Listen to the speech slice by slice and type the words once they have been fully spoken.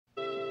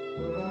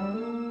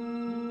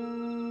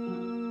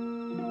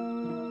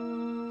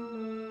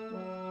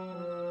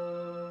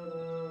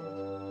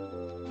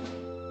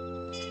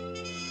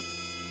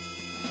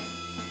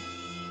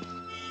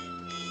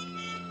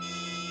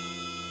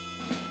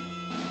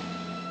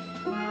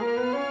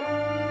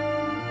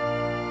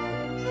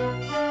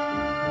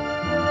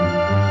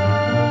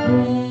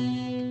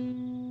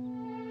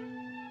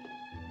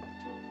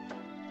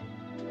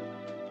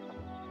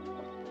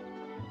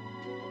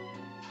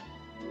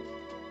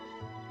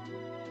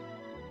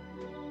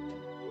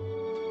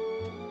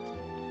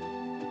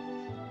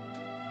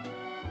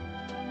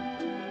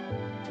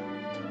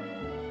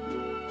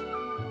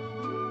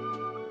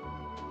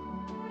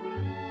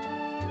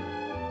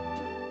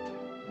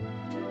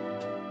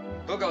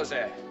Who goes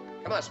there?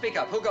 Come on, speak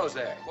up. Who goes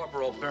there?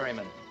 Corporal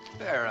Berryman.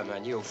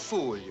 Berryman, you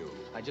fool, you.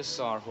 I just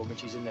saw her, Hogan.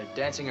 She's in there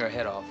dancing her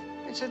head off.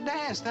 It's a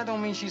dance. That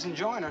don't mean she's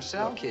enjoying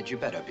herself. Oh, kid, you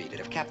better beat it.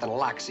 If Captain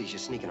Locke sees you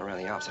sneaking around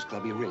the officers'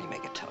 club, you really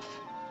make it tough.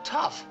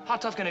 Tough? How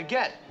tough can it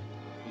get?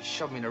 He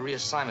shoved me in a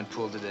reassignment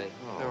pool today.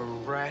 Oh. The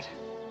rat.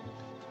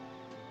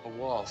 A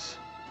waltz.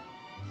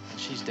 And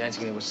she's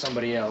dancing it with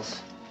somebody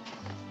else.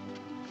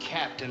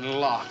 Captain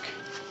Locke.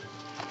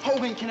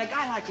 Hogan, can a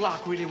guy like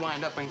Locke really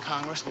wind up in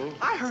Congress?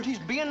 I heard he's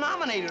being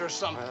nominated or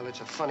something. Well,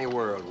 it's a funny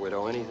world,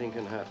 widow. Anything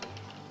can happen.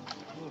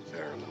 Oh,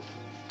 Berryman.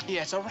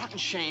 Yeah, it's a rotten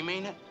shame,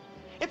 ain't it?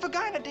 If a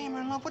guy and a dame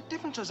are in love, what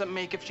difference does it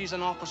make if she's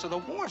an officer? The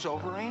war's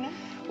over, ain't it?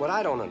 What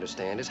I don't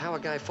understand is how a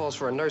guy falls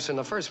for a nurse in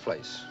the first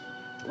place.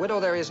 Widow,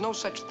 there is no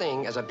such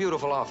thing as a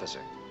beautiful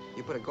officer.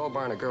 You put a gold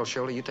bar on a girl's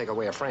shoulder, you take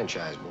away a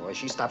franchise, boy.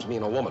 She stops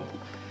being a woman.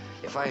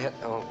 If I had...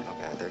 Oh,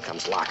 okay, there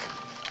comes Locke.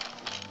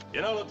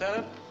 You know,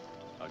 Lieutenant,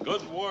 a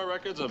good war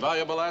record's a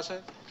valuable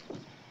asset.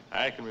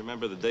 I can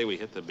remember the day we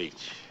hit the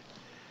beach.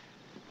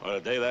 What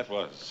a day that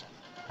was.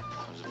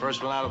 I was the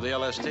first one out of the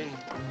LST.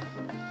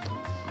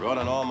 Brought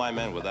in all my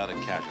men without a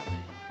casualty.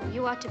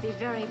 You ought to be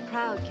very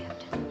proud,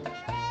 Captain.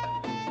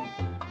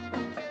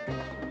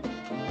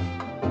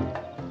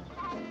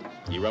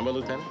 You remember,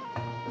 Lieutenant?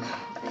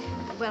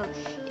 Well,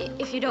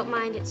 if you don't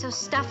mind, it's so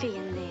stuffy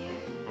in there.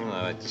 Well,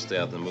 I like to stay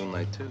out in the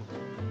moonlight, too.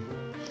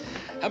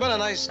 How about a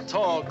nice,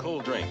 tall,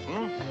 cool drink,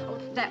 hmm? Oh,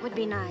 that would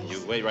be nice.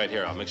 You wait right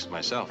here. I'll mix it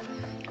myself.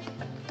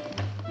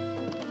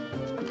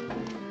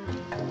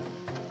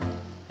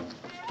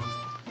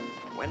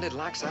 When did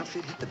Locke's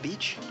outfit hit the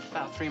beach?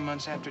 About 3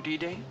 months after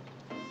D-Day.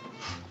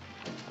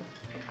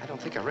 I don't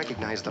think I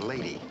recognize the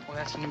lady. Well,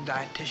 that's a new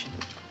dietitian.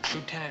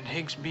 Lieutenant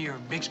Higsby or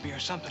Bixby or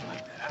something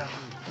like that. I don't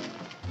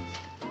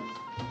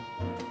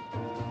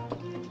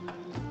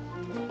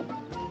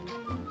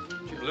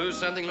know. Did you lose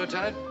something,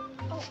 Lieutenant?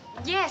 Oh,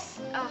 yes.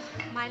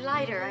 My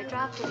lighter. I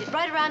dropped it.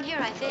 Right around here,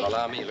 I think. Well,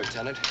 allow me,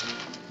 Lieutenant.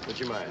 Would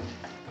you mind?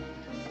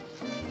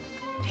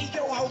 Hey,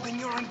 yo, Hogan,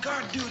 you're on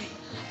guard duty.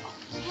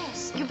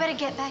 Yes. You better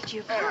get back to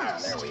your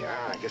post. There we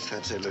are. I guess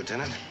that's it,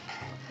 Lieutenant.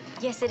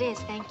 Yes, it is.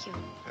 Thank you.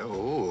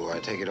 Oh, I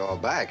take it all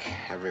back.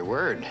 Every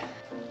word.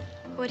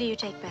 What do you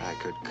take back? I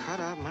could cut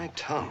out my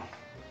tongue.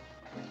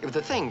 If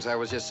the things I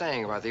was just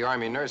saying about the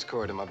Army Nurse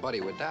Corps to my buddy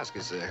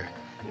Wadaskus there.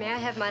 May I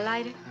have my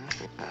lighter?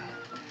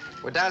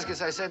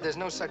 Wadaskus, I said there's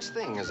no such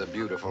thing as a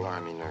beautiful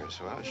Army nurse.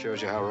 Well, it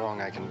shows you how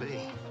wrong I can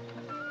be.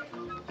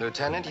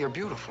 Lieutenant, you're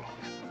beautiful.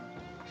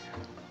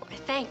 Well,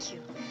 thank you.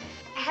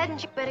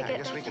 Hadn't you better get I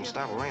guess back we can to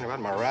stop worrying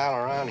about morale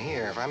around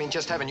here. I mean,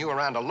 just having you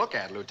around to look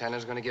at, Lieutenant,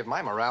 is going to give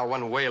my morale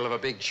one whale of a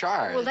big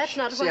charge. Well, that's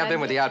not See, what I've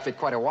been with the outfit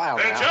quite a while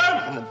now.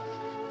 Attention!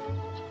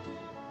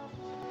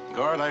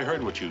 Guard, I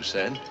heard what you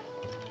said.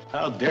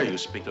 How dare you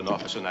speak to an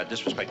officer in that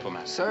disrespectful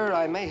manner? Sir,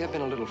 I may have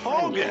been a little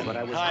friendly, Hogan! but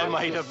I was... I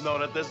might have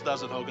known it. This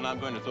does it, Hogan. I'm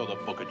going to throw the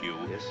book at you.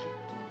 Yes, sir.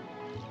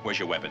 Where's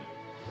your weapon?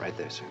 Right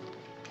there, sir.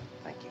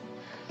 Thank you.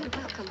 You're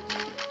welcome.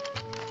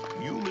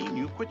 You mean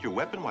you quit your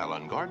weapon while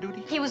on guard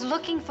duty? He was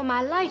looking for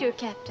my lighter,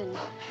 Captain.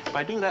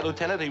 By doing that,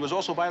 Lieutenant, he was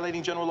also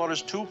violating General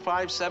Orders 2,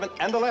 5, 7,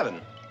 and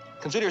 11.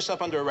 Consider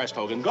yourself under arrest,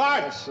 Hogan.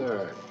 Guard! Yes,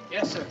 sir.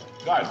 Yes, sir.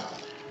 Guard.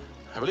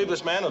 I relieve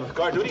this man of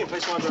guard duty and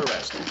place him under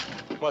arrest.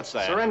 What's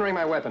that? Surrendering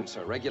my weapon,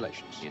 sir.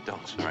 Regulations. You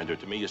don't surrender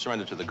to me. You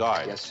surrender to the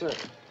guard. Yes, sir.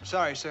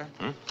 Sorry, sir.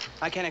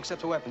 I can't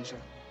accept a weapon, sir.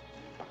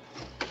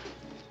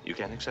 You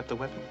can't accept the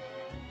weapon?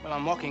 Well,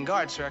 I'm walking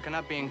guard, sir. I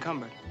cannot be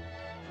encumbered.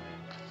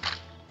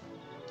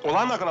 Well,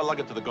 I'm not going to lug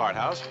it to the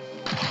guardhouse.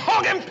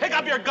 Hogan, pick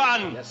up your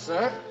gun! Yes,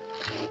 sir.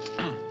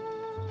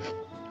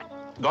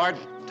 Guard,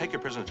 take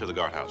your prisoner to the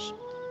guardhouse.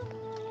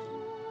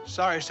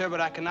 Sorry, sir, but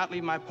I cannot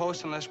leave my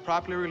post unless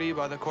properly relieved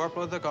by the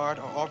corporal of the guard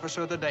or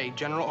officer of the day.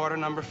 General Order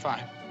number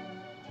 5.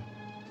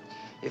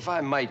 If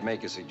I might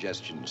make a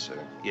suggestion,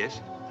 sir.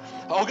 Yes?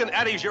 Hogan,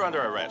 at ease, you're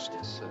under arrest.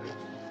 Yes, sir.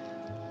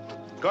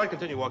 Guard,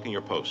 continue walking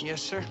your post.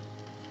 Yes, sir.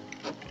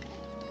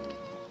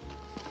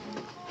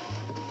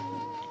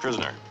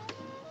 Prisoner.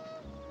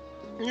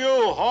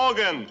 You,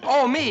 Hogan!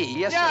 Oh, me?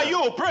 Yes, Yeah, sir.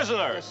 you,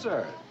 prisoner! Yes,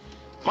 sir.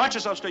 March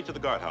yourself straight to the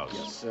guardhouse.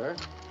 Yes, sir.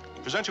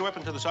 Present your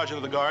weapon to the sergeant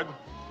of the guard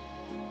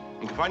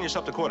and confine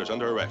yourself to quarters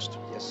under arrest.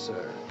 Yes,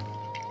 sir.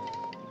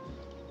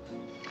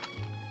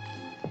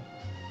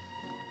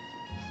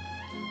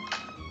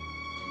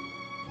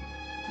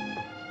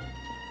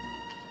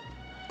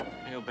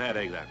 Real bad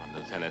egg, that one,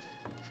 Lieutenant.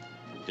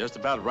 Just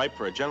about ripe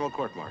for a general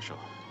court-martial.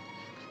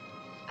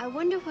 I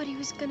wonder what he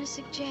was going to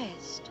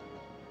suggest.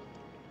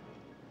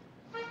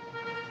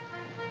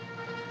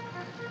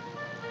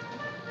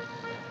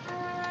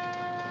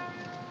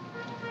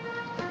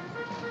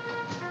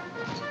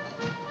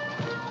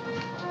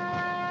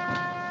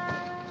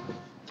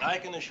 I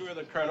can assure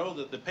the Colonel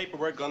that the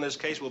paperwork on this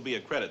case will be a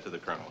credit to the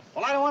Colonel.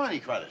 Well, I don't want any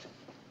credit.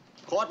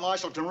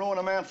 Court-martial can ruin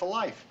a man for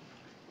life.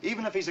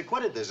 Even if he's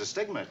acquitted, there's a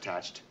stigma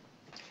attached.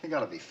 You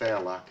gotta be fair,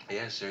 Locke.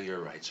 Yes, sir,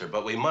 you're right, sir,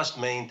 but we must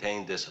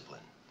maintain discipline.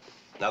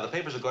 Now, the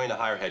papers are going to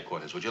higher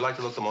headquarters. Would you like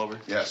to look them over?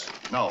 Yes.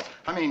 No.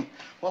 I mean,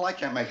 well, I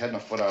can't make head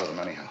nor foot out of them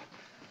anyhow.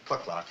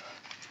 Look, Locke,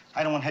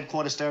 I don't want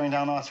headquarters staring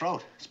down our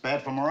throat. It's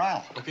bad for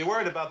morale. If you're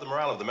worried about the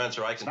morale of the men,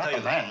 sir, I can tell you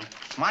Not the men.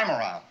 It's my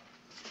morale.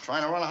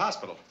 Trying to run a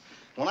hospital.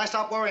 When I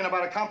stop worrying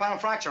about a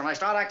compound fracture and I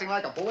start acting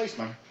like a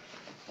policeman,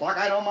 Locke,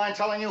 I don't mind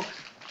telling you,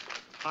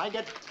 I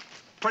get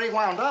pretty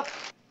wound up.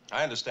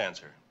 I understand,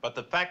 sir, but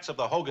the facts of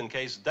the Hogan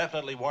case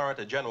definitely warrant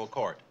a general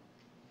court.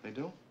 They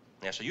do?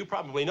 Yes, sir, you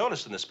probably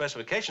noticed in the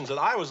specifications that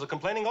I was the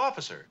complaining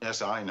officer.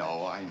 Yes, I know,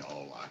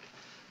 Locke.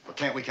 But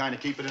can't we kind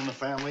of keep it in the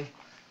family?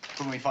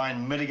 Couldn't we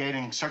find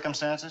mitigating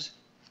circumstances?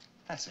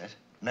 That's it.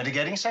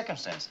 Mitigating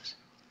circumstances.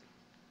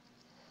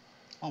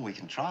 Well, we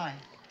can try.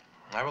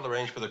 I will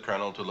arrange for the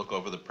Colonel to look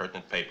over the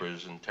pertinent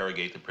papers,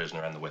 interrogate the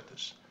prisoner and the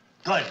witness.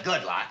 Good,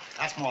 Locke.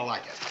 That's more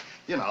like it.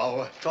 You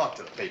know, talk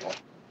to the people.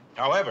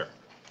 However,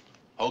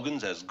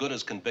 Hogan's as good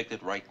as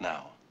convicted right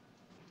now.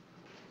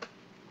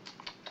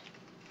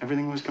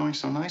 Everything was going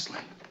so nicely.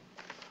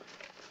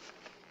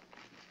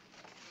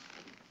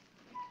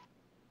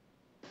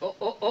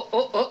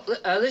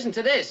 Listen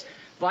to this.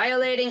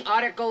 Violating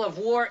Article of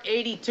War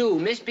 82,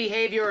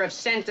 misbehavior of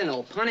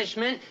sentinel,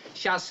 punishment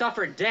shall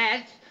suffer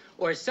death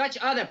or such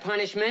other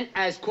punishment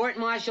as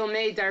court-martial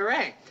may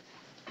direct.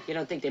 You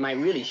don't think they might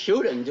really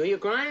shoot him, do you,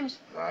 Grimes?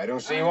 I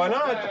don't see why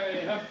not. There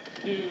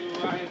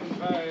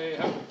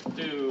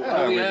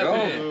we go.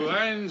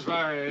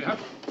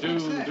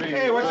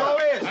 Hey, what's all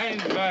this?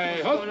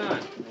 What's going on?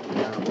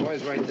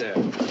 Boys, right there.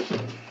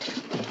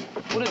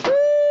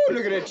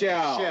 Look at that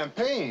chow.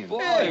 Champagne.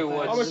 Boy,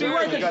 what's see,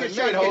 where did this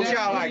get Hogan?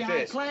 chow like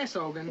this? Class,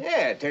 Hogan.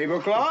 Yeah,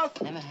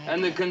 tablecloth.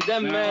 And the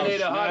condemned man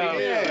ate a hearty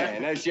meal. Yeah,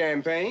 and that's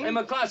champagne. Hey,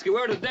 McCloskey,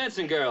 where are the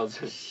dancing girls?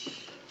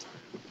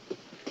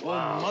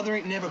 Well, Mother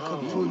ain't never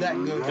cooked food that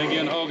good. Dig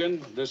in,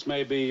 Hogan. This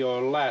may be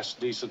your last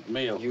decent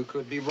meal. You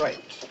could be right.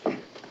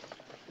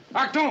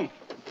 Achtung!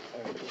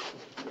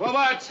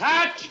 Kovacs,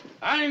 hatch!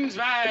 Eins,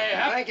 zwei,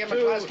 up, Thank you,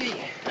 McCloskey.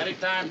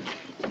 Anytime.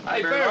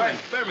 Hey,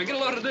 Bearman, get a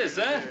load of this,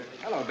 huh?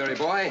 Hello, Barry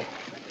boy.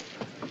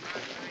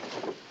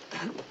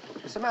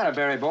 What's the matter,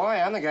 Barry boy?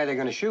 I'm the guy they're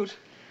gonna shoot.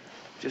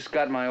 Just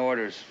got my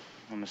orders.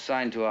 I'm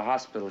assigned to a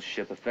hospital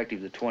ship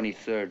effective the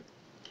 23rd.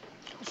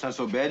 It's not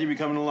so bad. You be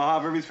coming to La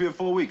Havre every 3 or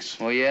 4 weeks.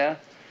 Oh, yeah?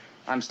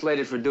 I'm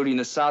slated for duty in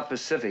the South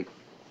Pacific.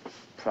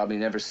 Probably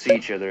never see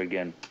each other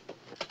again.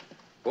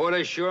 Boy,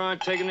 they sure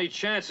aren't taking any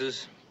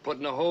chances,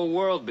 putting the whole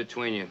world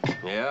between you.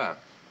 Yeah.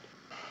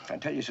 I'll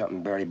tell you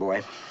something, Barry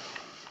boy.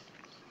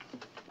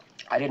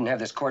 I didn't have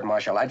this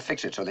court-martial. I'd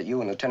fix it so that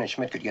you and Lieutenant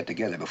Schmidt could get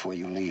together before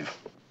you leave.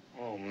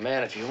 Oh,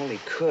 man, if you only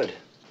could.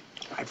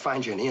 I'd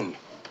find you an inn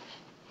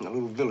in a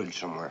little village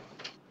somewhere.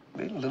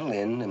 Be a little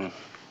inn and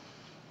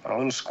on a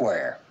little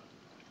square.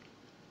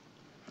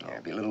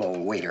 There'd be a little old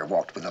waiter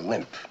walked with a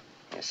limp.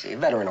 You see, a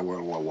veteran of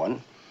World War I.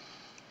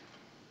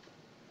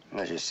 And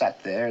as you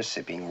sat there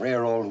sipping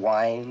rare old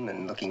wine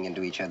and looking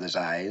into each other's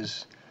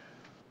eyes,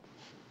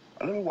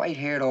 a little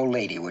white-haired old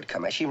lady would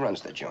come. She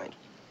runs the joint.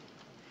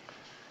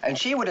 And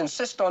she would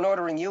insist on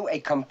ordering you a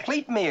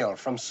complete meal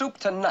from soup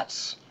to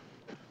nuts.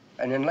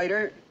 And then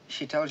later,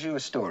 she tells you a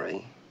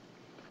story.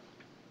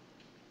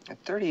 That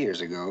 30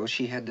 years ago,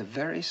 she had the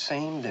very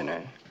same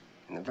dinner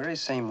in the very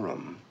same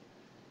room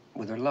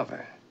with her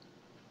lover.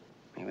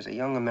 He was a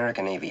young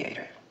American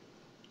aviator.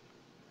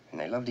 And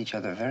they loved each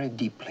other very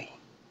deeply.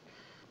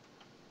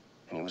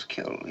 And he was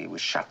killed. He was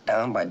shot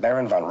down by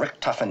Baron von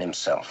Richthofen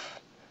himself.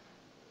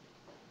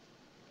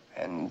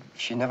 And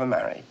she never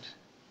married.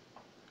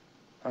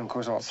 And of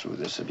course, all through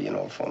this, there'd be an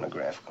old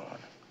phonograph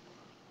going.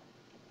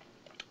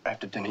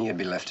 After dinner, you'd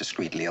be left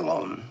discreetly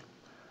alone.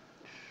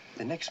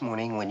 The next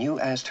morning, when you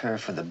asked her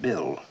for the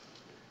bill,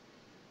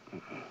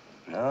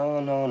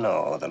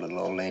 no, the little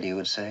old lady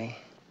would say,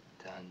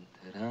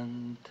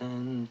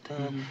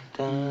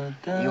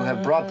 you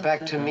have brought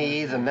back to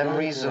me the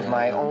memories of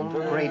my own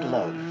great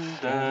love.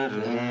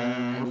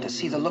 And to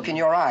see the look in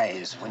your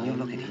eyes when you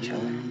look at each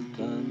other.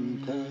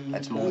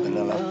 That's more than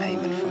enough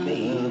payment for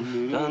me.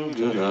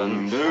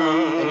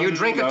 And you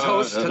drink a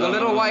toast to the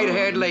little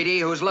white-haired lady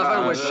whose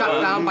lover was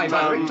shot down by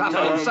von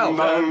Richthofen himself.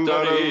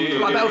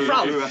 La belle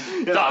France.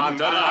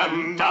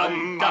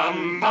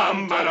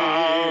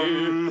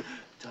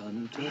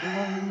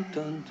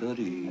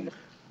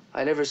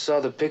 I never saw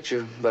the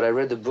picture, but I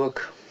read the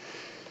book.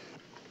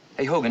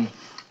 Hey, Hogan.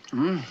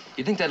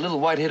 You think that little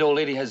white-haired old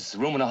lady has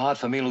room in her heart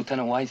for me,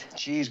 Lieutenant White?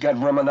 She's got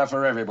room enough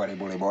for everybody,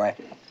 bully boy.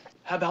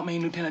 How about me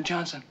and Lieutenant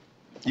Johnson?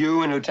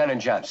 You and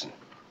Lieutenant Johnson.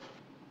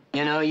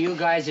 You know, you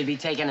guys would be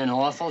taking an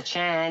awful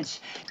chance.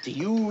 Do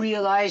you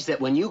realize that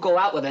when you go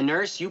out with a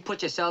nurse, you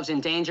put yourselves in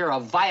danger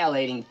of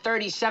violating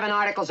 37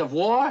 articles of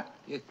war?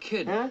 You're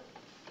kidding. Huh?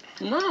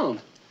 No.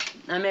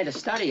 I made a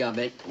study of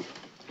it.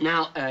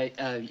 Now,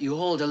 you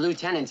hold a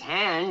lieutenant's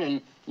hand,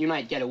 and you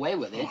might get away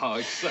with it. How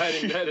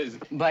exciting that is.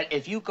 But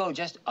if you go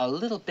just a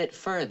little bit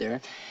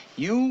further,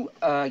 you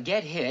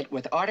get hit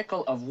with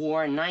Article of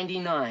War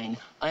 99,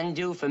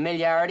 undue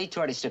familiarity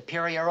toward a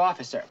superior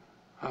officer.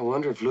 I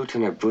wonder if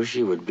Lieutenant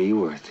Bushy would be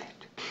worth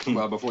it.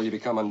 Well, before you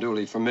become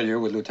unduly familiar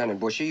with Lieutenant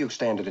Bushy, you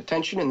stand at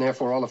attention, and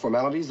therefore all the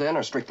formalities then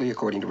are strictly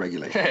according to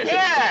regulation.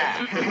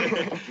 Yeah!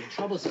 The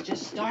troubles are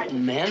just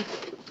starting, man.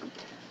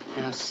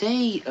 Now,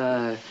 say,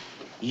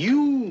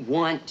 you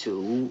want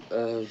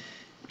to,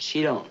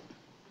 she don't.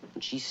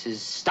 And she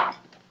says stop,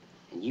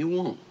 and you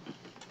won't.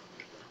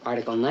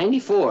 Article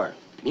 94,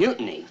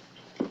 mutiny.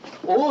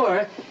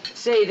 Or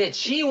say that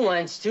she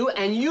wants to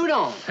and you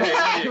don't.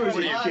 Hey, what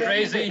are you,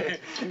 crazy?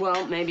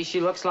 Well, maybe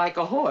she looks like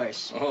a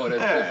horse. Oh,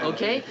 that's good.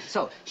 Okay,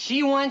 so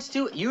she wants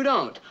to, you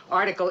don't.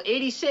 Article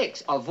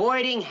 86,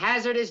 avoiding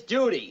hazardous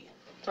duty.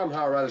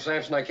 Somehow or other,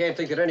 Samson, I can't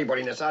think that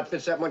anybody in this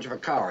outfit's that much of a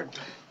coward.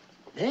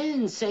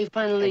 Then say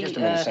finally... Hey, just a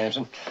minute,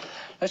 Samson.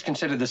 Let's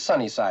consider the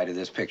sunny side of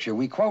this picture.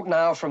 We quote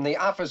now from the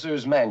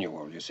officer's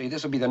manual. You see,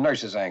 this will be the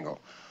nurse's angle.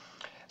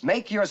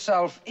 Make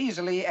yourself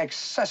easily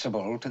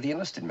accessible to the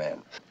enlisted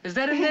man. Is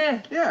that in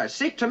there? Yeah,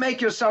 seek to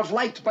make yourself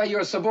liked by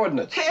your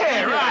subordinates.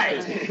 Yeah,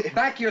 right.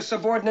 Back your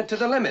subordinate to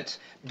the limit.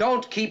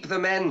 Don't keep the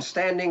men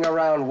standing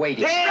around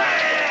waiting.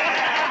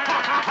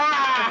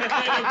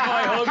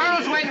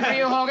 Colonel's waiting for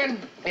you, Hogan.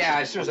 Yeah,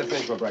 as soon as I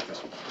finish my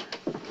breakfast.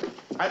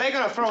 Are they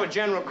going to throw a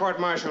general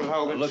court-martial,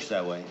 Hogan? It looks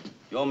that way.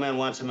 The old man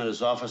wants him in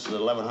his office at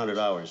 1100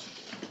 hours.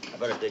 I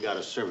better dig out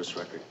a service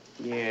record.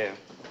 Yeah.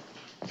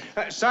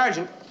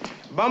 Sergeant,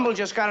 Bumble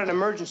just got an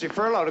emergency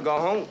furlough to go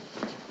home.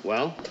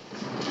 Well?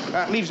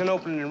 Leaves an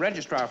opening in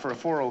registrar for a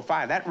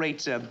 405. That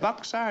rate's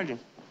 $1,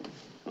 Sergeant.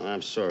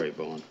 I'm sorry,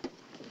 Bowen.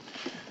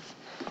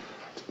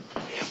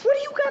 What do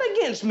you got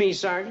against me,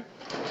 Sergeant?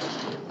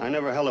 I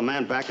never held a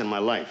man back in my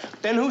life.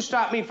 Then who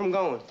stopped me from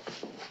going?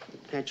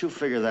 Can't you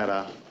figure that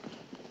out?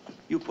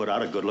 You put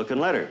out a good-looking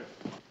letter.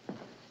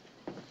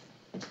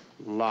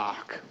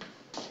 Locke.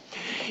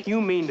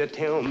 You mean to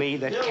tell me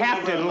that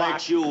Captain Locke...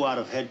 likes you out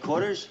of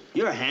headquarters?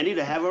 You're handy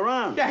to have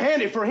around. Yeah,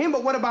 handy for him,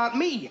 but what about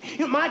me? You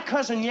know, my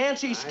cousin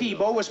Yancey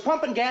Skibo was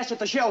pumping gas at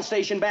the Shell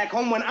station back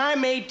home when I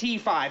made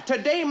T5.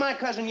 Today, my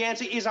cousin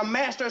Yancey is a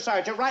master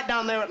sergeant. Right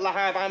down there at La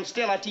Havre, I'm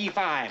still a T5.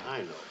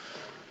 I know.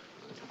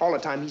 All the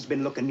time, he's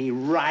been looking me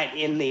right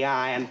in the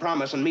eye and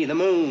promising me the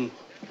moon.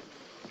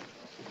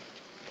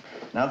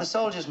 Now, the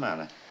soldier's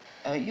manner.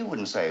 You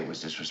wouldn't say it was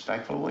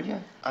disrespectful, would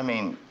you? I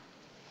mean,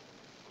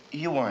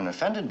 you weren't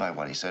offended by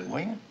what he said,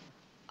 were you?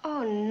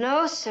 Oh,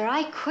 no, sir.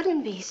 I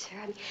couldn't be, sir.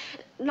 I mean,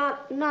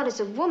 not as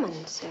a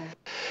woman, sir.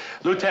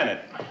 Lieutenant,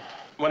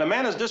 when a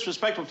man is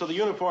disrespectful to the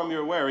uniform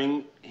you're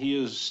wearing, he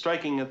is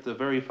striking at the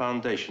very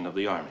foundation of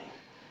the Army.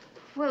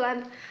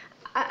 Well,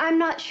 I'm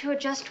not sure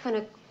just when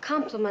a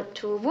compliment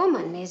to a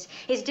woman is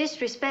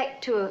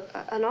disrespect to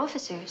an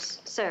officer,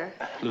 sir.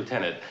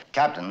 Lieutenant.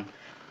 Captain,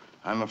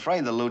 I'm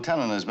afraid the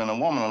lieutenant has been a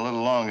woman a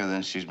little longer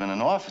than she's been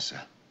an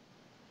officer.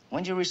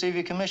 When did you receive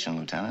your commission,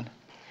 Lieutenant?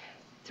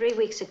 3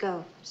 weeks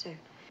ago, sir.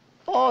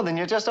 Oh, then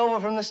you're just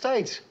over from the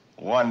States.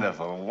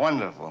 Wonderful,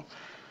 wonderful.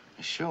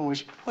 I sure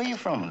wish... Where are you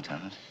from,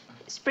 Lieutenant?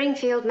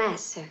 Springfield,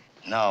 Mass, sir.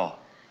 No.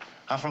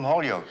 I'm from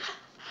Holyoke.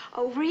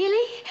 Oh,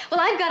 really?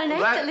 Well, I've got an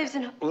aunt that lives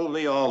in... Will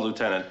be all,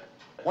 Lieutenant.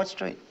 What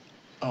street?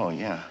 Oh,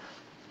 yeah.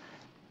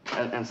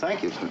 And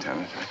thank you,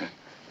 Lieutenant.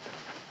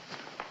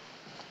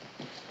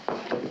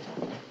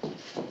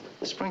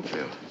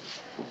 Springfield.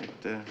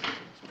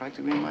 It's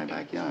practically in my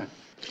backyard.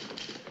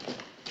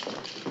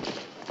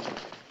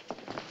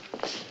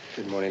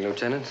 Good morning,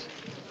 Lieutenant.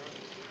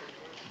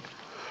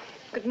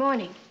 Good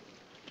morning.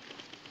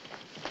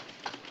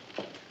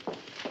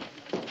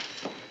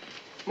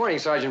 Morning,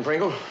 Sergeant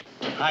Pringle.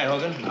 Hi,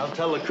 Hogan. I'll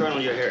tell the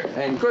colonel you're here.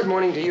 And good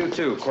morning to you,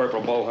 too,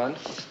 Corporal Bohan.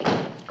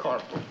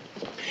 Corporal.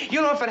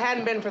 You know, if it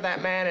hadn't been for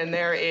that man in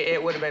there,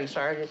 it would have been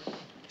Sergeant.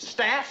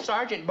 Staff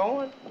Sergeant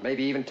Bowen.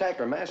 Maybe even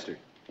Tacker Master.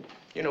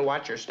 You know,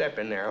 watch your step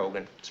in there,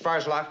 Hogan. As far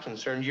as Locke's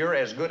concerned, you're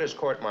as good as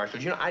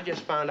court-martials. You know, I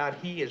just found out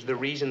he is the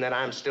reason that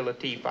I'm still a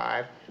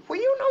T5. Well,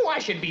 you know I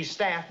should be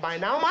staffed by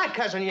now. My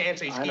cousin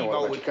Yancey Skibo... I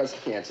know what your cousin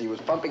Yancey was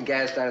pumping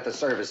gas down at the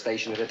service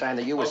station at the time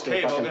that you were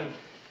still fucking... Hogan.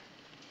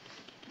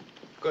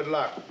 Good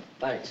luck.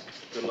 Thanks.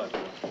 Good luck.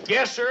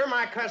 Yes, sir,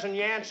 my cousin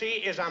Yancey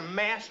is a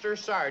master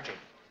sergeant.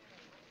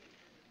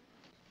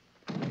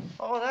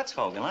 Oh, that's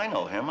Hogan. I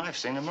know him. I've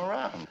seen him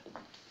around.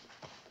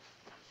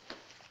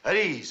 At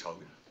ease,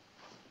 Hogan.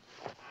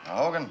 Now,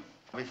 Hogan,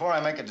 before I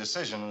make a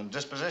decision on the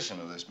disposition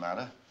of this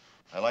matter,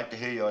 I'd like to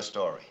hear your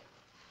story.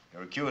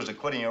 You're accused of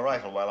quitting your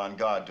rifle while on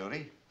guard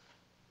duty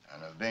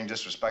and of being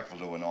disrespectful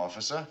to an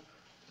officer.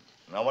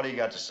 Now, what do you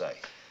got to say?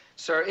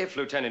 Sir, if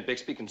Lieutenant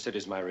Bixby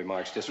considers my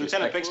remarks disrespectful,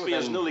 Lieutenant Bixby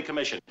is then... newly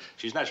commissioned.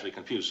 She's naturally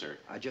confused, sir.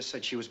 I just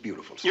said she was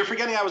beautiful, sir. You're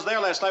forgetting I was there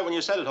last night when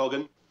you said it,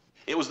 Hogan.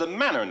 It was the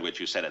manner in which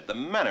you said it, the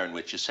manner in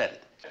which you said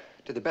it.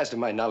 To the best of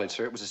my knowledge,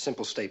 sir, it was a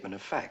simple statement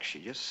of fact. She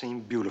just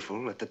seemed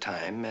beautiful at the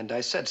time, and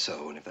I said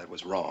so. And if that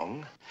was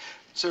wrong...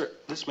 Sir,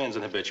 this man's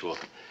an habitual.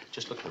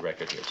 Just look at the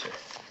record here,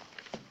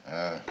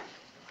 sir.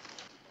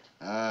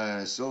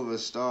 Silver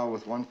star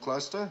with one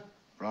cluster,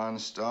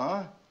 bronze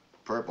star,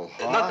 purple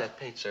heart. Not that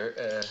paint, sir.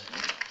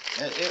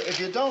 If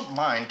you don't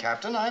mind,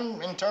 Captain,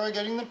 I'm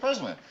interrogating the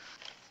prisoner.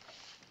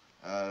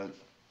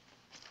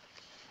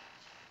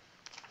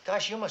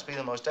 Gosh, you must be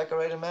the most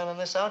decorated man in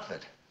this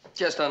outfit.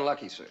 Just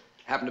unlucky, sir.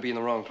 Happened to be in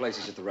the wrong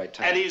places at the right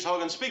time. At ease,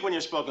 Hogan. Speak when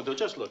you're spoken to.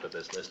 Just look at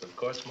this list of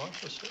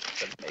courts-martial, sir.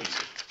 It's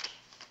amazing.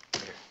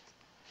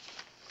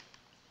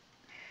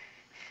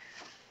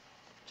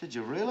 Did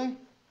you really?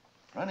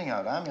 Renting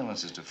out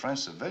ambulances to French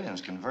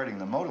civilians, converting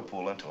the motor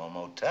pool into a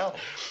motel.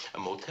 A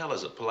motel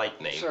is a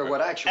polite name. Sir,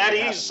 what actually At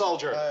happened... ease,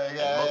 soldier.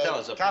 A motel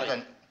is a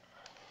Captain.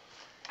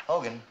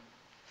 Hogan,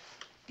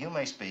 you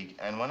may speak,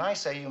 and when I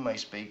say you may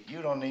speak,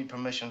 you don't need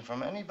permission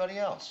from anybody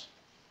else.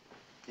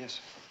 Yes,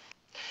 sir.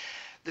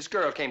 This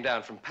girl came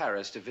down from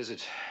Paris to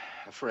visit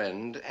a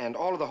friend, and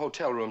all of the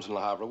hotel rooms in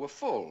Le Havre were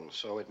full,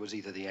 so it was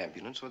either the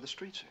ambulance or the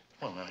street, sir.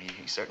 Well, no,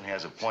 he certainly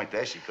has a point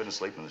there. She couldn't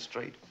sleep in the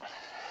street.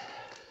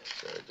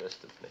 Sir,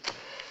 just a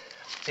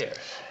minute.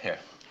 Here.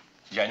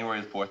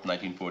 January the 4th,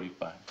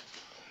 1945.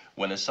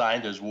 When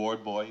assigned as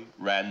ward boy,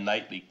 ran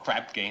nightly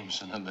crap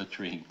games in the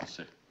latrine,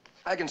 sir.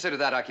 I consider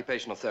that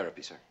occupational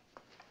therapy, sir.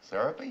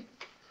 Therapy?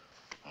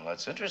 Well,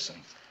 that's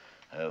interesting.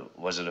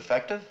 Was it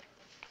effective?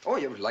 Oh,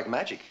 yeah, it was like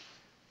magic.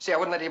 See, I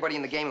wouldn't let anybody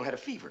in the game who had a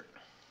fever.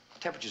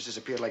 Temperatures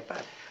disappeared like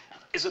that.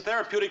 Is it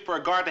therapeutic for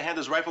a guard to hand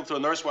his rifle to a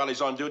nurse while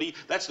he's on duty?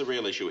 That's the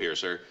real issue here,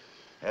 sir.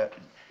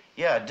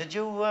 Yeah, did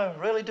you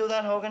really do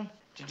that, Hogan?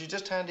 Did you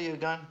just hand her your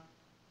gun?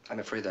 I'm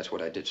afraid that's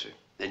what I did, sir.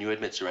 Then you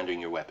admit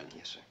surrendering your weapon?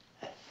 Yes,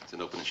 sir. It's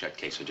an open and shut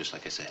case, so just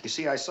like I said. You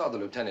see, I saw the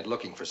lieutenant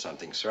looking for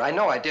something, sir. I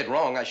know I did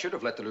wrong. I should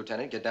have let the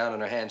lieutenant get down on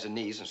her hands and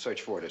knees and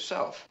search for it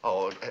herself.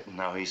 Oh,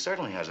 now, he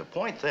certainly has a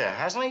point there,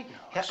 hasn't he?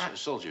 No, a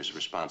soldier's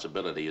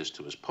responsibility is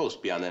to his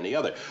post beyond any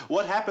other.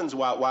 What happens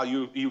while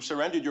you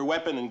surrendered your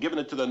weapon and given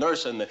it to the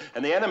nurse and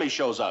the enemy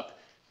shows up?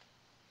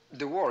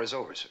 The war is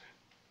over, sir.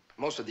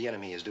 Most of the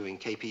enemy is doing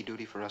KP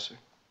duty for us, sir.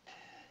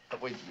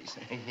 But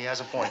he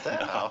has a point there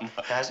now,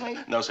 hasn't he?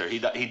 No, sir, he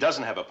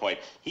doesn't have a point.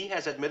 He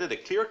has admitted a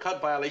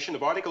clear-cut violation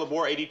of Article of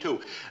War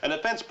 82, an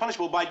offense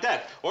punishable by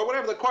death, or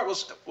whatever the court will...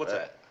 What's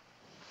that?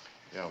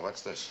 Yeah,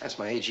 what's this? That's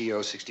my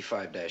AGO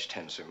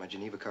 65-10, sir, my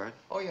Geneva card.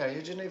 Oh, yeah,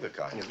 your Geneva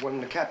card. Yes, when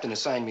the captain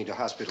assigned me to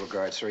hospital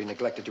guard, sir, he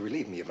neglected to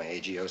relieve me of my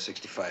AGO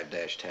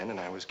 65-10, and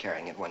I was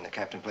carrying it when the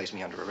captain placed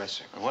me under arrest,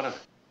 sir. What of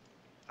it?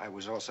 I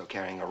was also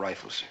carrying a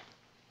rifle, sir.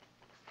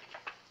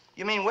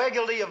 You mean we're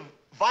guilty of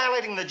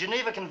violating the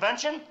Geneva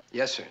Convention?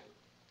 Yes, sir.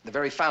 The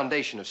very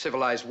foundation of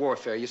civilized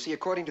warfare. You see,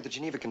 according to the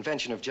Geneva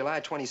Convention of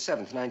July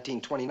 27th,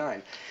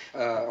 1929,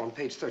 on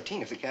page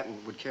 13, if the captain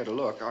would care to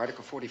look,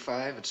 Article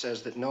 45, it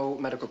says that no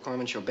medical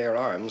corpsman shall bear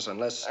arms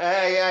unless...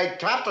 Hey,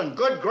 Captain,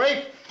 good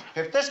grief.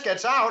 If this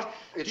gets out...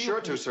 It's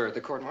sure to, sir, at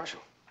the court-martial.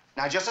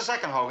 Now, just a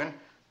second, Hogan.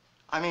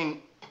 I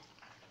mean,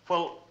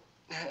 well,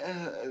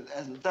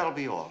 that'll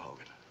be all,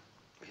 Hogan.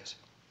 Oh, yes, sir.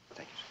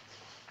 Thank you, sir.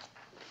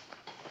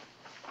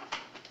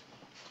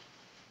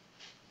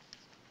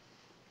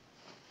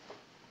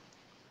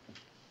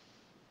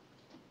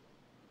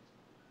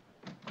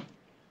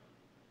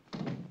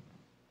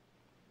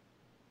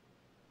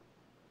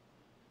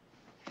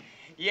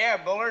 Yeah,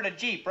 Bullard, a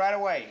Jeep right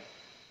away.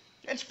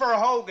 It's for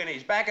Hogan.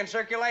 He's back in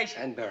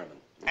circulation. And Berriman.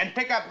 And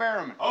pick up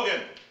Berriman.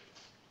 Hogan!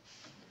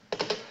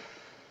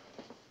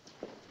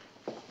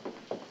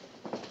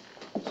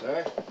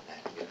 Sir?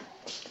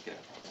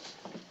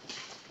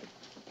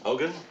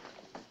 Hogan,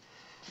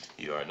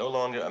 you are no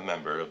longer a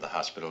member of the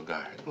hospital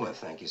guard. Well,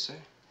 thank you, sir.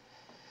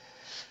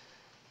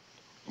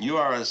 You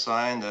are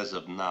assigned as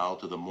of now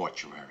to the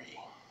mortuary.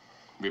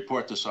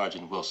 Report to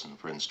Sergeant Wilson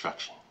for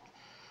instruction.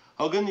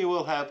 Hogan, you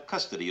will have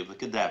custody of the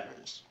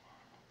cadavers,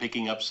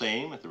 picking up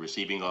same at the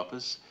receiving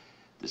office,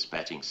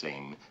 dispatching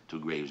same to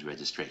graves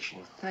registration.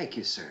 Thank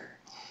you, sir.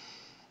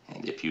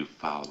 And if you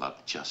foul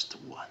up just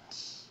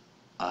once,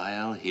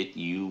 I'll hit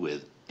you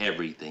with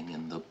everything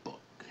in the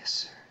book. Yes,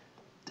 sir.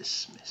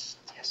 Dismissed.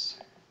 Yes,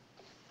 sir.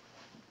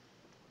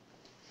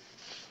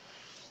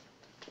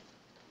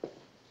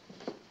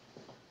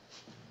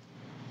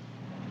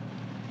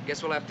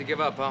 Guess we'll have to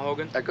give up, huh,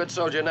 Hogan? A good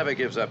soldier never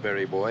gives up,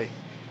 Ernie boy.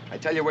 I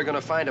tell you, we're going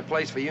to find a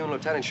place for you and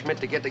Lieutenant Schmidt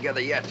to get together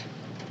yet.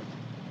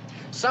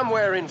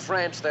 Somewhere in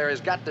France, there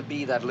has got to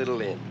be that little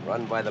inn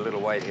run by the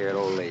little white-haired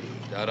old lady.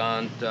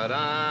 Da-dun,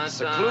 da-dun,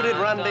 Secluded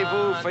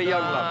rendezvous for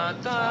young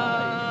lovers.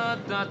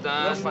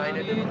 We'll find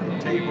it at the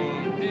table.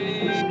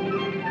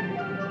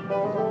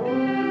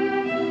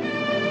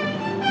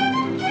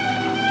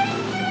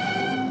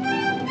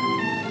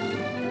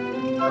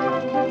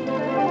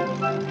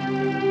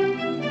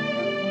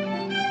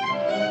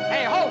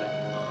 Hey, hold it!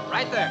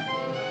 Right there.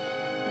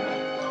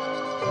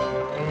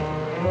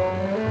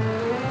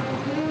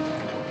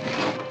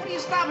 What are you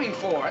stopping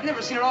for? I've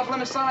never seen an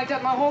off-limit sign like that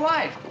in my whole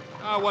life.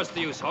 Oh, what's the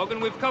use, Hogan?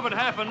 We've covered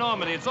half of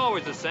Normandy. It's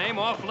always the same.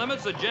 Off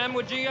limits, a gem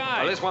with GI.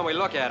 Well, this one we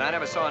look at, I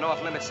never saw an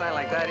off-limit sign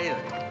like that either.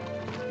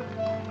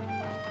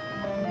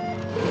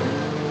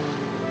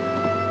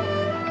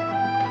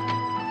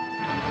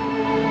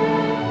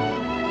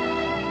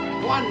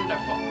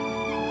 Wonderful.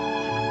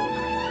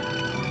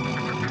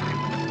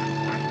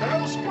 The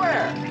little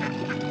square.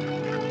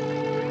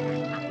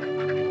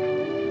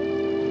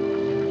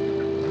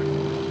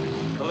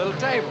 The little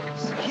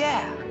tables.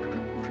 Yeah.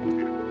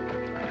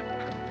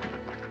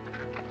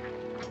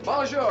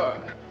 Bonjour.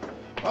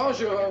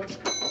 Bonjour.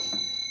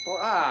 Oh,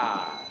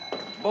 ah.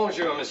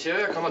 Bonjour,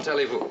 monsieur. Comment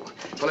allez-vous?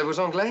 Parlez-vous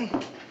anglais?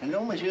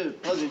 Non, monsieur,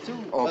 pas du tout.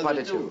 Oh, pas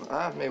du tout.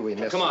 Ah, mais oui,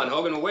 merci. Come on,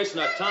 Hogan, we're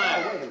wasting our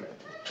time. Oh, wait a minute.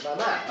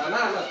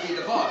 Maman must be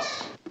the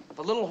boss.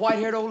 The little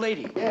white-haired old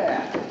lady.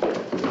 Yeah.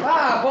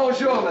 Ah,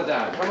 bonjour,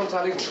 madame. Comment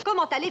allez-vous?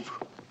 Comment allez-vous?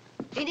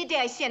 Any day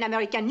I see an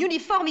American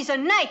uniform is a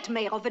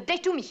nightmare of a day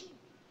to me.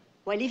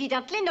 Well,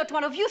 evidently, not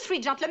one of you three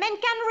gentlemen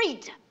can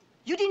read.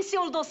 You didn't see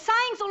all those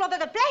signs all over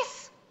the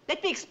place?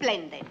 Let me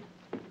explain then.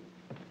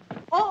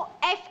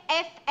 OFFLIMITS.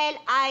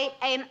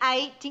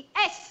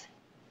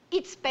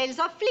 It spells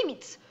off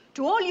limits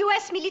to all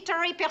U.S.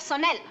 military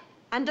personnel.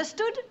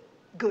 Understood?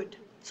 Good.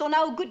 So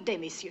now, good day,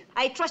 monsieur.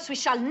 I trust we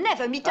shall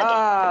never meet again.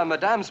 Ah,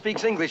 madame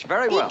speaks English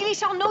very well.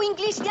 English or no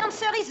English, the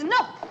answer is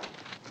no.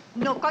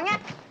 No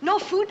cognac, no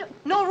food,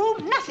 no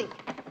room, nothing.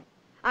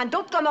 And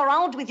don't come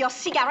around with your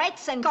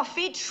cigarettes and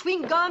coffee,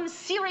 chewing gum,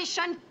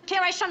 ceration,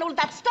 keration, all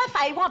that stuff.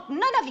 I want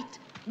none of it.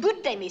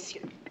 Good day,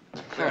 monsieur.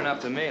 Clear enough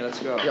to me. Let's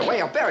go. Yeah,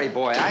 wait, Barry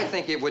boy, I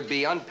think it would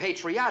be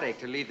unpatriotic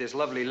to leave this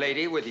lovely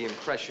lady with the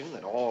impression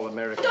that all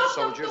American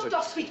soldiers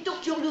Doctor, sweet,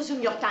 don't you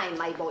losing your time,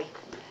 my boy.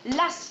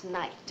 Last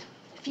night,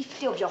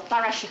 50 of your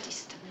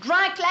parachutists,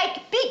 drank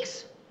like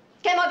pigs,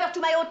 came over to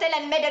my hotel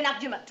and made an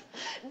argument.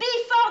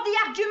 Before the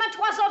argument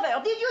was over,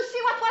 did you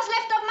see what was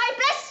left of my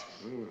place?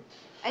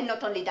 And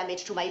not only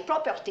damage to my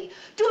property,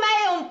 to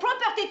my own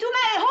property, to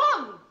my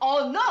home.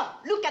 Oh, no,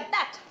 look at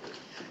that.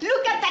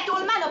 Look at that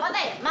old man over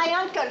there, my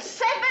uncle,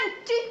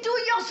 72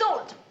 years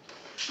old.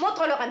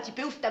 Montre-leur un petit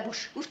peu, ouvre ta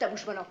bouche,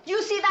 mon homme.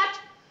 You see that?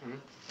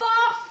 4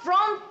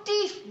 front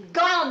teeth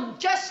gone,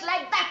 just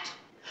like that.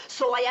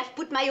 So I have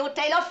put my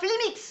hotel off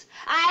limits.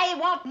 I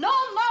want no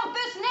more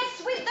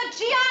business with the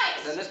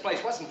GIs. Then this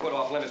place wasn't put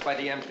off limits by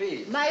the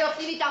MP. My off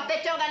limits are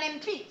better than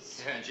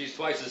MPs. Yeah, and she's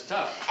twice as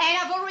tough. And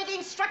I've already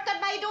instructed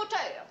my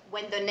daughter,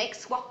 when the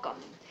next war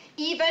comes,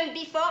 even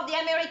before the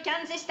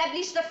Americans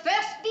establish the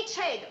first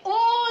beachhead,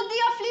 all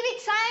the off-limit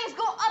signs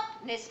go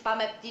up, n'est-ce pas,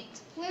 ma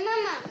petite? Oui,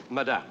 maman.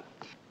 Madame.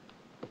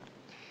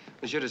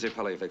 Je désire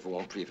parler avec vous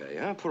en privé,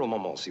 hein? Pour un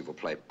moment, s'il vous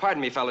plaît. Pardon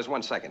me, fellas,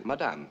 1 second.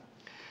 Madame,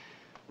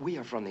 we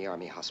are from the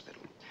Army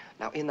Hospital.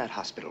 Now, in that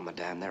hospital,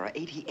 madame, there are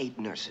 88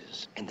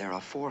 nurses, and there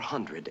are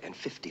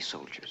 450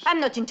 soldiers. I'm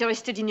not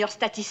interested in your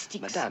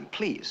statistics. Madame,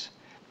 please.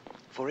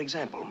 For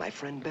example, my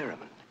friend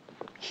Berriman.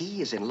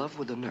 He is in love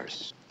with a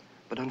nurse.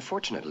 But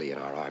unfortunately, in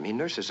our army,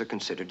 nurses are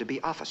considered to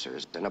be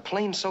officers, and a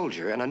plain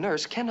soldier and a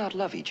nurse cannot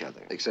love each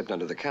other, except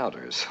under the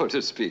counter, so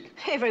to speak.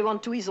 Everyone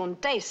to his own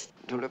taste.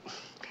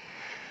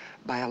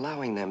 By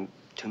allowing them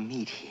to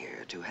meet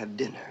here, to have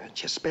dinner,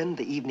 to spend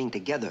the evening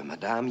together,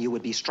 madame, you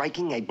would be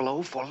striking a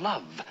blow for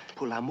love.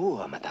 Pour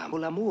l'amour, madame. Pour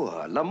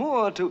l'amour.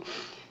 L'amour to...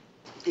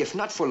 If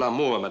not for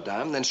l'amour,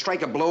 madame, then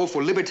strike a blow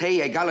for liberté,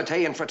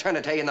 égalité, and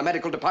fraternité in the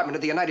medical department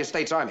of the United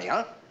States Army,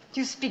 huh?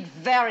 You speak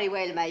very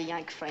well, my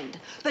young friend.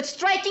 But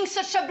striking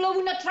such a blow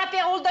would not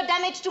repair all the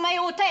damage to my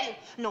hotel.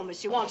 No,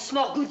 monsieur, once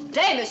more, good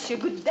day, monsieur,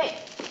 good day.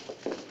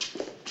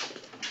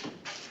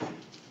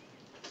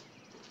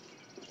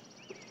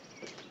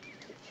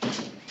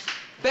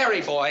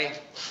 Barry boy,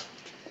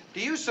 do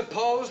you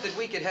suppose that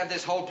we could have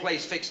this whole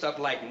place fixed up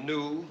like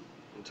new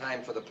in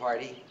time for the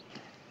party?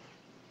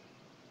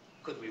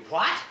 Could we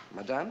what?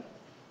 Madame?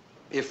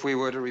 If we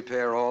were to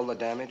repair all the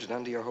damage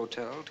done to your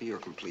hotel to your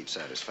complete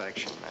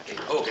satisfaction.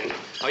 Hogan,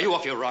 are you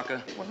off your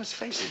rocker? Well, let's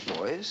face it,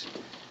 boys.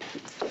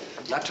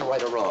 Not to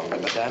right or wrong,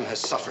 but Madame has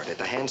suffered at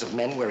the hands of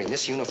men wearing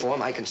this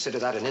uniform. I consider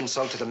that an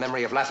insult to the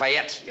memory of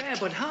Lafayette. Yeah,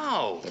 but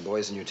how? The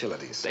boys in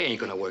utilities. They ain't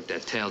gonna work their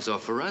tails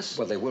off for us.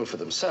 Well, they will for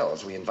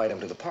themselves. We invite them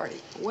to the party.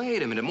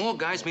 Wait a minute. More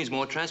guys means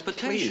more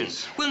transportation.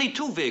 Please. We'll need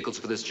 2 vehicles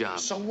for this job.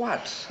 So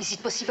what? Is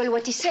it possible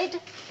what he said?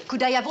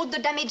 Could I have all the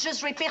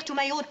damages repaired to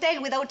my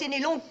hotel without any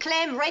long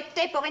claim, red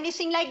tape, or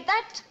anything like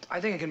that? I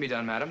think it can be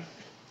done, madam,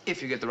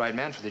 if you get the right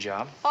man for the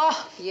job.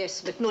 Oh,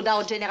 yes, but no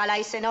doubt General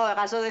Eisenhower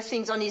has other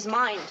things on his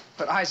mind.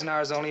 But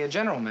Eisenhower's only a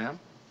general, ma'am.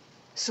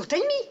 So tell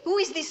me, who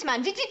is this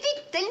man? Vite, vite,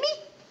 vite, tell me.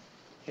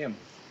 Him.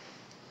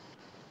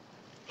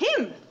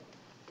 Him?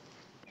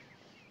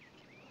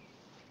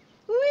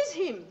 Who is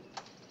him?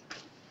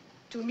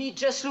 To me,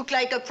 just look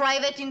like a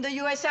private in the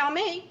U.S.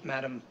 Army.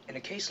 Madam, in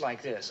a case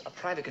like this, a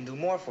private can do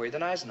more for you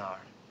than Eisenhower.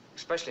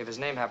 Especially if his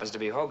name happens to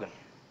be Hogan.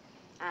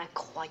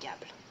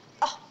 Incroyable.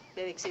 Oh,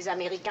 avec ces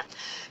Américains.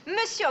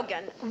 Monsieur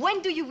Hogan,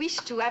 when do you wish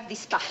to have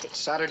this party?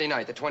 Saturday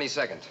night, the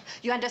 22nd.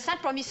 You understand,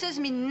 promises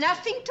mean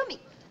nothing to me.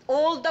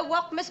 All the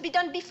work must be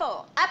done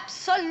before.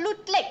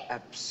 Absolutely.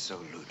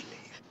 Absolutely.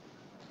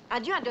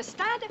 And you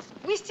understand?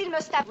 We still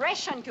must have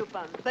ration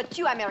coupon. But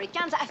you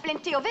Americans have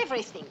plenty of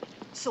everything.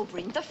 So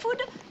bring the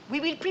food. We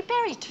will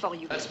prepare it for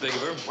you. That's big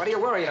of her. What are you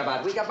worrying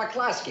about? We got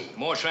McCloskey.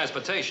 More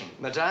transportation.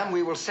 Madame,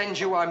 we will send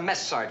you our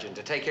mess sergeant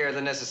to take care of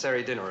the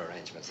necessary dinner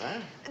arrangements,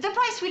 huh? The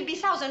price will be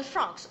 1,000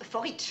 francs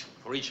for each.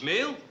 For each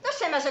meal? The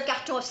same as a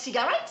carton of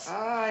cigarettes.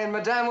 Ah, and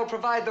Madame will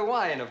provide the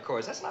wine, of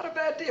course. That's not a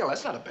bad deal.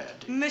 That's not a bad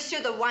deal.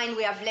 Monsieur, the wine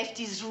we have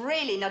left is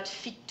really not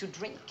fit to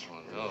drink.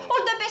 Oh, no.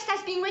 All the best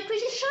has been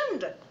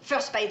requisitioned.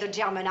 First by the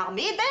German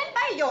army, then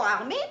by your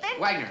army, then...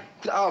 Wagner.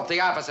 Oh,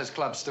 the officers'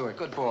 club steward.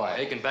 Good boy.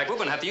 Hakenbeck, we're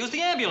going to have to use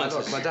the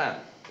ambulances. Look, Madame,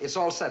 it's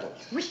all settled.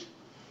 Oui.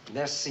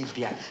 Merci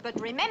bien. But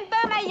remember,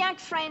 my young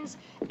friends,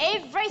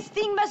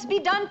 everything must be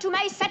done to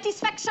my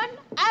satisfaction.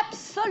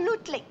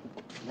 Absolutely.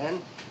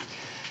 Then,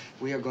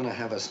 we are going to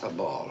have us a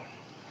ball.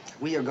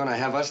 We are going to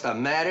have us the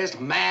maddest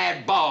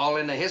mad ball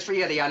in the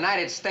history of the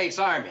United States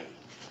Army.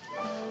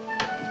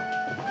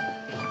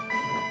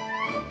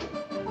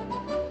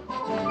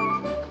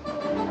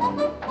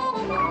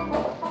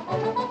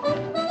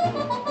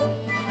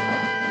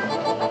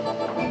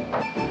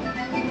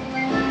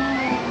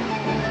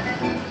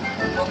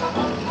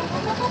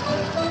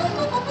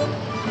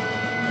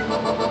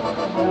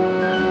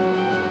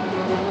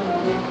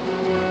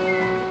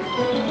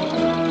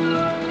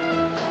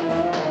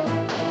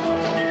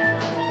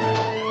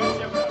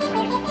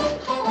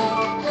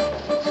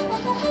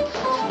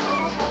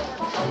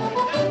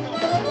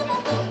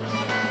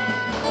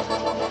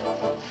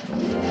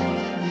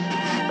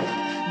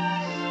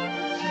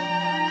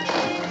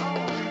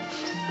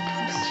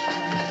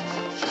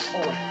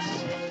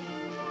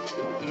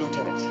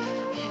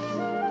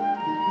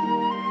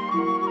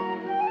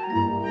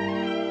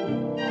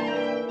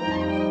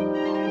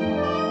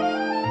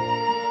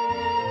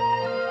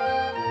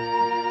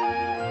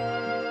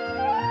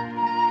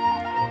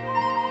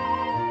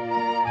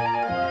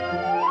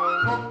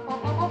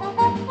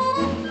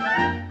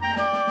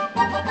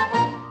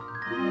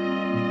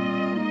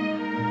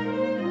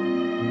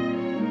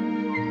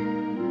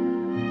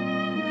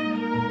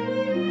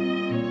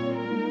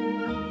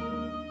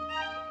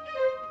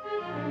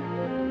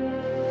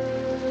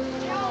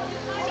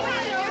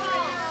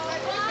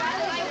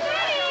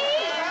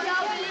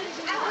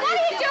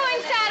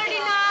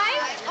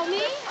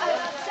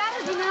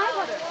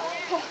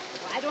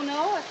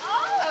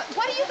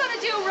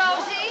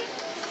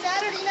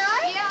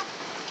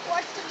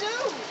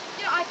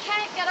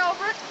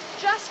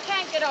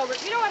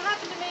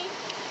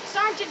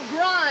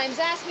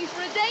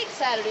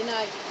 Saturday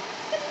night.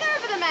 The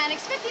nerve of the man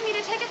expecting me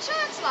to take a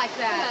chance like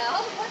that.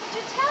 Well, what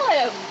did you tell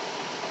him?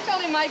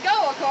 Told him I'd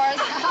go, of course.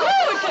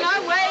 Oh, can I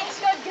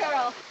wait? Good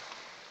girl.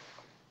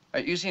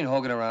 Hey, you seen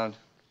Hogan around?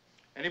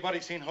 Anybody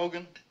seen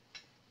Hogan?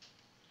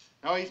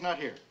 No, he's not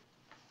here.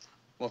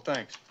 Well,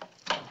 thanks.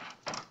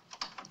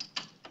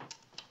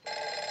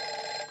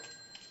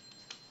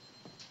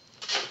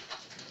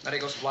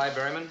 Medical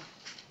librarian?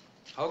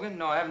 Hogan?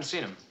 No, I haven't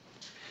seen him.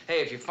 Hey,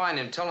 if you find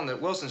him, tell him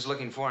that Wilson's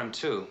looking for him,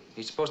 too.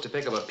 He's supposed to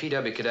pick up a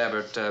PW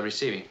cadaver at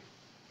receiving.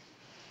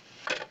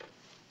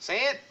 See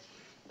it?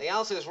 The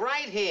ulcer's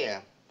right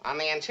here, on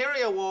the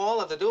anterior wall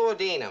of the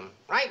duodenum,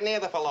 right near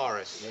the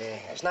pylorus. Yeah,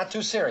 it's not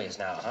too serious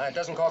now, huh? It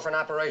doesn't call for an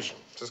operation.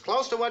 It's as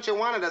close to what you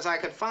wanted as I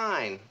could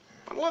find.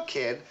 But look,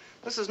 kid,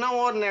 this is no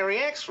ordinary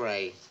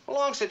X-ray.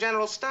 Belongs to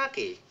General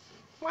Stuckey.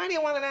 Why do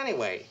you want it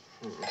anyway?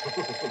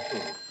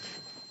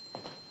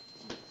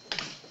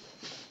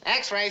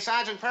 X-ray,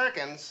 Sergeant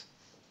Perkins.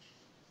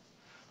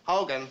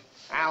 Hogan,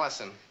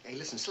 Allison. Hey,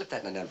 listen, slip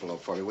that in an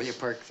envelope for me, will you,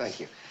 Perk? Thank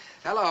you.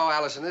 Hello,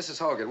 Allison. This is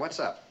Hogan. What's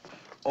up?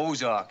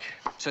 Ozark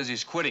says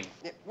he's quitting.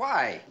 Yeah,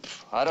 why?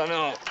 I don't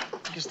know.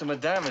 I guess the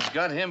madame has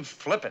got him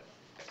flipping.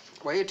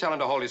 Well, you tell him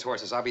to hold his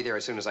horses. I'll be there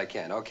as soon as I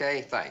can,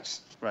 okay? Thanks.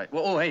 Right.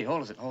 Well, oh, hey,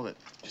 hold it.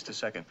 Just a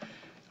second.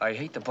 I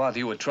hate to bother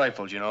you with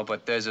trifles, you know,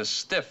 but there's a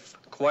stiff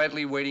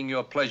quietly waiting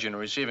your pleasure in the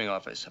receiving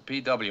office, a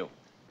PW.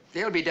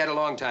 He'll be dead a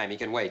long time. He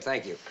can wait.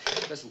 Thank you.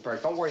 Listen,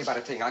 Perk, don't worry about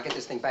a thing. I'll get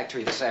this thing back to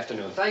you this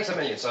afternoon. Thanks a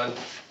million, son.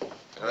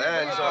 All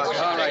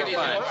right,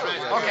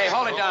 fine. Okay,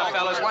 hold it down,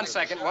 fellas. 1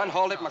 second.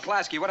 Hold it.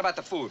 McCloskey, what about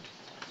the food?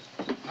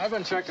 I've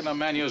been checking the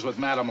menus with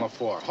Madame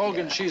LaFour.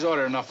 Hogan, she's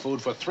ordered enough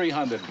food for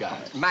 300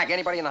 guys. Mac,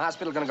 anybody in the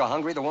hospital gonna go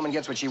hungry? The woman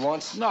gets what she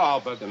wants?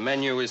 No, but... The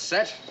menu is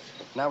set.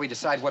 Now we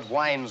decide what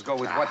wines go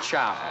with what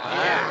chow.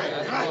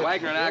 Yeah.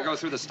 Wagner and I go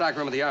through the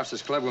stockroom of the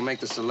Officers Club. We'll make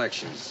the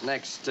selections.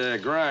 Next,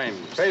 Grimes.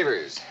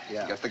 Favors.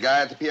 Yeah. Get the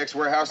guy at the PX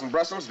warehouse in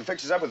Brussels to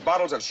fix us up with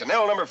bottles of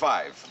Chanel No.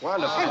 5.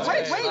 Wonderful.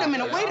 Hey, wait a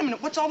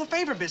minute. What's all the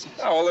favor business?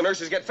 Oh, all the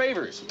nurses get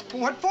favors.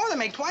 What for? They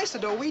make twice the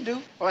dough we do.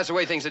 Well, that's the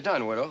way things are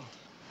done, Widow.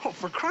 Oh,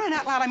 for crying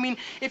out loud, I mean,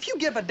 if you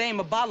give a dame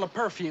a bottle of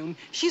perfume,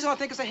 she's gonna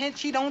think it's a hint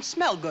she don't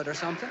smell good or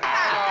something.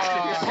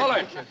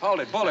 Hold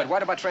it. Bullet,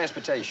 what about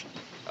transportation?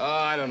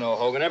 I don't know,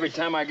 Hogan. Every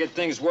time I get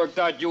things worked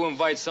out, you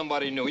invite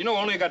somebody new. You know,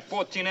 I only got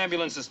 14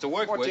 ambulances to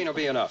work with. 14 will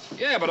be enough.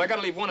 Yeah, but I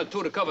gotta leave 1 or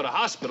 2 to cover the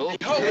hospital.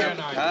 Hogan!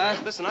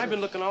 Listen, I've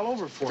been looking all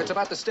over for If it's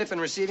about the stiff and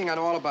receiving, I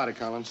know all about it,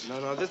 Collins.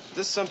 No, this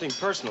is something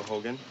personal,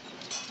 Hogan.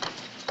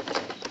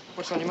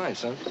 What's on your mind,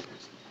 son?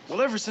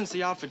 Well, ever since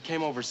the outfit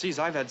came overseas,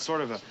 I've had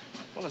sort of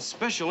a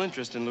special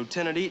interest in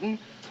Lieutenant Eaton.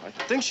 I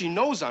think she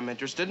knows I'm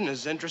interested and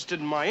is interested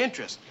in my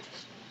interest.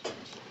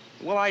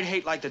 Well, I'd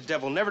hate like the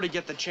devil never to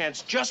get the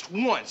chance just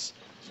once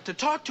to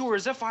talk to her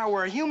as if I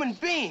were a human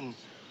being.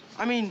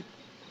 I mean,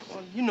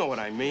 well, you know what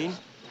I mean.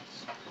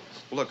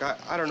 Look,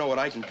 I don't know what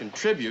I can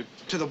contribute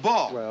to the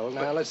ball. Well,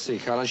 now, let's see,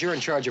 Collins. You're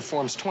in charge of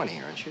Forms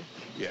 20, aren't you?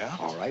 Yeah.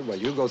 All right, well,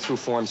 you go through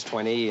Forms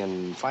 20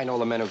 and find all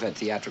the men who've had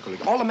theatrical...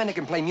 All the men who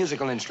can play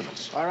musical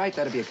instruments. All right,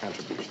 that'll be a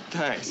contribution.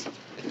 Thanks.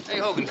 Hey,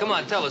 Hogan, come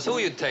on, tell us, who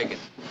are you taking?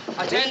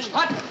 Attention!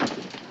 Hut!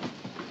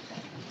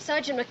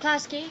 Sergeant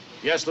McCloskey?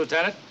 Yes,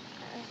 Lieutenant?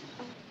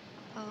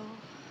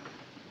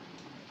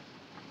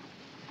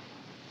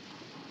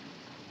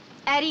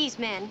 At ease,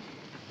 men.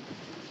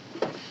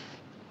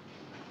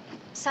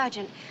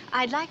 Sergeant,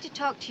 I'd like to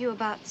talk to you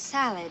about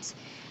salads.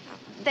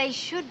 They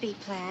should be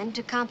planned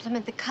to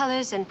complement the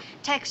colors and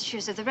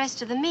textures of the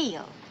rest of the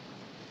meal.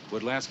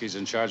 Woodlansky's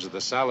in charge of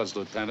the salads,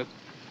 Lieutenant.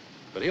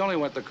 But he only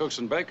went to Cooks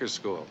and Bakers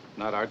School,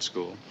 not art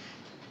school.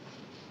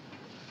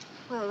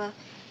 Well,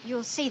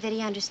 you'll see that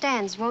he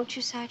understands, won't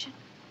you, Sergeant?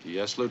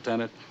 Yes,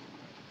 Lieutenant.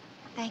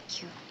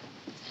 Thank you.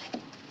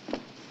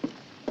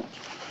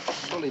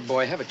 Bully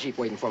boy, have a Jeep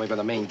waiting for me by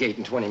the main gate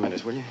in 20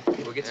 minutes, will you?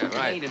 We'll get some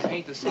paint and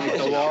paint the side.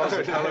 The walls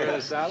the color of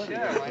the salad?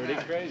 Yeah, pretty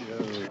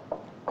crazy.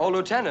 Oh,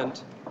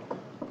 Lieutenant.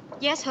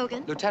 Yes,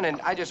 Hogan?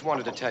 Lieutenant, I just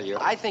wanted to tell you,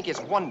 I think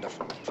it's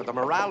wonderful for the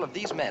morale of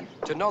these men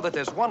to know that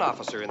there's one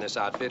officer in this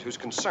outfit who's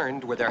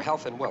concerned with their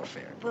health and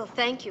welfare. Well,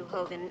 thank you,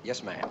 Hogan.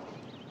 Yes, ma'am.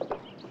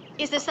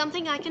 Is there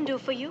something I can do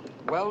for you?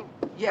 Well,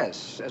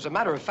 yes. As a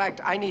matter of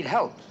fact, I need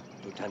help,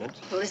 Lieutenant.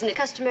 Well, isn't it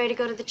customary to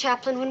go to the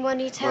chaplain when one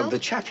needs help? Well, the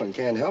chaplain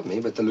can't help me,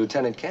 but the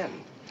lieutenant can.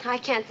 I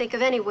can't think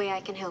of any way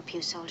I can help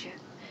you, soldier.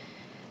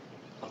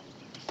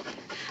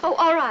 Oh,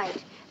 all right.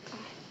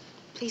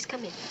 Please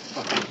come in.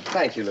 Oh,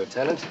 thank you,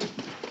 Lieutenant.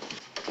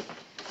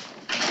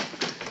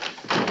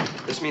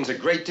 This means a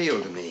great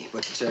deal to me,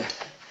 but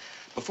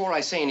before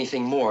I say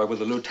anything more, will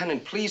the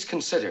lieutenant please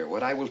consider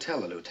what I will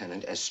tell the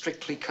lieutenant as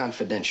strictly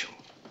confidential?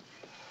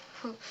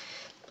 Well,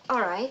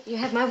 all right. You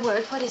have my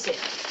word. What is it?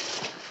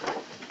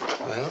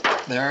 Well,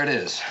 there it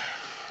is.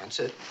 That's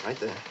it, right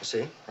there. You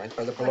see? Right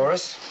by the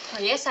pylorus.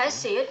 Oh, yes, I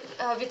see it.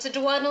 If it's a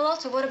duodenal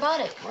ulcer, what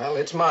about it? Well,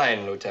 it's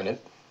mine, Lieutenant.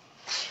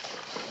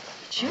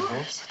 It's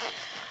yours?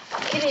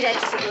 Give me that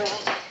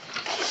cigarette.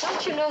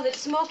 Don't you know that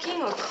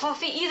smoking or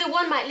coffee, either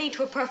one might lead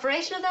to a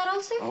perforation of that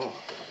ulcer? Oh.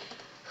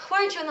 Why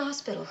aren't you in the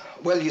hospital?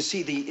 Well, you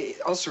see, the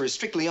ulcer is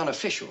strictly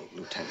unofficial,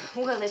 Lieutenant.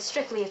 Well, it's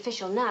strictly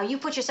official now. You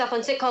put yourself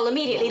on sick call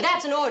immediately. No.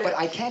 That's an order. But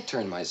I can't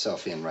turn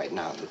myself in right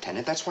now,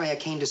 Lieutenant. That's why I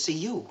came to see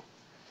you.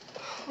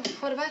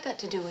 What have I got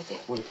to do with it?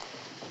 Well,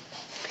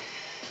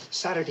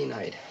 Saturday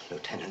night,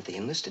 Lieutenant, the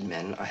enlisted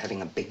men are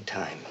having a big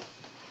time.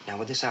 Now,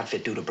 with this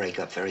outfit due to break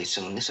up very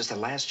soon, this is the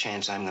last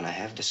chance I'm going to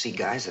have to see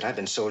guys that I've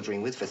been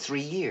soldiering with for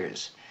 3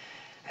 years.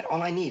 And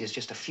all I need is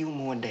just a few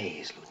more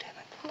days,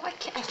 Lieutenant. Oh, I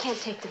can't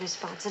take the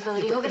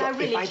responsibility, Yeah, Hogan. I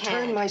really can't. If I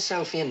turn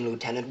myself in,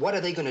 Lieutenant, what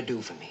are they going to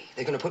do for me?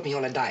 They're going to put me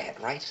on a diet,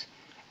 right?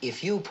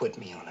 If you put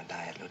me on a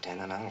diet,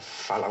 Lieutenant, I'll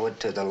follow it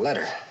to the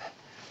letter.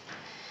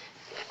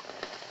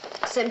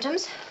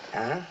 Symptoms?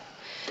 Huh?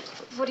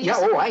 What do you Yeah,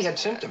 say? oh, I had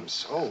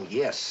symptoms. Oh,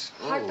 yes.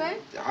 Heartburn?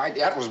 Oh,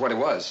 that was what it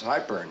was,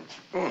 heartburn.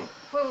 Mm.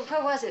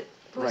 Where was it?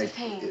 Where's Right. the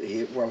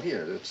pain? Well,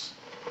 here, it's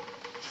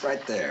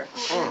right there.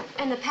 Oh,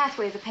 and the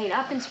pathway of the pain,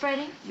 up and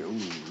spreading? Ooh,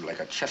 like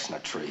a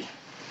chestnut tree.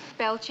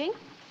 Belching?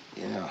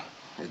 Yeah,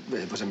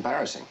 it was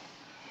embarrassing.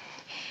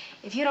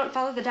 If you don't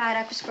follow the diet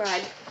I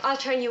prescribed, I'll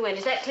turn you in.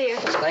 Is that clear?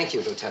 Thank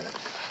you, Lieutenant.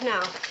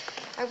 Now,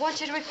 I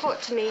want you to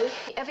report to me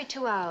every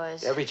 2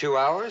 hours. Every 2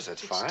 hours?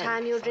 That's Each fine.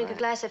 time you'll drink a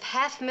glass of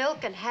half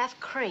milk and half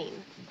cream.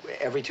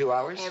 Every 2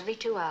 hours? Every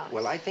 2 hours.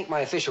 Well, I think my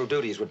official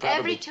duties would probably...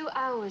 Every 2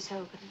 hours,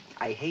 Hogan.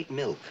 I hate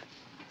milk.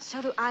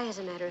 So do I, as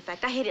a matter of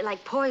fact. I hate it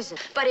like poison.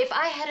 But if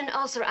I had an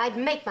ulcer, I'd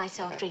make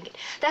myself drink it.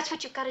 That's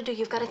what you've got to do.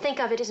 You've got to think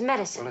of it as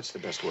medicine. Well, that's the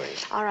best way.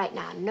 All right,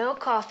 now, no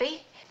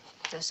coffee,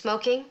 no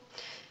smoking,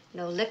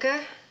 no liquor,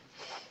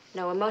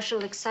 no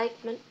emotional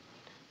excitement.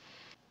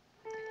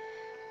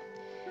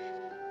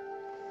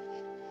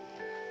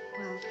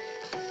 Well,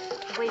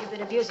 the way you've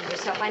been abusing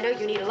yourself, I know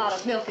you need a lot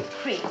of milk and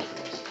cream.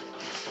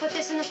 Put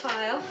this in the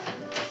file,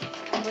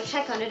 and we'll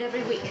check on it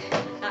every week.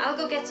 Now, I'll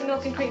go get some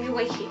milk and cream. You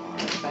wait here.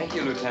 Thank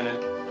you,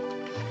 Lieutenant.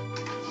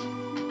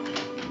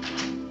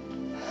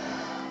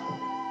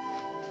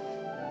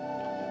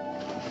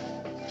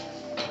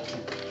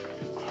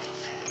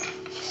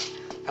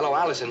 Hello,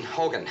 Allison.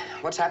 Hogan.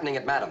 What's happening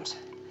at Madam's?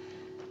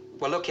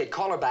 Well, look, kid,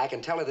 call her back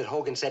and tell her that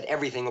Hogan said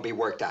everything will be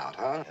worked out,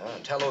 huh?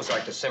 Tell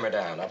Ozark to simmer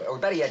down. Or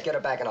better yet, get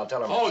her back and I'll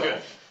tell her Hogan!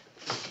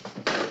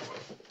 myself.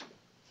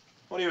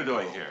 What are you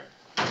doing here?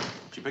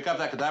 Did you pick up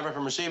that cadaver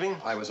from receiving?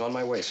 I was on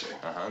my way, sir.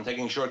 And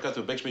taking a shortcut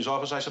through Bixby's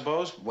office, I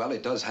suppose? Well,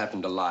 it does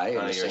happen to lie.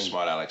 None of your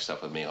smart aleck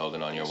stuff with me,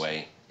 Hogan, on your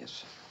way.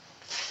 Yes.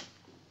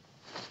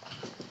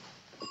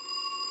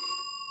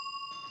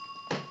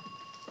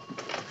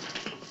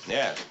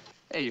 Yes.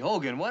 Hey,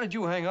 Hogan, why did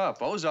you hang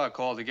up? Ozark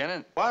called again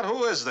and... What?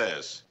 Who is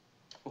this?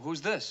 Well,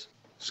 who's this?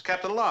 This is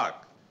Captain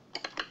Locke.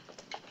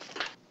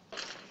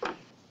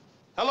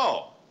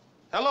 Hello.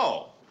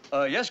 Hello.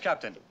 Yes,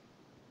 Captain.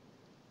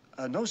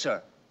 No,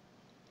 sir.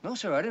 No,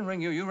 sir, I didn't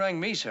ring you. You rang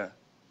me, sir.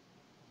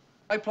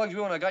 I plugged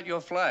you in, I got your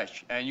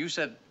flash, and you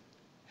said,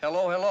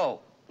 hello,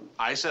 hello.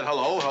 I said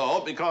hello, hello,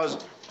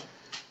 because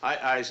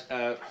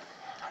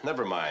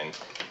never mind.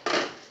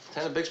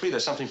 Lieutenant Bixby,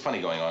 there's something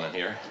funny going on in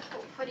here.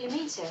 What do you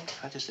mean, sir?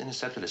 I just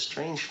intercepted a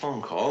strange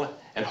phone call,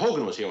 and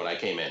Hogan was here when I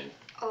came in.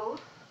 Oh?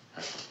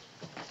 Has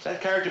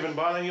that character been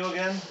bothering you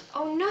again?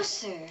 Oh, no,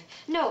 sir.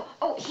 No.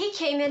 Oh, he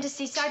came in to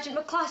see Sergeant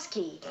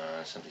McCloskey.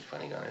 Something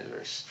funny going on. It's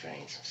very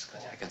strange.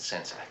 I can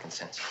sense it. I can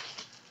sense it.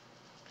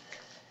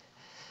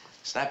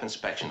 Snap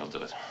inspection will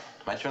do it.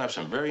 Might turn up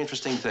some very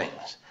interesting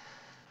things.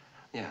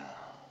 Yeah.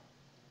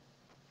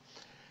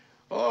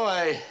 Oh,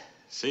 I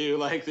see you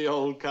like the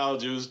old cow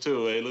juice,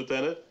 too, eh,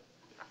 Lieutenant?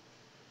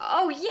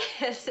 Oh,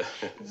 yes.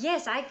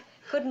 Yes, I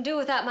couldn't do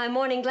without my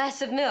morning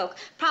glass of milk.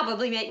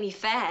 Probably make me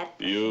fat.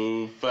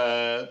 You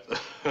fat.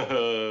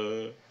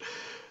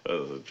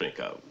 Drink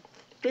up.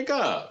 Drink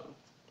up.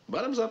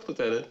 Bottoms up,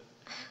 Lieutenant.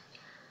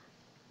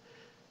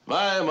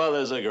 My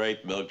mother's a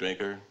great milk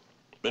drinker.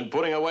 Been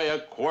putting away a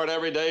quart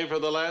every day for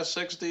the last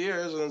 60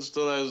 years and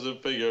still has the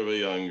figure of a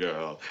young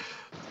girl.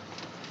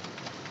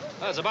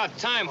 Well, it's about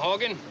time,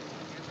 Hogan.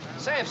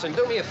 Sampson,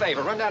 do me a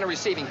favor. Run down to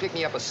receiving, pick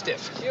me up a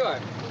stiff. Sure.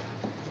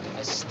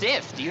 A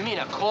stiff? Do you mean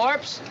a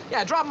corpse?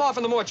 Yeah, drop him off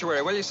in the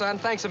mortuary, will you, son?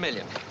 Thanks a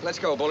million. Let's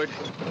go, Bullard.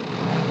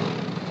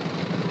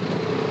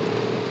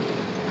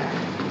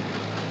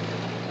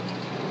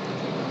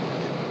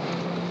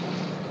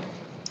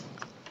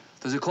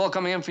 There's a call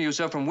coming in for you,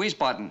 sir, from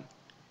Wiesbaden.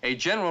 A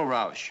General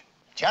Rausch.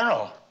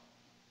 General?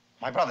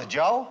 My brother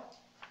Joe?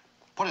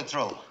 Put it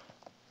through.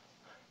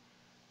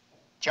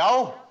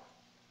 Joe?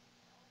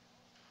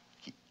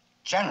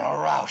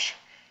 General Rausch.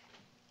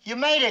 You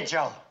made it,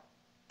 Joe.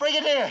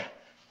 Brigadier.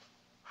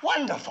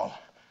 Wonderful.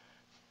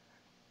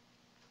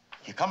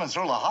 You're coming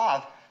through Le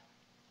Havre,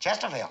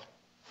 Chesterfield.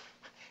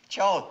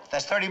 Joe,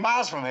 that's 30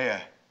 miles from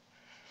here.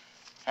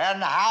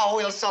 And how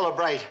we'll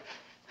celebrate.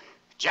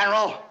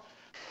 General.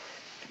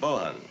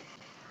 Bohan,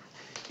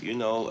 you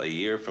know, a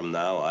year from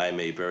now, I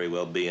may very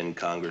well be in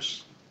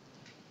Congress.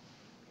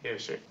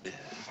 Yes, sir.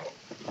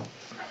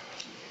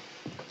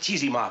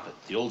 Cheesy Moffett,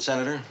 the old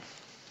senator,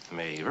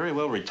 may very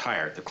well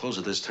retire at the close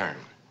of this term.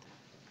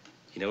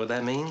 You know what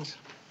that means?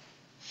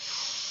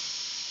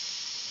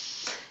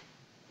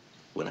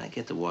 When I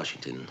get to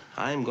Washington,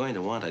 I'm going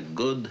to want a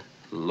good,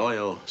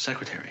 loyal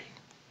secretary.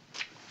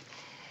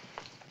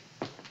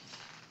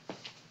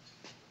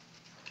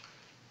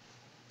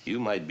 You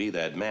might be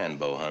that man,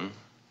 Bohan.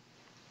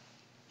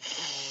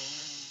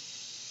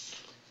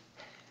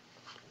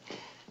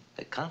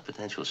 A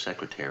confidential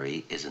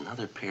secretary is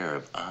another pair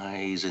of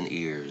eyes and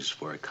ears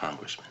for a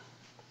congressman.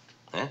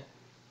 Eh?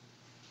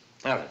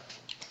 Now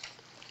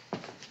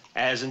then,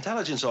 as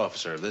intelligence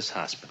officer of this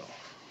hospital,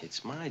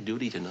 it's my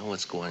duty to know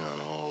what's going on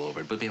all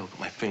over it, but be able to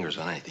put my fingers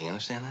on anything, you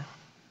understand that?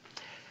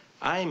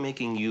 I'm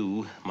making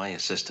you my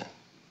assistant.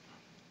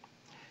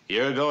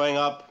 You're going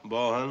up,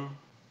 Bohan,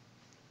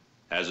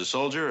 as a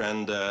soldier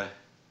and,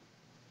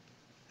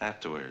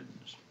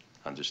 afterwards,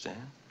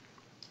 understand?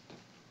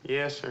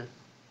 Yes, sir.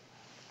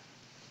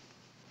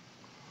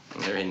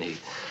 Very neat.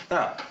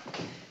 Now,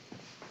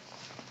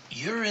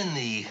 you're in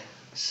the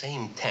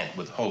same tent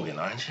with Hogan,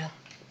 aren't you?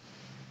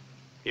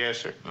 Yes,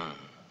 sir.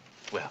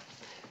 Well,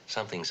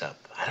 something's up.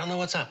 I don't know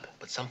what's up,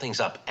 but something's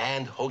up,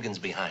 and Hogan's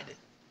behind it.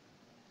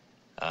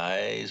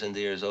 Eyes and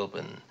ears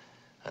open.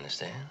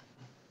 Understand?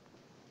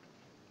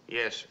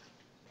 Yes, sir.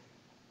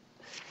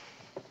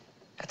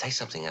 I'll tell you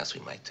something else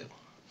we might do.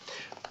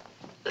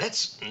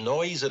 Let's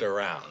noise it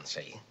around,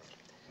 see?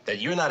 That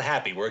you're not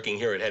happy working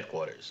here at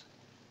headquarters.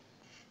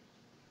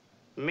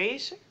 Me,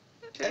 sir?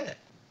 Yeah.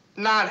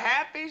 Not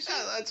happy, sir?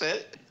 Yeah, that's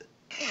it.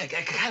 Yeah, I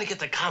kind of get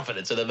the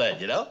confidence of the men,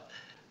 you know?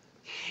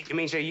 You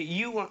mean, sir,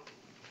 you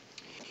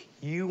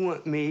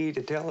want me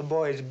to tell the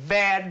boys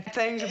bad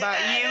things about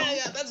you?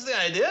 Yeah, that's the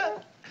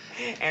idea.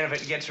 And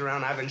if it gets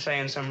around, I've been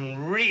saying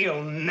some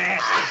real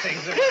nasty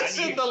things about you. It's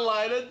in the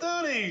line of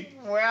duty.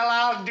 Well,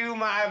 I'll do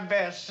my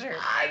best, sir.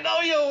 I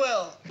know you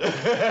will.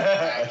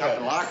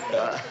 Captain Locke.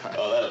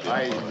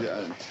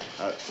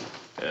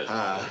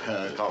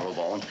 Corporal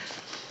Bowen.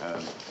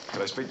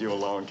 Could I speak to you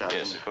alone, Captain?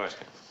 Yes, of course.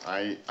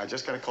 I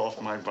just got a call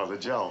from my brother,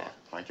 Joe.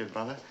 My kid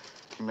brother.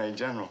 He made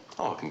general.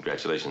 Oh,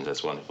 congratulations.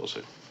 That's wonderful,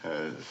 sir.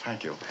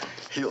 Thank you.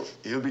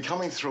 He'll be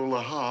coming through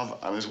Le Havre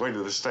on his way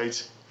to the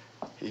States.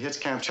 He hits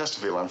Camp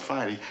Chesterfield on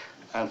Friday,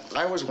 and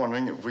I was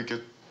wondering if we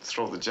could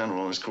throw the general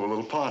and his crew a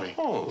little party.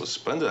 Oh,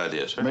 splendid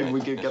idea, sir. Maybe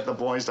we could get the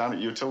boys down at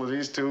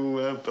Utilities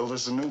to build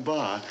us a new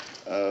bar.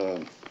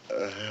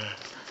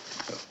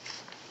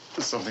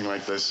 Something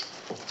like this.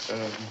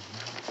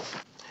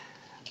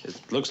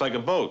 It looks like a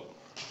boat.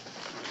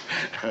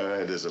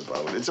 It is a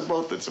boat. It's a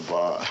boat that's a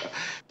bar.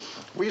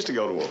 We used to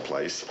go to a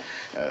place,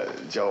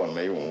 Joe and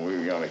me, when we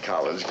were young at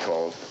college,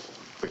 called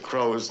the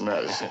Crow's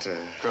Nest.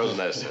 Crow's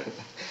Nest, sir.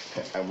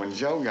 And when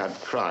Joe got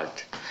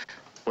crocked,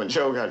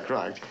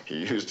 he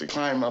used to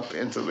climb up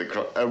into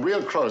a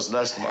real crow's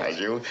nest, mind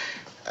you,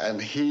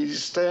 And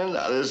he's standing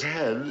on his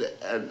head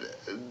and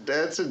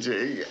dancing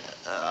jig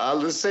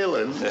on the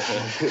ceiling.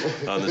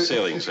 On the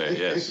ceiling, sir,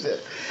 yes.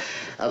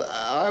 And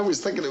I was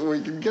thinking that we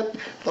could get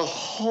the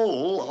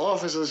whole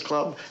officers'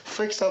 club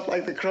fixed up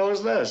like the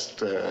Crow's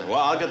Nest. Well,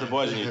 I'll get the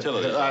boys in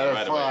utilities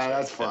right away.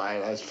 That's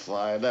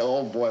fine. That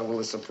old boy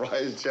will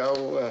surprise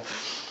Joe.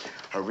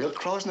 A real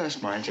crow's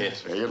nest, mind you.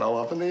 Yes. You know,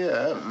 up in the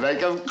air. Make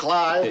them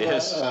climb.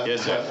 Yes,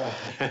 yes,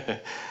 sir.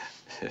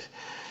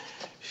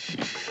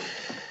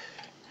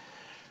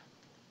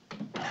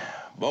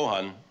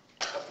 Bohan.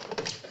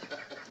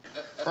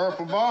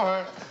 Purple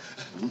Bohan.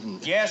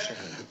 Yes, sir.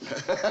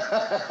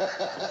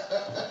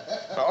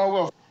 Oh,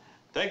 well.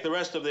 Take the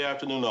rest of the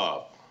afternoon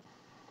off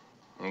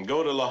and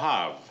go to Le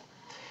Havre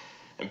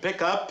and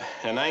pick up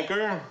an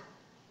anchor,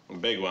 a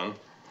big one.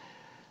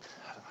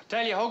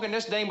 Tell you, Hogan,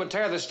 this dame would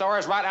tear the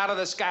stars right out of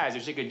the skies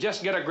if she could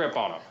just get a grip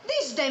on them.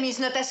 This dame is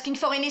not asking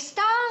for any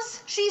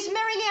stars. She's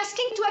merely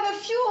asking to have a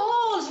few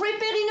holes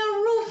repairing a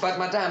roof. But,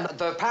 madame,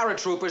 the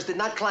paratroopers did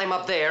not climb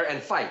up there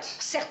and fight.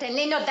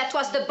 Certainly not. That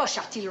was the Boche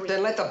artillery.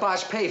 Then let the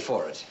Boche pay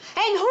for it.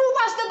 And who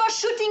was the Boche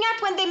shooting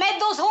at when they made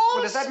those holes?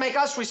 Well, does that make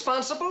us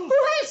responsible? Who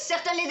else?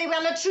 Certainly they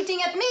were not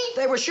shooting at me.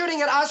 They were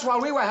shooting at us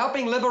while we were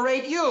helping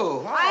liberate you.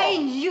 Oh. I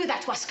knew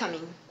that was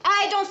coming.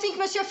 I don't think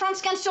Monsieur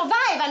Franz can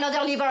survive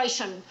another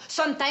liberation.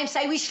 Sometimes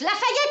I wish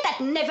Lafayette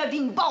had never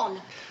been born.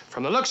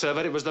 From the looks of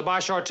it, it was the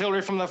Boche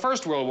artillery from the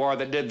First World War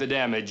that did the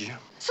damage.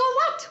 So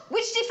what?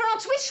 Which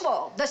difference which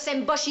war? The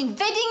same Boche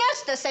invading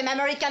us? The same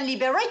American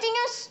liberating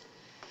us?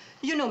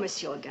 You know,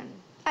 Monsieur Hogan,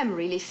 I'm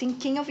really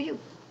thinking of you.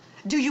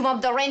 Do you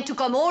want the rain to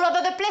come all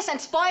over the place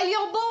and spoil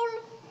your bowl?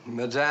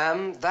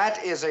 Madame,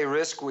 that is a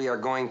risk we are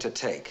going to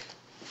take.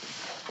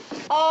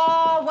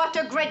 Oh, what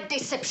a great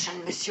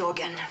deception, Monsieur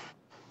Hogan.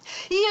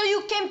 Here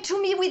you came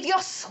to me with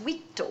your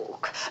sweet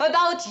talk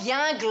about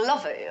young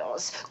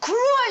lovers,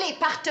 cruelly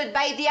parted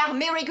by the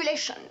army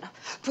regulation.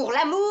 Pour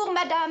l'amour,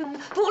 madame,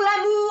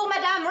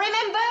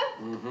 remember?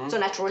 Mm-hmm. So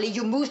naturally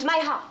you moved my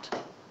heart.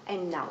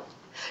 And now,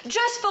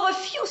 just for a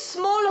few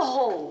small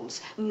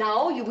holes,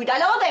 now you would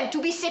allow them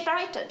to be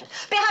separated,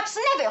 perhaps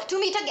never to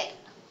meet again.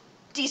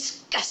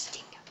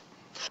 Disgusting.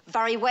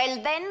 Very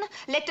well then,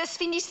 let us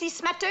finish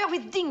this matter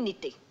with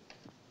dignity.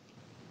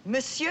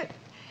 Monsieur,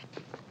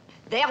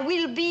 there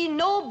will be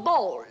no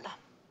ball.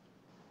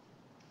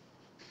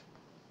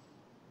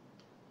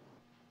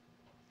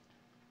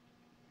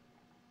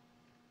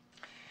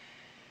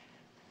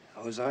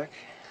 Ozark?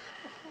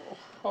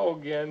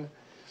 Hogan.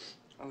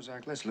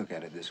 Ozark, let's look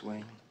at it this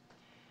way.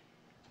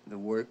 The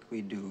work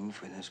we do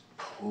for this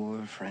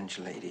poor French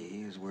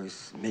lady is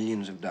worth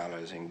millions of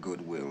dollars in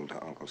goodwill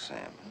to Uncle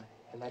Sam.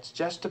 And that's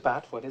just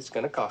about what it's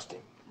going to cost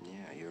him.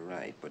 Yeah, you're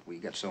right, but we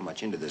got so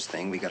much into this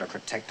thing, we got to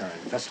protect our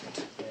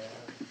investment. Yeah.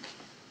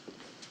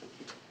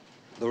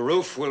 The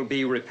roof will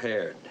be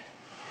repaired.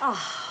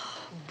 Ah,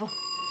 bon.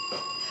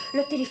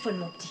 Le téléphone,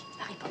 mon petit.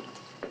 Va répondre.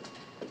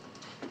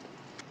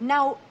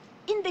 Now,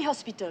 in the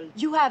hospital,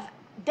 you have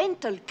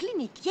dental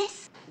clinic,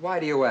 yes? Why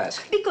do you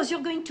ask? Because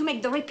you're going to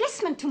make the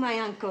replacement to my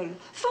uncle.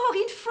 4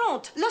 in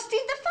front, lost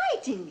in the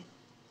fighting.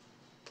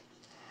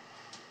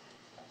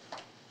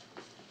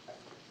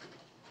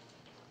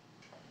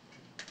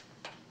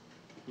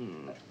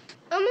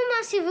 Un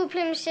moment, s'il vous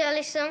plaît, Monsieur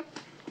Allison.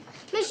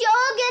 Monsieur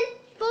Hogan,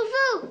 pour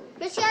vous,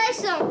 Monsieur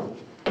Allison.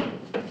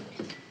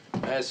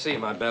 Merci,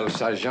 ma belle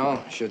sergeant.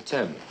 Je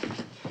t'aime.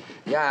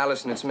 Yeah,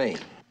 Allison, it's me.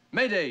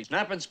 Mayday.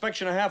 Snap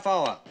inspection a half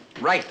hour.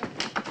 Right.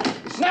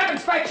 Snap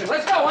inspection.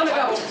 Let's go on the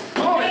double.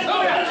 Come on. Let's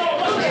go.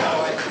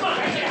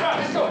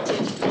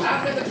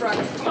 After the truck.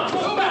 Come on.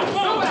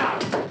 Move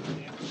out.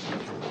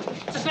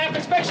 It's a snap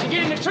inspection.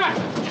 Get in the truck.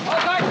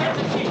 All right,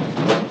 Captain Chief.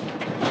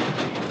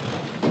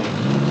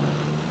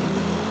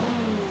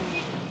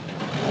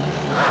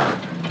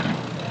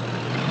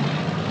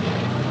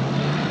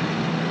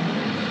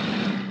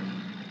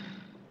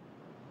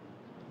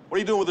 What are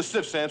you doing with the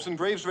stiff, Sampson?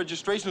 Graves'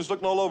 registration is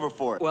looking all over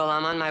for it. Well,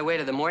 I'm on my way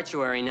to the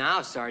mortuary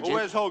now, Sergeant. Well,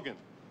 where's Hogan?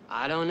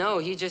 I don't know.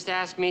 He just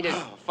asked me to...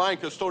 Fine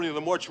custodian of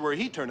the mortuary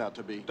he turned out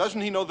to be. Doesn't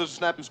he know there's a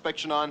snap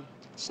inspection on?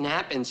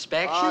 Snap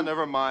inspection? Ah,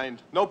 never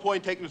mind. No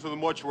point taking it to the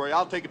mortuary.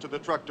 I'll take it to the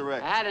truck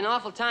direct. I had an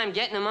awful time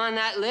getting him on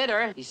that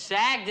litter. He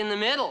sagged in the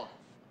middle.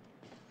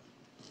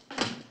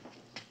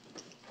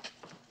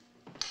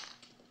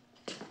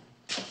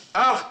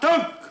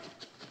 Achtung!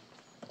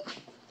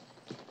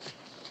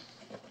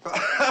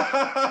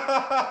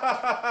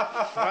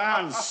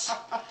 Franz,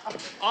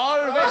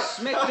 always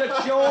make the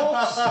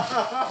jokes.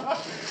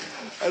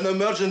 An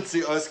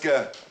emergency,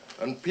 Oscar.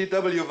 On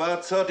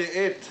PWWII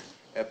 38,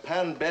 a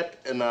pan bed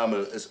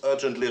enamel is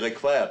urgently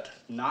required.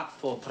 Not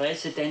for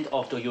President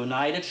of the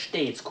United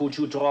States could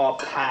you draw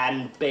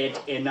pan bed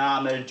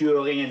enamel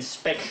during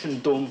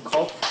inspection,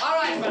 Dummkopf. All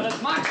right,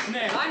 fellas, march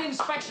name. I need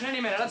inspection any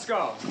minute. Let's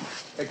go.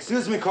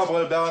 Excuse me,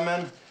 Corporal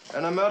Barrowman.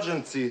 An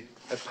emergency.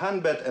 A pan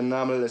bed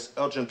enamel is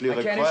urgently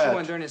required. I can't issue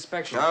one during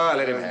inspection. Ah,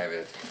 let him have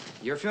it.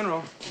 Your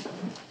funeral.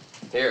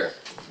 Here.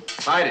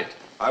 Hide it.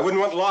 I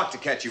wouldn't want Locke to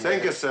catch you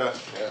Thank you, with it. sir.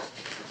 Yeah.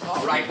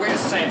 All right, where's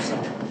Sampson?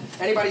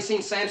 Anybody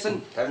seen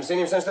Samson? Haven't seen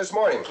him since this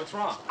morning. What's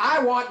wrong?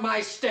 I want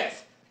my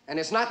stiff. And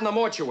it's not in the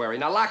mortuary.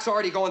 Now, Locke's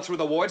already going through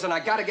the wards, and I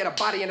gotta get a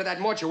body into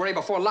that mortuary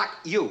before Locke,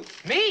 you.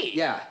 Me?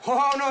 Yeah.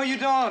 Oh, no, you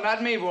don't.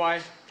 Not me,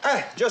 boy.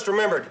 Just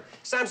remembered.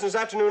 Samson's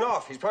afternoon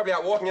off. He's probably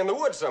out walking in the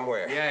woods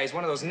somewhere. Yeah, he's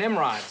one of those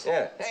Nimrods.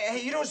 Yeah.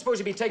 Hey, you don't suppose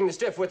you'd be taking the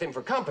stiff with him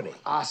for company?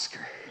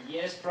 Oscar.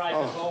 Yes,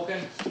 Private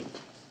Hogan.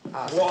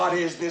 What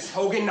is this,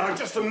 Hogan? Now,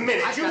 just a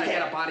minute. I gotta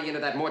get a body into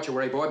that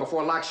mortuary, boy,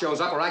 before Locke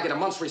shows up, or I get a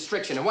month's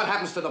restriction. And what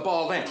happens to the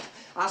ball then?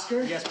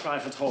 Oscar? Yes,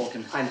 Private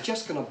Hogan. I'm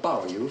just gonna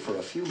borrow you for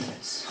a few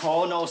minutes.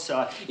 Oh, no,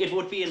 sir. It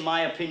would be, in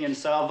my opinion,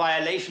 sir, a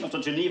violation of the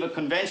Geneva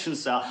Convention,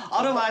 sir.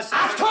 Otherwise...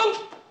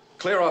 Achtung!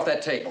 Clear off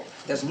that table.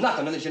 There's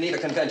nothing in the Geneva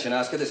Convention,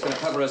 Oscar, that's gonna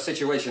cover a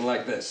situation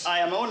like this. I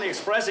am only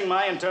expressing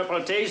my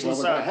interpretation, Well,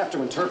 we're sir. gonna have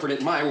to interpret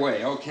it my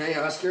way, okay,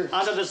 Oscar?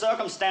 Under the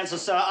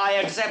circumstances, sir, I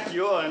accept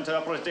your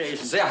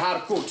interpretation. Sehr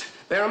hart gut.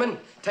 Behrman,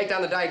 take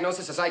down the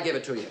diagnosis as I give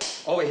it to you.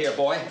 Over here,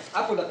 boy.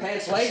 Up with the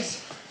pants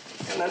legs,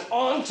 and then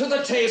on to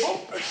the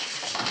table,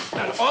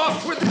 and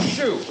off with the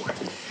shoe.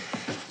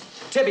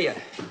 Tibia,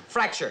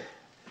 fracture,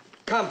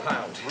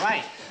 compound.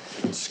 Right.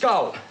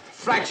 Skull,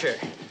 fracture,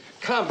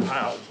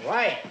 compound.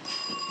 Right.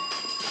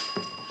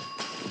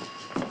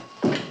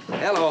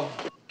 Hello.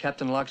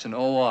 Captain Locke's in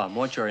OR,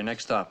 mortuary,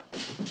 next stop.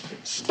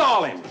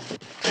 Stall him.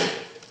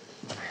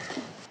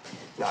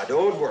 Now,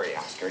 don't worry,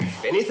 Oscar.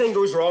 If anything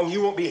goes wrong,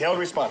 you won't be held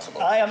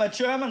responsible. I am a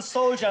German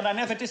soldier and I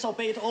never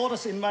disobeyed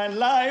orders in my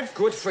life.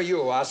 Good for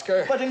you,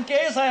 Oscar. But in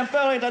case I am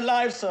buried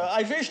alive, sir,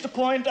 I wish to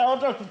point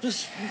out that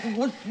this...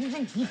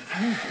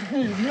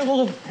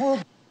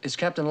 Is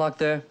Captain Locke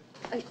there?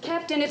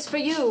 Captain, it's for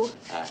you.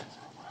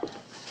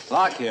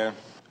 Locke here.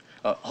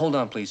 Hold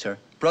on, please, sir.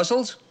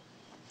 Brussels?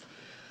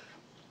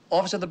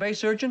 Office of the base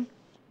surgeon?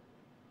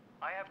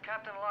 I have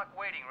Captain Locke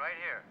waiting right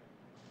here.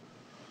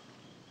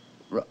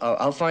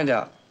 I'll find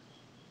out.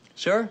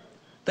 Sir,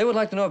 they would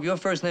like to know if your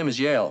first name is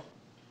Yale.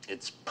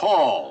 It's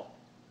Paul.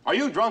 Are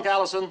you drunk,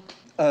 Allison?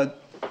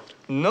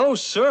 No,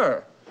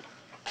 sir.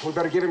 We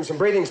better give him some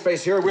breathing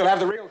space here. We'll have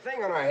the real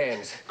thing on our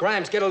hands.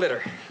 Grimes, get a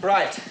litter.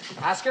 Right.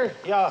 Oscar?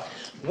 Yeah.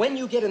 When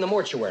you get in the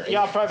mortuary...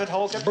 Yeah, Private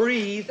Hogan.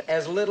 Breathe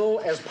as little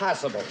as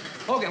possible.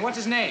 Hogan, what's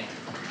his name?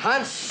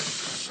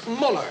 Hans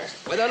Muller,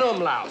 with an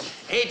umlaut,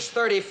 age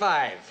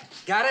 35.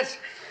 Got it?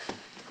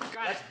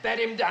 Got Let's bed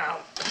him down.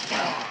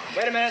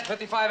 Wait a minute,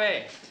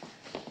 55A.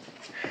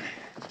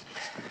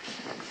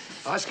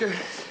 Oscar,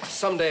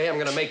 someday I'm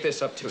gonna make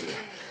this up to you.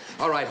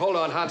 All right, hold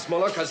on, Hans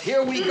Muller, because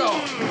here we go.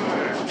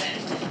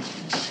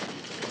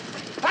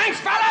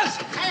 Thanks, fellas!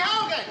 Hey,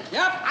 Hogan!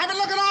 Yep? I've been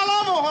looking all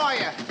over for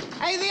you.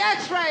 Hey, the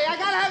X-ray. I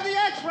gotta have the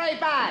X-ray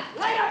back.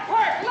 Later,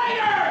 Perk,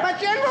 later! But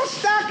General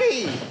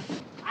Stuckey!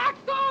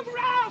 Achtung,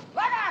 Ralph!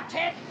 Look out,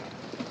 Ted!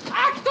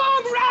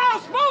 Achtung,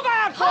 Ralph! Move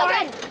out, boy!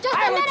 Hogan! Just a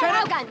minute,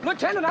 Lieutenant. Hogan!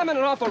 Lieutenant, I'm in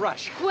an awful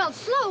rush. Well,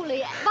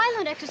 slowly.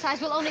 Violent exercise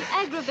will only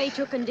aggravate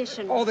your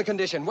condition. Oh, the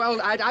condition.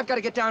 Well, I've got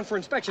to get down for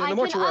inspection in the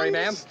mortuary,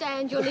 ma'am. I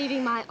understand you're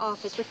leaving my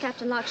office with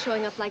Captain Locke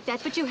showing up like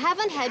that, but you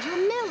haven't had your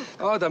milk.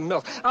 Oh, the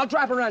milk. I'll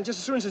drop around just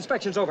as soon as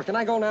inspection's over. Can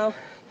I go now?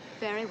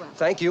 Very well.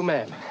 Thank you,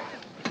 ma'am.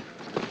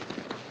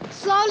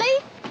 Slowly.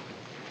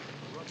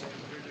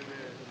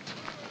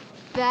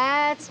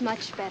 That's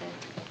much better.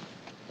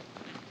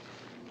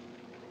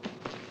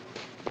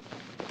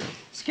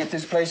 Let's get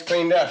this place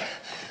cleaned up.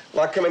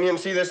 Locke come in here and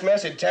see this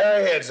mess, he'd tear our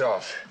heads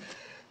off.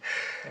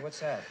 Hey, what's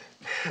that?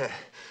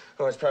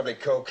 Oh, it's probably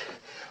Coke.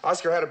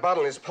 Oscar had a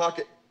bottle in his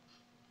pocket.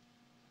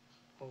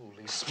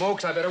 Holy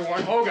smokes, I better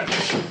warn Hogan.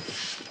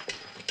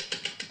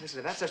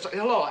 Listen, that's their...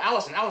 Hello,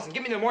 Allison, Allison,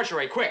 get me to the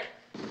mortuary, quick.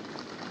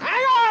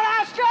 Hang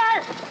on,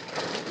 Oscar!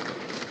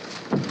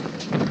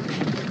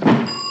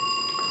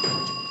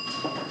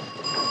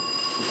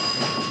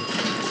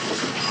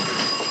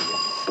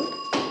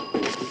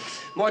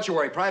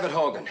 Mortuary, Private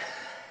Hogan.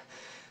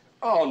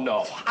 Oh,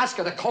 no.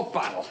 Oscar, the Coke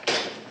bottle.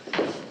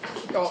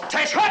 Oh,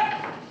 Tash,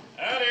 hut!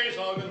 At ease,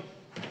 Hogan.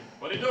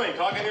 What are you doing,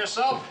 talking to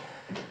yourself?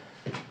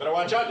 Better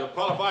watch out, you'll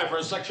qualify for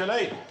a Section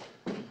 8.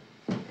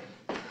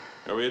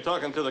 Or were you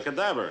talking to the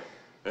cadaver?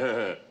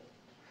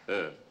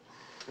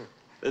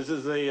 This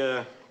is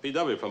the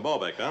PW from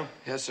Baalbek, huh?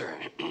 Yes, sir.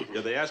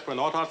 Did they ask for an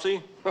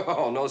autopsy?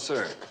 Oh, no,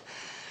 sir.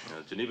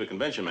 Geneva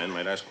Convention men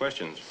might ask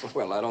questions.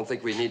 Well, I don't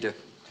think we need to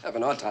have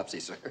an autopsy,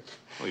 sir.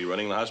 Well, you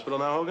running the hospital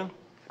now, Hogan?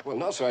 Well,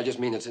 no, sir. I just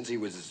mean that since he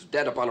was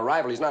dead upon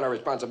arrival, he's not our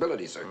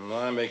responsibility, sir. No,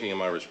 I'm making him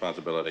my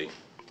responsibility.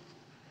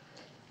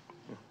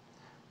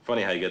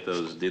 Funny how you get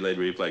those delayed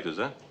reflexes,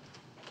 huh?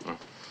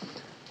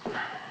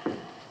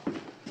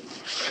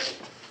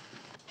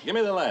 Give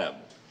me the lab.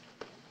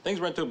 Things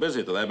weren't too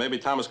busy at the lab. Maybe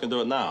Thomas can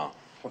do it now.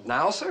 What,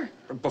 now, sir?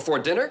 Before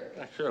dinner?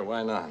 Yeah, sure,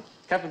 why not?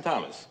 Captain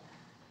Thomas,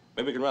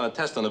 maybe we can run a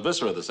test on the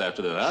viscera this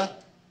afternoon, huh?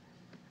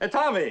 Hey,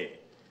 Tommy,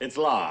 it's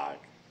Locke.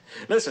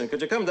 Listen, could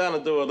you come down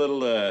and do a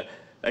little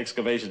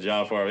excavation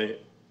job for me?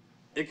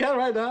 You can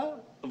right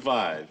now?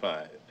 Fine,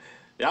 fine.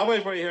 Yeah, I'll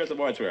wait for you here at the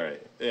mortuary.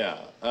 Yeah,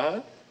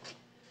 uh-huh.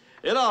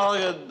 You know,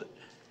 Hogan,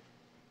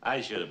 I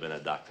should have been a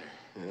doctor.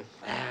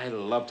 I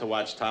love to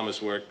watch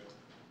Thomas work.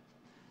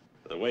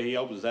 The way he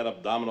opens that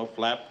abdominal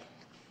flap.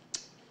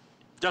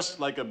 just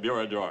like a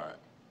bureau drawer.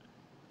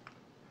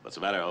 What's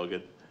the matter,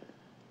 Hogan?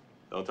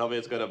 Don't tell me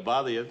it's going to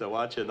bother you to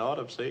watch an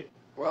autopsy.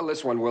 Well,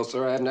 this one will,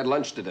 sir. I haven't had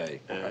lunch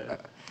today.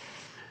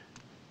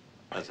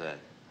 What's that?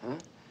 Huh?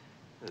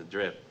 The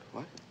drip.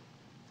 What?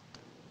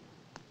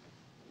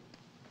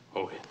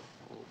 Hogan.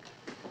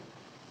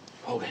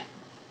 Hogan.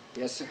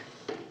 Yes, sir.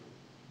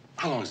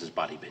 How long has this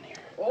body been here?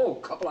 Oh,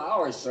 a couple of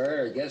hours,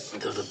 sir, I guess.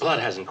 The blood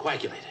hasn't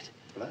coagulated.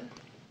 Blood?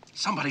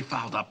 Somebody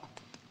fouled up.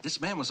 This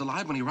man was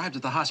alive when he arrived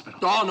at the hospital.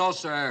 Oh, no,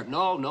 sir.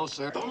 No,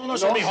 sir. Don't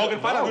listen to me, Hogan.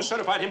 Find out who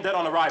certified him dead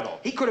on arrival.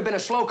 He could have been a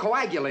slow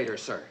coagulator,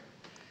 sir.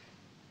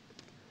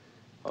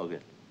 Hogan.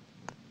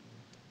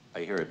 I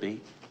hear a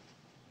beat.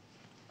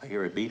 I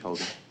hear a beat,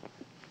 Hogan.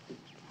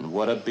 And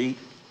what a beat.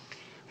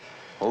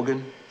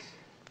 Hogan.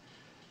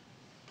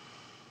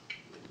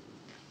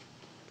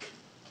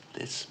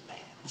 This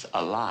man's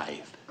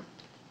alive.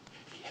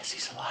 Yes,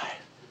 he's alive.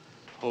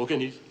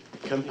 Hogan, he's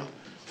coming.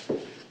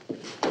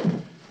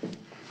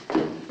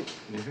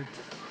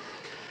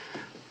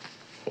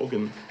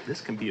 Hogan,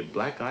 this can be a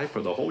black eye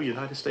for the whole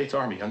United States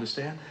Army,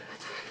 understand?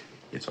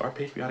 It's our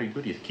patriotic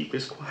duty to keep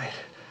this quiet.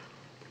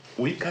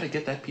 We've got to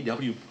get that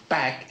PW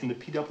back in the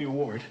PW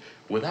ward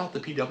without the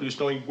PWs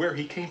knowing where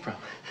he came from.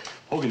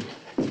 Hogan,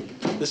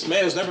 this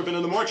man has never been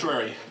in the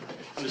mortuary.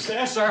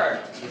 Understand?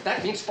 Sir, if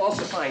that means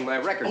falsifying my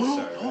records,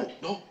 sir.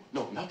 No,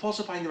 not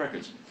falsifying the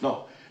records.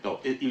 No.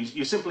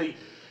 You simply,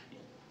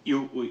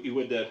 you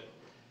would,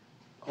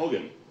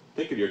 Hogan,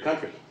 think of your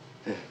country.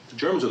 The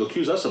Germans will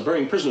accuse us of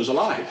burying prisoners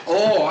alive.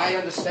 Oh, I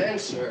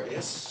understand, sir.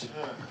 Yes, sir.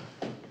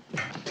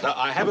 Now,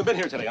 I haven't been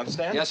here today,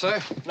 understand? Yes,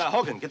 sir. Now,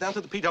 Hogan, get down to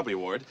the PW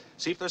ward,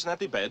 see if there's an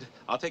empty bed.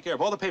 I'll take care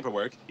of all the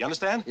paperwork. You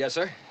understand? Yes,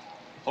 sir.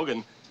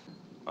 Hogan,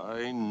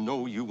 I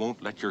know you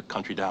won't let your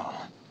country down.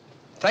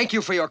 Thank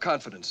you for your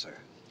confidence, sir.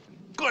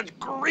 Good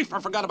grief, I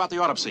forgot about the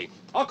autopsy.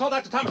 I'll call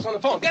Dr. Thomas on the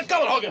phone. Get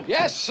going, Hogan.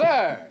 Yes,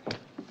 sir.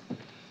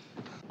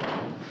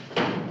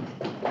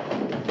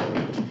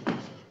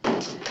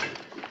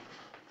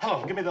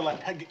 Hello, give me the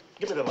lab.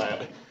 Give me the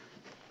lab.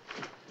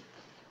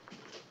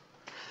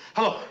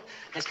 Hello,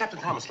 has Captain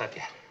Thomas left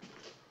yet?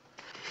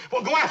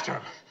 Well, go after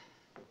him.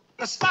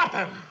 Now, stop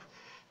him.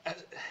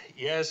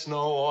 Yes, no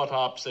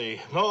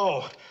autopsy.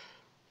 No.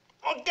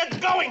 Well,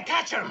 get going,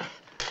 catch him.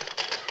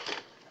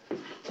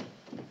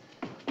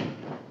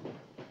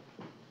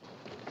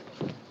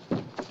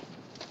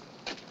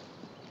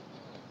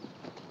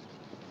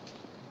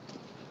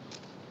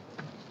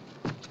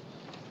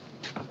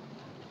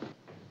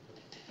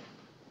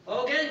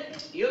 Hogan,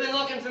 you been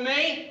looking for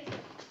me?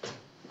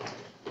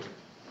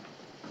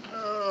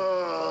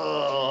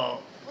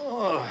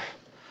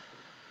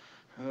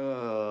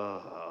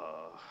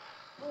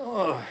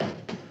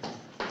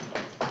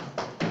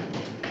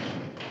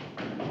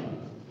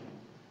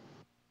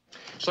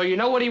 So you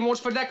know what he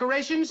wants for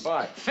decorations?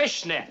 What?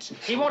 Fish nets.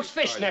 He wants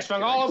fish nets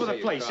strung all over the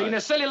place. See,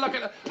 the silly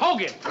looking...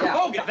 Hogan! Yeah.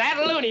 Hogan!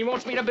 That loony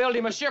wants me to build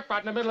him a ship right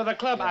in the middle of the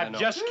club. I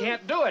just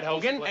can't do it,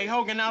 Hogan. Hey,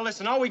 Hogan, now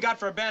listen. All we got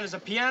for a band is a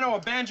piano, a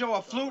banjo,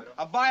 a flute,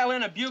 a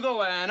violin, a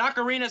bugle, an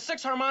ocarina,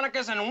 6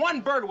 harmonicas, and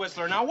 1 bird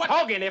whistler. Now what...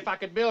 Hogan, if I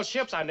could build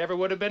ships, I never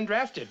would have been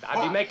drafted.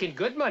 I'd be making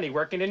good money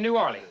working in New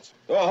Orleans.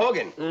 Oh,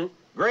 Hogan.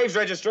 Graves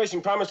registration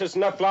promised us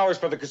enough flowers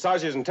for the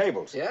corsages and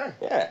tables. Yeah?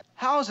 Yeah.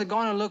 How's it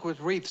going to look with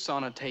wreaths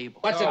on a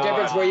table? What's the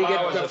difference where you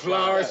get the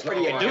flowers? Do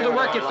the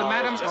work if the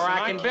madams, or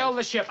I can build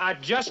the ship. I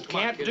just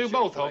can't do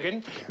both,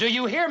 Hogan. Do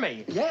you hear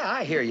me? Yeah,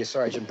 I hear you,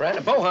 Sergeant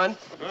Brent. Bohan,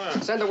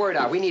 send the word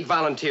out. We need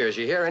volunteers,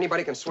 you hear?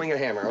 Anybody can swing a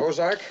hammer.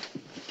 Ozark,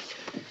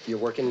 you're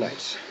working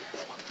nights.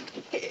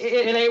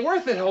 It ain't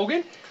worth it,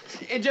 Hogan.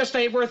 It just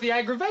ain't worth the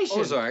aggravation.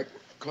 Ozark,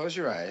 close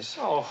your eyes.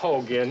 Oh,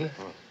 Hogan.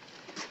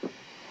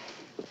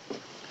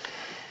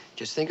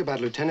 Just think about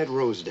Lieutenant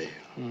Rosedale.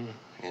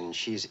 And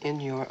she's in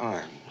your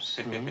arms.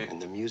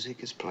 And the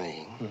music is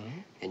playing.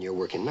 And you're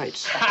working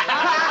nights. There'd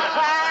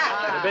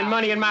have been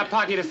money in my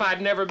pocket if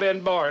I'd never been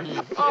born.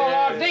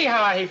 Oh, D,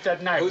 how I hate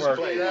that night work.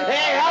 Hey,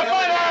 how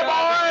about that,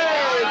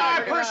 boys? In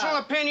my personal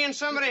opinion,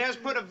 somebody has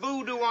put a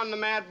voodoo on the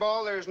mad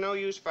ball. There's no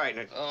use fighting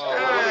it.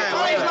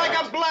 He's like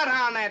a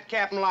bloodhound, that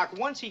Captain Locke.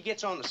 Once he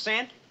gets on the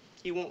scent,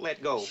 he won't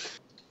let go.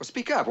 Well,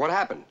 speak up. What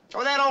happened?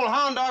 Oh, that old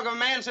hound dog of a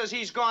man says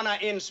he's gonna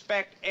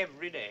inspect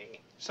every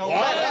day. So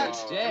what?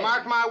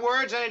 Mark my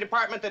words, any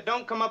department that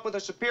don't come up with a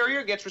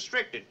superior gets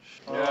restricted.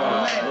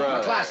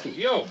 McCloskey,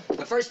 you.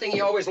 The first thing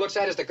he always looks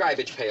at is the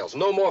garbage pails.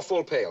 No more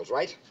full pails,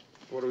 right?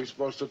 What are we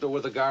supposed to do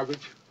with the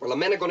garbage? Well, the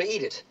men are going to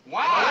eat it.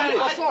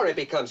 What? Before it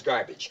becomes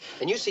garbage.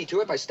 And you see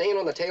to it by staying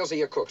on the tails of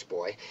your cooks,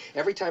 boy.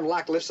 Every time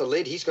Locke lifts the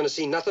lid, he's going to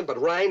see nothing but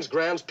rinds,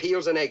 grounds,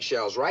 peels, and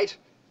eggshells, right?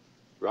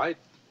 Right.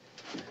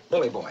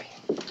 Bully boy.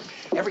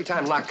 Every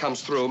time Locke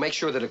comes through, make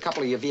sure that a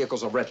couple of your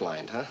vehicles are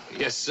redlined, huh?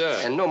 Yes,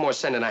 sir. And no more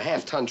sending a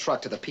half-ton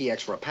truck to the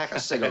PX for a pack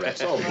of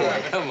cigarettes. Oh,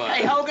 boy. Come on.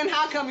 Hey, Hogan,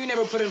 how come you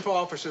never put in for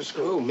officer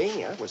school? Oh,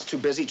 me? I was too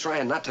busy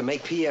trying not to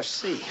make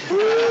PFC.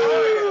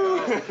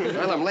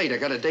 Well, I'm late. I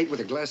got a date with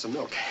a glass of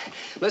milk.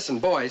 Listen,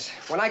 boys,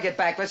 when I get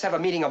back, let's have a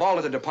meeting of all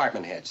of the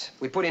department heads.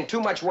 We put in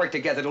too much work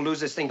together to lose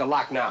this thing to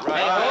Locke now.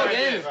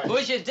 Hey, Hogan,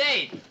 who's your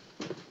date?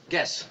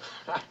 Guess.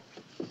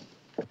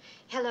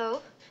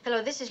 Hello?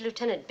 Hello, this is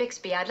Lieutenant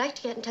Bixby. I'd like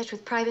to get in touch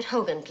with Private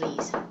Hogan,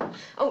 please.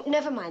 Oh,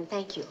 never mind,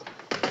 thank you.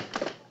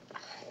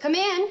 Come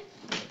in.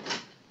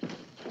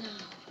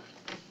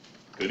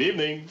 Good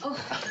evening. Oh,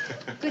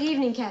 good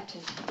evening, Captain.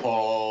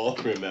 Paul,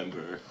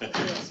 remember.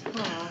 Yes,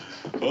 Paul.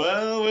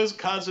 Well,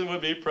 Wisconsin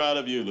would be proud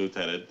of you,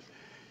 Lieutenant.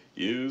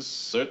 You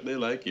certainly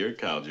like your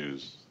cow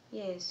juice.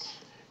 Yes.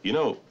 You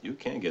know, you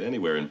can't get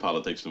anywhere in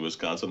politics in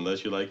Wisconsin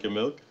unless you like your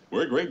milk.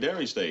 We're a great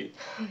dairy state.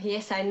 Oh,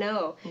 yes, I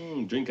know.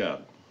 Drink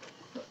up.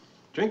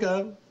 Drink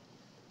up.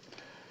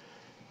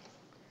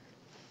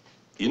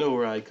 You know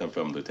where I come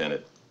from,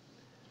 Lieutenant?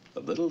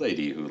 A little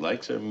lady who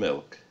likes her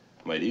milk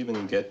might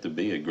even get to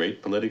be a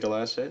great political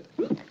asset.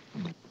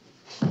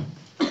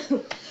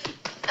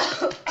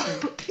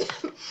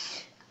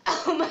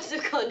 Oh, must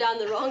have gone down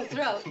the wrong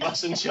throat.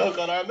 Mustn't choke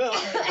on our milk.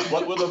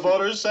 What will the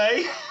voters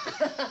say?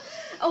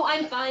 Oh,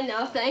 I'm fine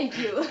now, thank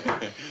you.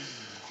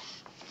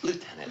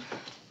 Lieutenant,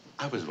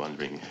 I was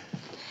wondering,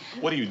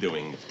 what are you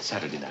doing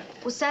Saturday night?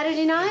 Well,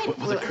 Saturday night?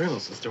 Well, the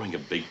Colonel's throwing a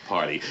big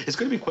party. It's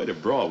going to be quite a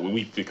brawl.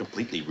 We've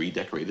completely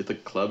redecorated the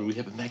club, and we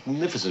have a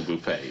magnificent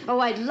buffet.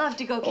 Oh, I'd love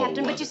to go,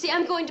 Captain, but you see,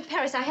 I'm going to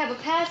Paris. I have a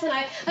pass, and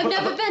I've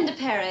never been to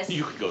Paris.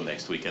 You could go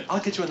next weekend. I'll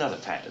get you another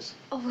pass.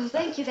 Oh, well,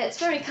 thank you. That's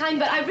very kind,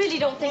 but I really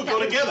don't think We'll that go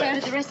would be together. fair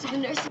to the rest of the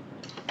nurses.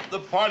 The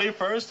party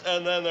first,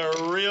 and then a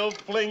real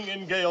fling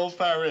in Gale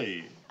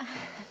Paris.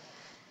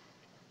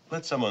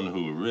 Let someone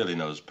who really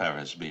knows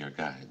Paris be your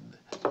guide.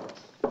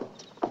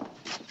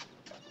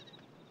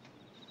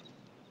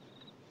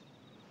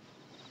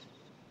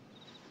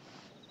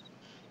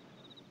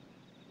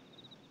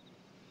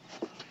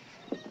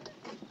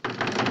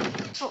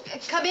 Oh,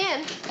 come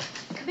in.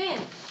 Come in.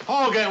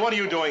 Hogan, what are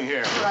you doing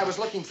here? Sir, I was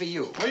looking for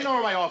you. Well, you know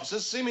where my office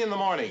is. See me in the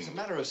morning. It's a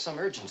matter of some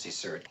urgency,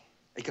 sir.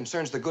 It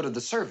concerns the good of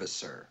the service,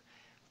 sir.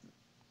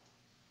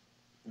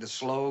 The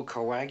slow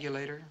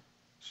coagulator,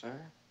 sir?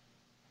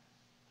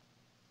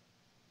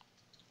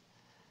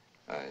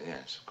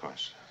 Yes, of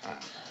course.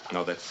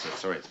 No,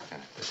 that's all right.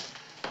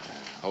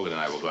 Hogan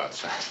and I will go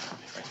outside. I'll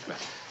be right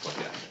back. We'll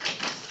get out.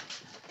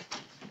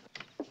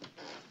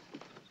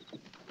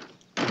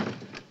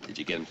 Did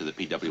you get him to the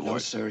PW ward? No,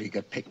 sir, he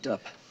got picked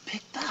up.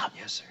 Picked up?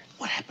 Yes, sir.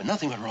 What happened?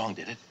 Nothing went wrong,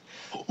 did it?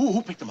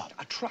 Who picked him up?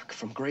 A truck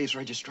from Graves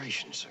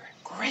Registration, sir.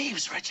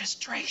 Graves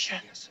Registration?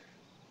 Yes, sir.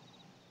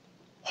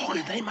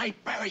 Hogan, they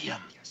might bury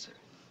him. Yes, sir.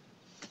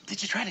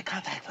 Did you try to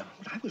contact them?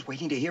 Well, I was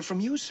waiting to hear from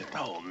you, sir.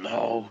 Oh,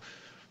 no.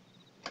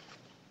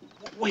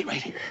 Wait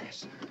right here. Yes,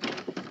 sir.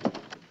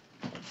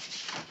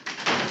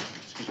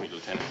 Excuse me,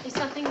 Lieutenant. Is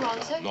something wrong,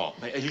 sir? No.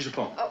 Use your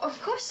phone. Oh,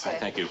 of course, sir.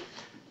 Thank you.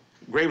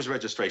 Graves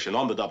Registration,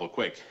 on the double,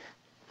 quick.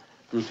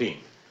 Routine.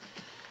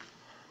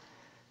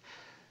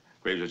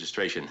 Graves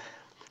Registration.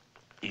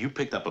 You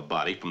picked up a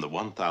body from the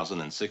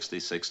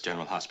 1066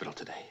 General Hospital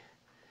today.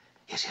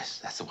 Yes,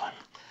 that's the one.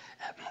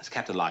 It's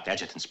Captain Locke,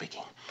 adjutant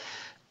speaking.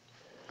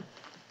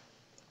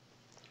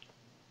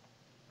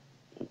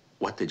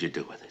 What did you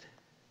do with it?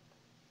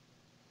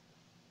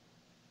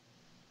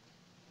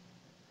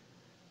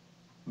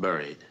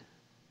 Buried.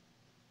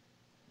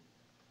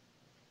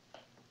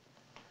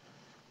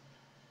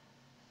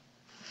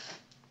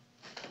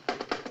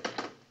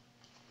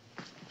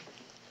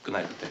 Good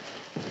night, Lieutenant.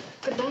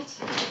 Good night,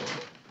 sir.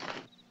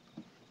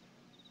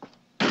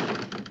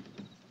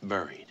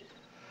 Buried.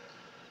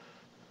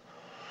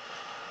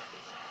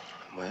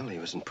 Well, he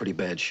was in pretty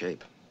bad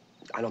shape.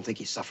 I don't think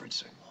he suffered,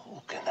 sir.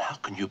 Hogan, how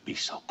can you be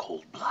so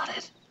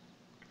cold-blooded?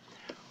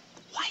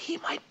 Why, he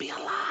might be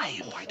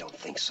alive. Oh, I don't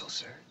think so,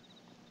 sir.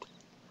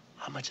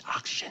 How much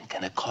oxygen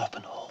can a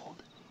coffin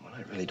hold? Well,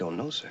 I really don't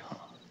know, sir.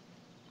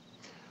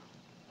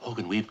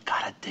 Hogan, we've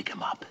got to dig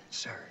him up.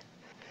 Sir,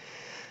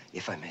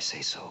 if I may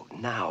say so,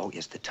 now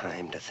is the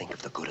time to think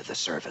of the good of the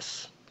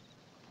service.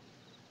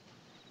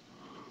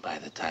 By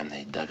the time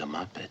they dug him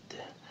up,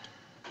 it'd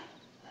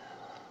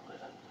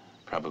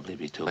probably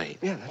be too late.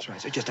 Yeah, that's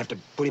right. So you just have to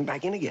put him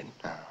back in again.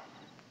 I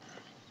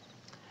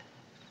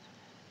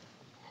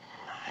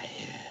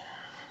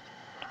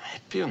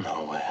feel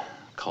no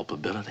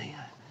culpability.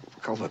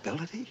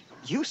 Culpability?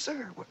 You,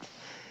 sir? What?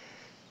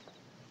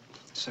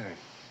 Sir,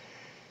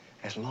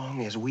 as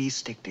long as we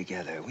stick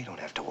together, we don't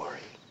have to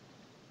worry.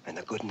 And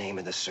the good name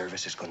of the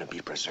service is going to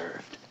be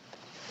preserved.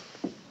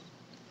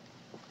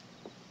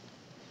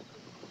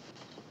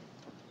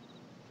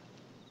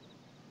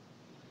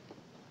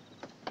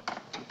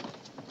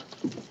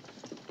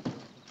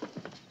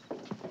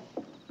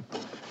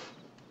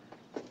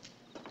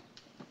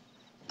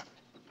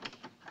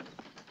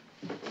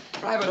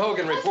 Private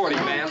Hogan reporting,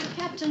 ma'am.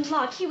 Captain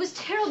Locke, he was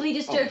terribly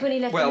disturbed when he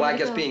left. Well, I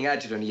guess go. being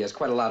adjutant, he has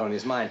quite a lot on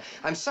his mind.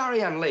 I'm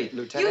sorry I'm late,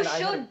 Lieutenant.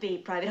 You should be,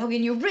 Private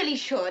Hogan. You really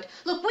should.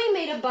 Look, we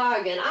made a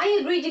bargain. I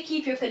agreed to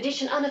keep your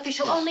condition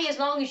unofficial only as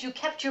long as you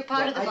kept your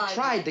part of the bargain. I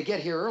tried to get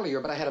here earlier,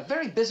 but I had a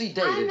very busy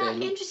day I'm today. not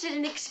interested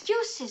in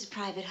excuses,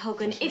 Private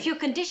Hogan. If your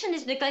condition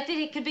is neglected,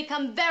 it could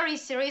become very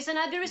serious, and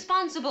I'd be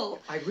responsible.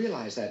 I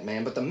realize that,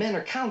 ma'am, but the men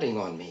are counting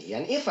on me.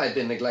 And if I've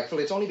been neglectful,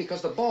 it's only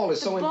because the ball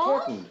is so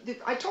important.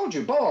 I told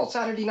you, ball,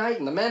 Saturday night,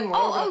 and the men were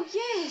over. Oh,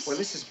 yes. Well,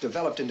 this has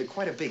developed into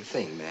quite a big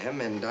thing,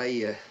 ma'am, and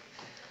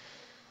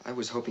I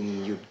was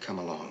hoping you'd come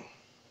along.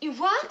 You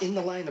what? In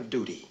the line of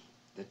duty.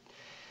 That...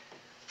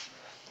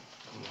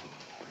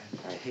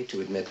 I hate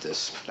to admit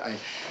this, but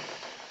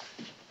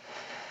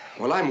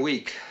Well, I'm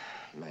weak,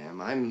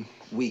 ma'am. I'm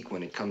weak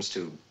when it comes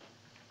to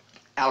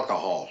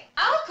alcohol.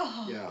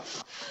 Alcohol? Yeah.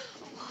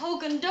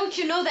 Hogan, don't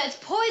you know that's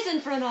poison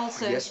for an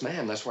ulcer? Yes,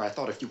 ma'am. That's why I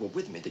thought if you were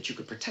with me that you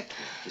could protect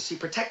me. You see,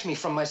 protect me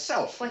from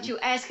myself. What you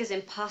ask is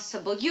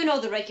impossible. You know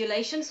the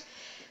regulations.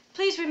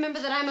 Please remember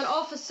that I'm an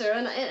officer,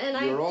 and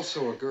I... You're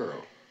also a girl.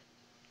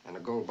 And a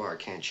gold bar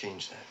can't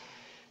change that.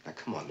 Now,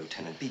 come on,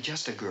 Lieutenant. Be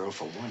just a girl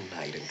for one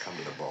night and come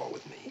to the ball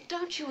with me.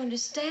 Don't you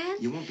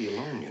understand? You won't be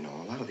alone, you know.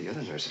 A lot of the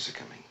other nurses are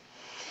coming.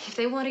 If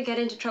they want to get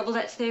into trouble,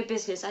 that's their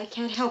business. I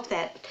can't help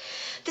that.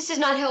 This is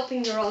not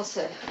helping your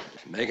ulcer.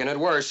 Making it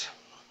worse.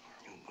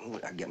 Oh,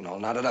 I'm getting all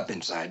knotted up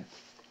inside.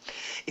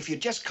 If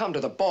you'd just come to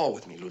the ball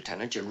with me,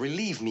 Lieutenant, you'd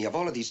relieve me of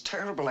all of these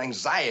terrible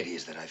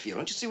anxieties that I feel.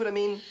 Don't you see what I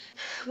mean?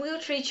 We'll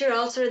treat your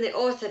ulcer in the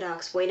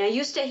orthodox way. Now,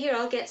 you stay here.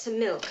 I'll get some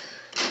milk.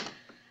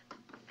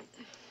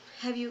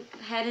 Have you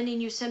had any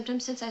new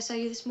symptoms since I saw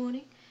you this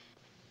morning?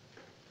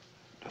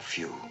 A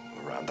few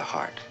around the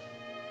heart.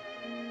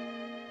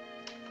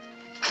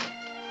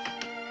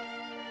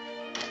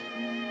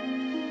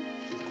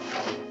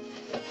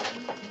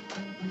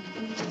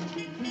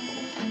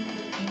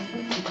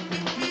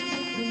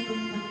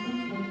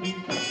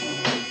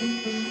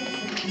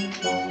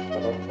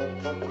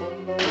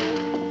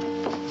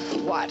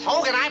 What?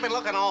 Hogan, I've been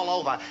looking all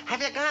over.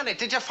 Have you got it?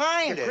 Did you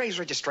find it? Gray's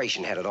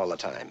registration had it all the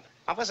time.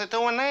 What was it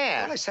doing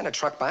there? Well, I sent a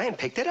truck by and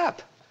picked it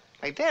up.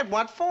 They did?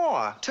 What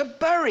for? To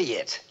bury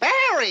it.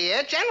 Bury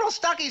it? General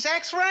Stuckey's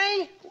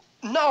X-ray?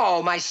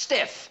 No, my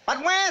stiff.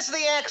 But where's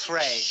the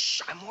X-ray?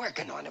 Shh, I'm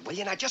working on it, will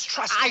you? Now, just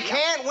trust I me.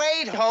 can't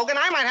wait, Hogan.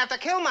 I might have to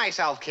kill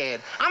myself,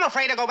 kid. I'm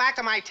afraid to go back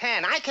to my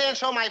 10. I can't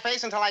show my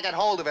face until I get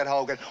hold of it,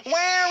 Hogan.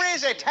 Where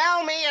is it?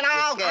 Tell me and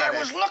I'll get it. I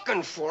was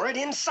looking for it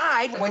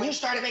inside when you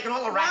started making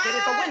all the racket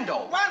at the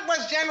window. What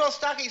was General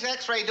Stuckey's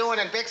X-ray doing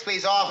in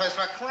Bixby's office,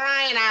 for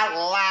crying out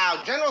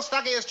loud? General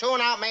Stuckey is chewing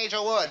out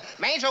Major Wood.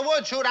 Major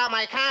Wood chewed out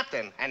my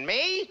captain. And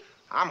me?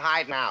 I'm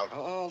hiding out.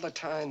 All the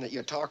time that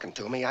you're talking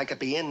to me, I could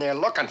be in there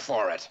looking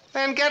for it.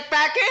 Then get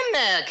back in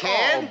there, kid.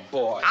 Oh,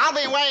 boy. I'll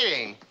be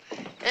waiting.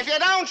 If you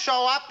don't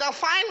show up, they'll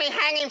find me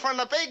hanging from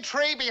the big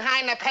tree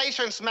behind the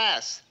patient's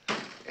mess.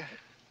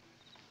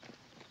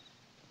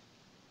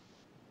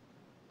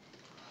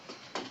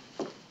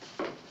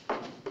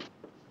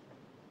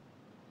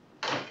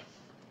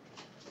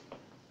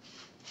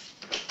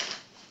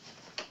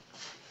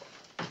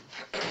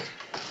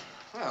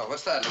 Well,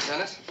 what's that,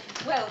 Lieutenant?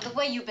 Well, the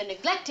way you've been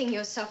neglecting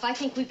yourself, I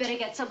think we better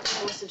get something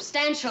more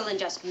substantial than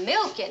just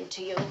milk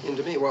into you.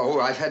 Into me?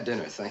 Well, I've had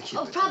dinner, thank you.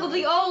 Oh,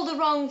 probably all the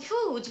wrong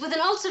foods. With an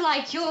ulcer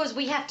like yours,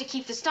 we have to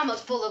keep the stomach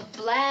full of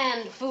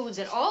bland foods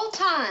at all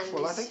times.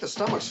 Well, I think the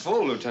stomach's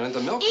full, Lieutenant.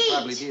 The milk will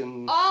probably be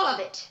in... all of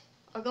it.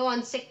 Or go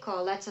on sick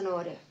call. That's an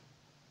order.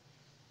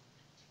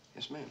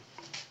 Yes, ma'am.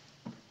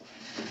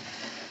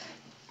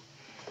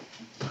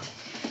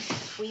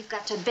 We've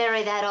got to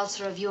bury that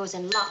ulcer of yours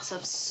in lots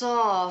of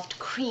soft,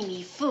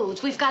 creamy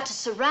foods. We've got to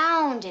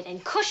surround it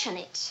and cushion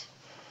it.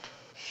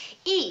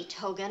 Eat,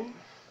 Hogan.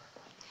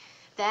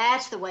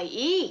 That's the way.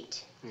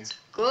 Eat. Yeah. It's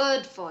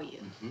good for you.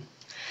 Mm-hmm.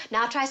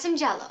 Now try some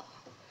Jell-O.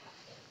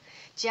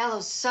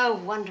 Jell-O's so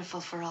wonderful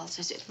for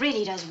ulcers. It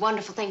really does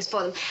wonderful things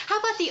for them. How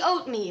about the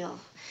oatmeal?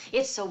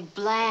 It's so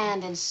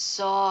bland and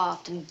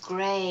soft and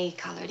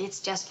gray-colored. It's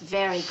just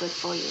very good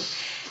for you.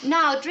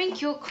 Now,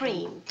 drink your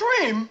cream.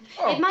 Cream?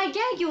 Oh. It might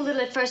gag you a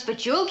little at first,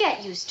 but you'll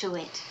get used to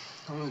it.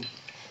 Oh.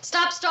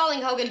 Stop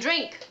stalling, Hogan.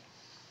 Drink.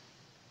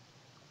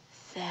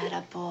 That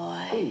a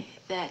boy. Ooh.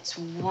 That's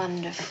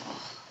wonderful.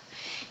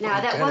 Now,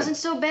 that wasn't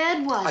so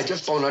bad, was it? I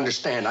just don't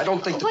understand. I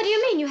don't think... What do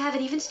you mean you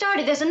haven't even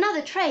started? There's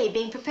another tray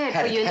being prepared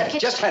for you in the kitchen.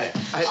 Just had it.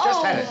 I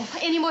just had it.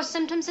 Any more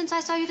symptoms since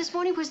I saw you this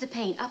morning? Where's the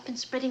pain? Up and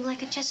spreading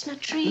like a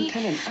chestnut tree?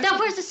 Lieutenant, Now,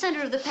 where's the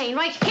center of the pain?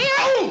 Right here?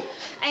 Oh!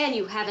 And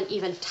you haven't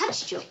even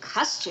touched your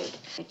custard.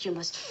 But you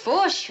must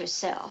force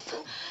yourself.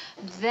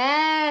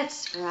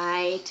 That's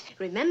right.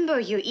 Remember,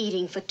 you're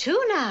eating for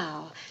two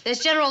now. There's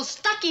General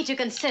Stuckey to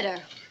consider.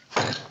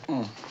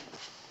 Mm.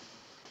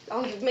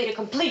 Oh, you've made a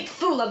complete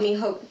fool of me,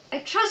 Hogan. I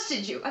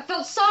trusted you. I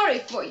felt sorry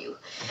for you.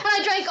 And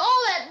I drank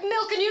all that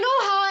milk, and you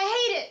know how I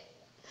hate it.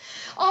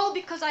 All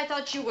because I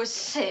thought you were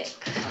sick.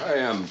 I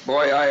am.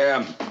 Boy, I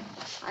am.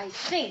 I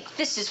think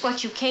this is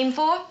what you came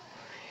for.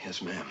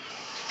 Yes, ma'am.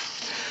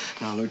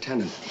 Now,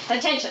 Lieutenant.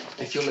 Attention.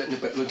 If you'll let me...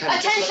 But,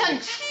 Lieutenant...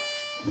 Attention!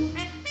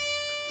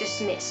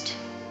 Dismissed.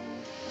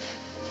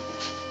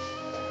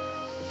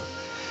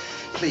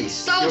 Please.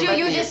 Soldier,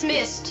 you're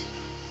dismissed.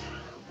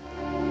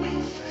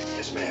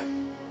 Yes, ma'am.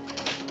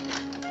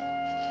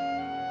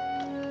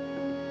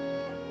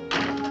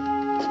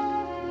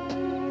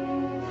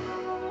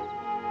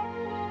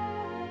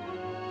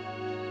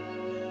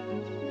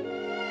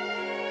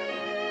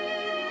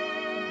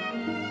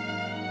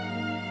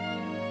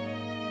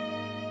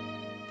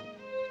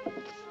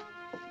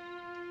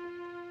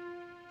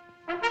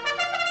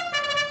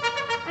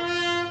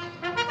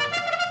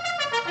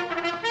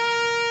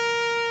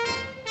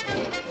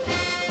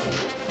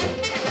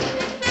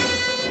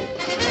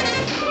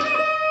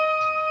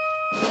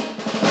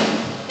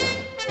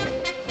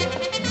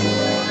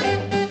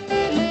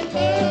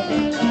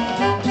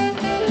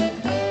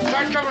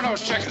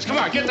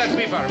 that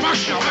beaver.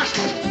 March now, march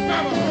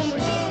now. Vamos.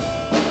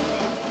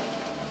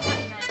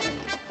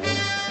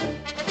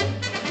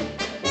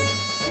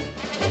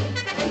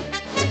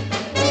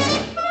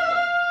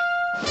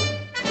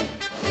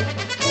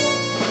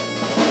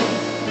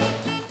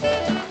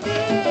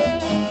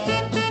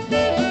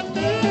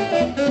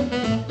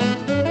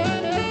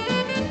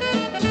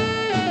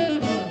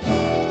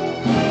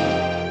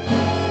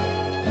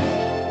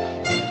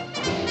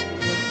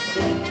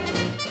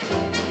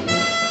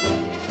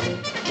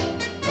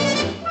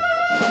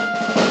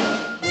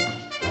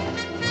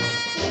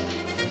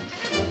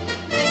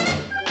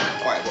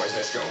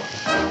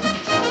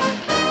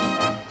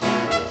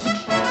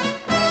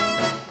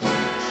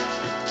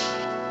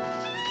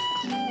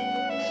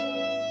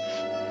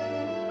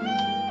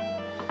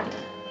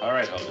 All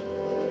right, Hogan.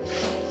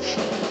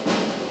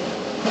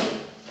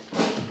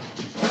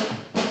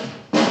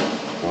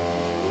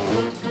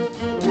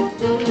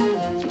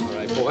 All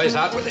right, boys,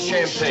 out with the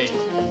champagne.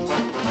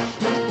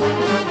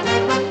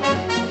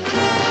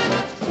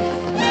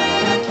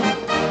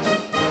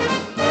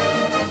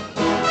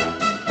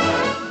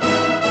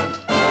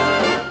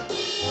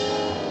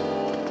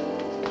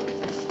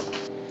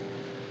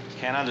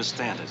 Can't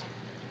understand it.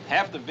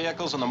 Half the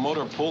vehicles in the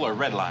motor pool are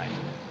redlined.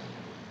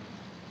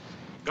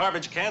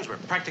 Garbage cans were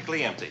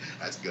practically empty.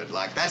 That's good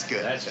luck. That's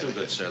good. That's too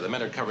good, sir. The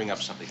men are covering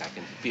up something. I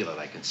can feel it.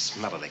 I can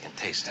smell it. I can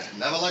taste it.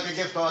 Never look a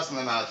gift horse in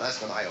the mouth.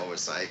 That's what I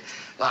always say.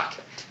 Look,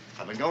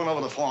 I've been going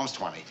over the forms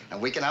 20, and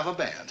we can have a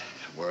band.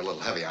 We're a little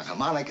heavy on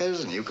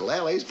harmonicas and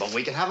ukuleles, but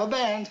we can have a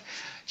band.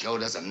 Joe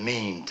does a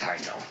mean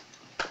tango.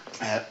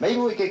 Maybe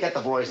we could get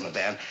the boys in the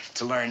band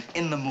to learn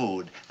In the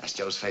Mood. That's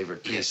Joe's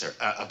favorite piece. Yes, sir.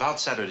 About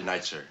Saturday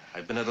night, sir.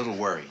 I've been a little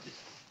worried.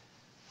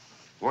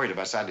 Worried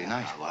about Saturday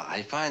night? Well,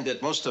 I find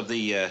that most of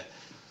the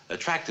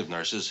attractive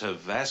nurses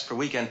have asked for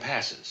weekend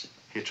passes.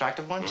 The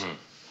attractive ones? Mm-hmm.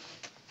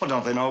 Well,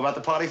 don't they know about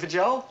the party for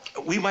Joe?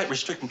 We might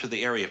restrict them to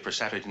the area for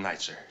Saturday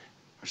night, sir.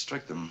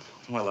 Restrict them?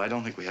 Well, I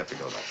don't think we have to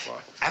go that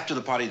far. After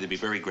the party, they'd be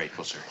very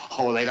grateful, sir.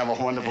 Oh, they'd have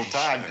a wonderful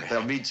time. Sure.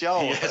 They'll meet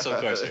Joe. Yes,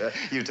 of course, sir.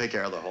 You take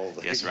care of the whole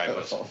thing. Yes, right,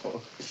 boss.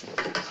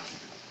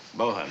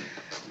 Bohan.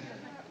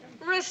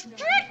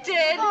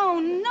 Restricted? Oh,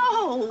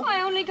 no.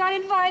 I only got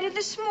invited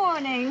this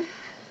morning.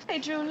 They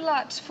drew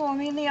lots for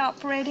me in the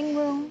operating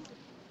room.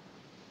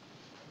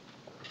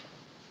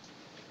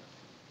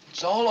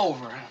 It's all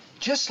over,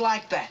 just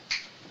like that.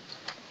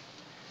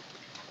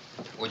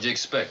 What'd you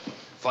expect?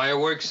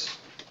 Fireworks?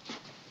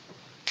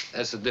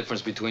 That's the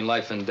difference between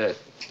life and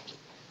death.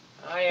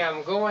 I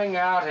am going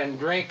out and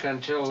drink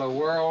until the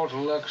world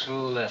looks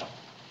little.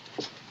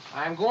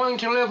 I'm going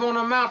to live on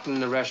a mountain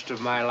the rest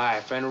of my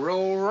life and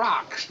roll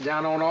rocks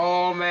down on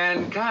all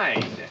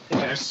mankind.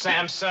 There's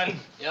Samson.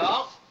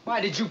 Yeah? Why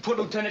did you put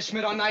Lieutenant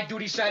Schmidt on night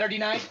duty Saturday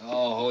night?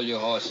 Oh, hold your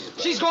horses.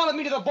 Brother. She's going with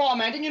me to the ball,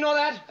 man. Didn't you know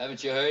that?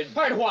 Haven't you heard?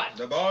 Heard what?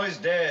 The boy's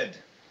dead.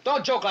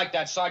 Don't joke like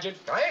that, Sergeant.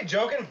 I ain't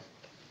joking.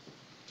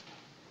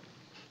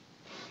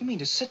 You mean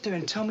to sit there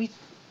and tell me?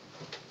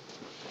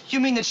 You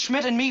mean that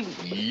Schmidt and me?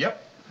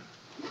 Yep.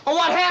 Oh,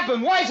 what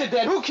happened? Why is it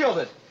dead? Who killed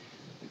it?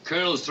 The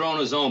colonel's throwing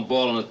his own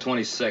ball on the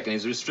 22nd.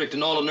 He's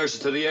restricting all the nurses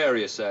to the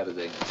area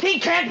Saturday. He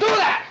can't do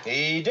that!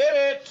 He did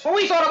it. Well,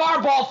 we thought of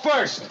our ball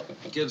first.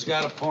 The kid's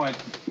got a point.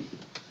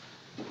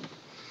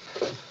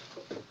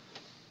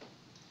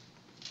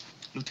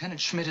 Lieutenant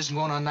Schmidt isn't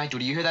going on night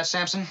duty. You hear that,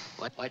 Samson?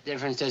 What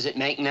difference does it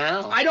make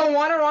now? I don't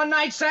want her on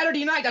night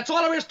Saturday night. That's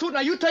all there is to it. Now,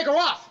 you take her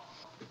off.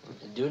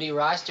 The duty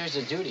roster's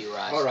a duty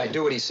roster. All right,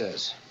 do what he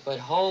says. But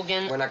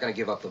Hogan... We're not going to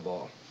give up the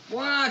ball.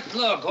 What?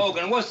 Look,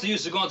 Hogan, what's the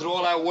use of going through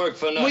all that work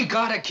for nothing? We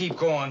gotta keep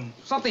going.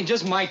 Something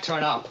just might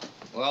turn up.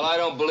 Well, I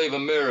don't believe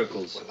in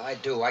miracles. Well, I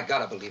do. I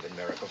gotta believe in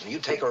miracles. And you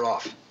take her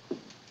off.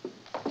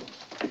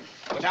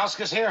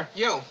 Wadowska's here.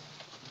 You.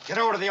 Get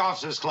over to the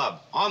officers'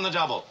 club. On the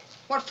double.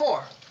 What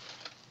for?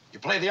 You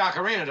play the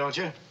ocarina, don't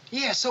you?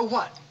 Yeah, so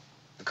what?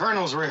 The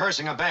colonel's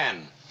rehearsing a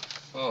band.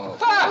 Oh.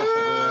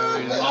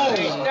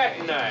 Oh,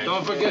 that night.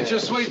 Don't forget your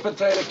sweet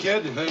potato,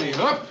 kid. Hey,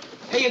 up.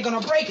 Hey, you're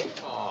gonna break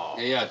it. Oh.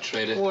 Yeah,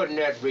 trade it. Wouldn't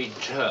that be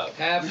tough?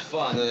 Have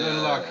fun.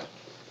 Good luck.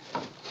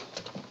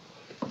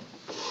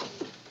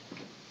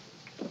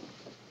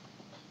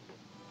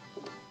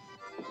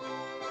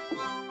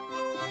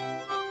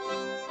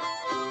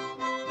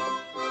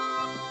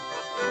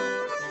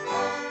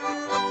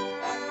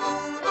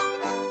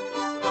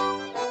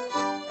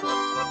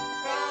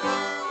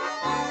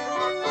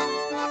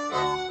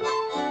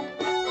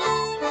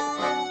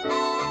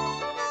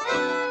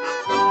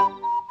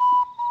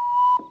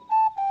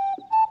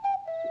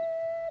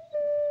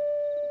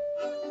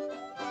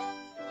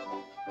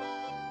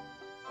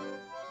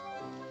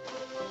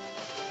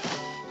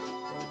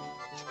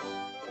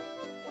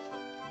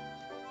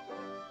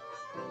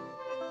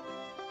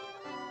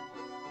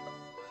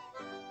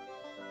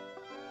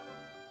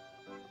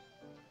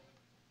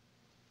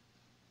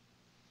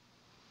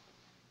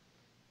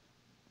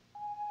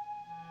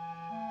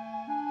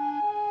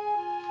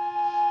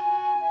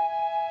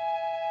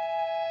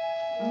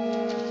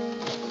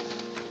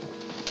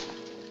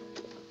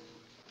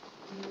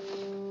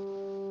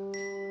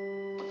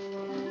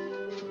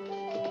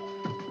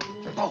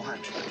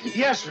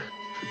 Yes, sir.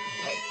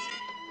 Hey.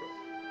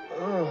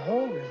 Oh,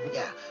 Hogan.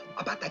 Yeah,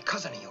 about that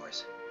cousin of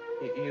yours.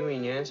 You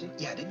mean Yancey?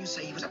 Yeah, didn't you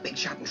say he was a big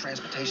shot in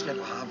transportation at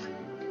Le Havre?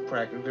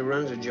 Practically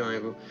runs a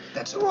joint.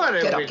 That's all.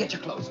 What Get up, get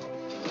your clothes.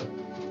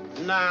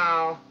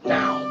 Now.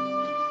 Now.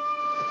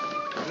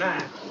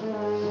 Now.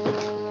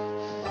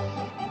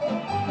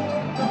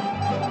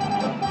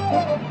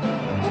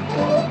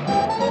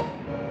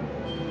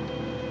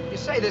 You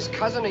say this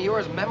cousin of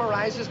yours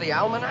memorizes the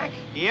almanac?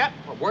 Yep.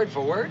 Well, word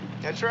for word?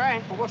 That's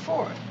right. Well, what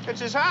for? It's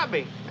his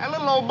hobby. That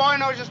little old boy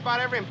knows just about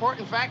every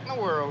important fact in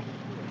the world.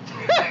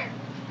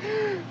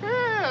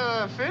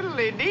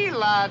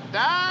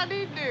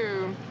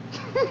 Fiddly-dee-la-da-dee-doo.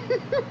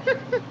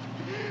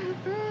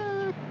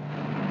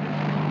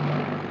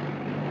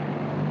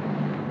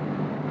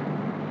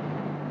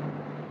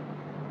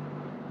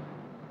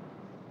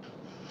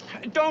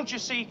 Don't you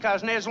see,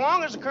 cousin, as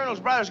long as the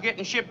Colonel's brother's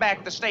getting shipped back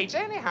to the States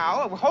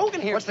anyhow,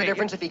 Hogan here... What's the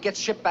difference if he gets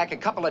shipped back a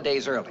couple of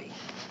days early?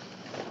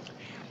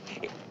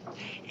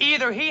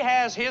 Either he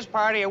has his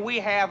party or we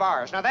have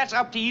ours. Now, that's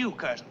up to you,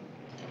 cousin.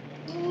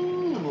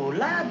 Ooh,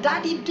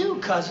 la-da-dee-doo,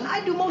 cousin.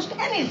 I'd do most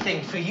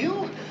anything for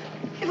you.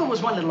 If it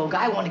was one little old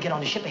guy who wanted to get on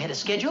the ship ahead of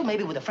schedule,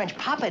 maybe with a French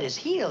papa at his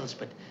heels,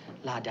 but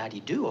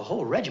la-da-dee-doo, a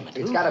whole regiment.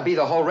 It's got to be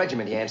the whole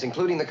regiment, Yance,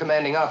 including the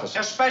commanding officer.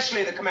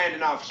 Especially the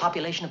commanding officer.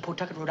 Population of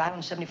Pawtucket, Rhode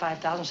Island,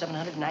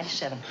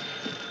 75,797.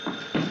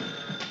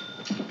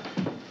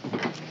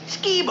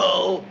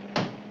 Skibo!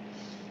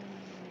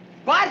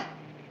 What?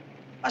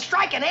 A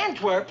strike in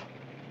Antwerp?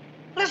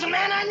 Listen,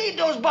 man, I need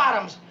those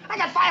bottoms. I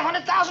got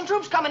 500,000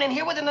 troops coming in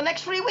here within the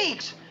next 3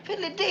 weeks.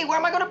 Fiddly-dee, where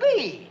am I going to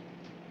be?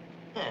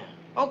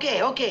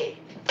 Okay, okay.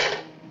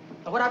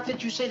 Now, what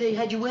outfit you say they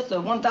had you with?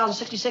 The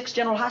 1066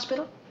 General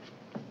Hospital?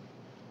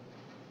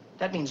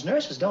 That means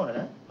nurses, don't it,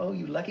 huh? Oh,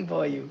 you lucky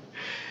boy, you.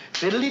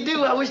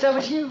 Fiddly-doo, I wish that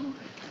was you.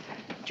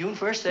 June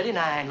 1st,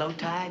 39, low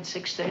tide,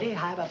 6:30,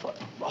 high by 4.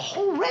 A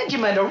whole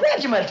regiment, a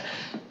regiment.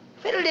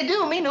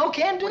 Fiddly-doo, me no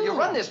can do. Well, you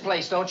run this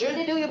place, don't you?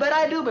 Fiddly-doo, you bet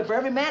I do. But for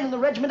every man in the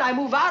regiment I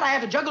move out, I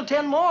have to juggle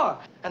 10 more.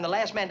 And the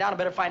last man down, I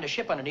better find a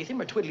ship underneath him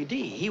or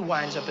twiddly-dee. He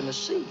winds up in the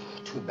sea.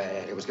 Too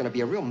bad. It was going to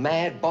be a real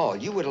mad ball.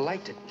 You would have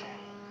liked it.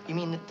 You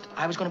mean that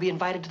I was going to be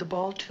invited to the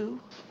ball,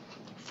 too?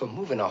 For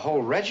moving a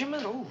whole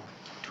regiment? Oh.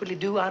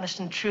 Twiddly-doo,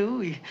 honest and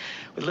true,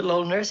 with little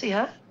old Nursey,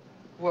 huh?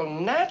 Well,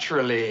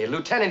 naturally.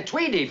 Lieutenant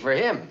Tweedy for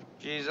him.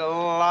 She's a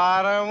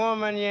lot of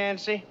woman,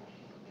 Yancey.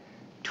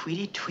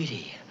 Tweedy,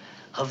 Tweedy,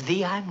 of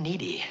thee I'm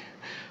needy.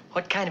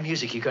 What kind of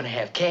music you gonna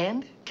have,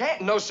 canned?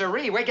 Can't, no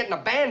siree. We're getting a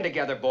band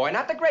together, boy.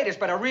 Not the greatest,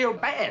 but a real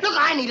band. Look,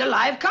 I need a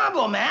live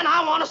combo, man.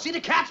 I want to see the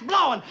cats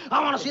blowing.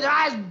 I want to see their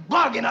eyes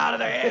bugging out of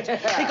their heads.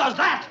 Because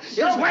that is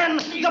when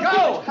the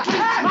go.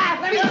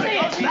 Let me see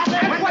it.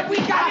 That's what we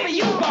got for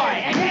you, boy.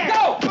 And you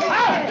go.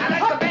 I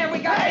like the band we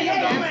got for you.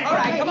 All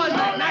right, come on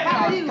down.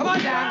 Come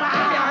on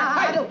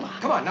down.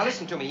 Come on, now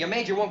listen to me. Your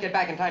major won't get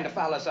back in time to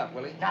foul us up,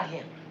 will he? Not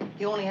him.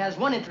 He only has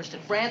one interest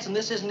in France, and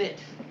this isn't it.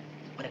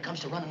 When it comes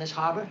to running this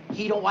harbor,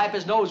 he don't wipe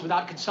his nose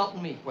without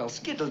consulting me. Well,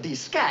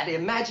 skiddle-dee-scat,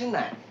 imagine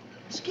that.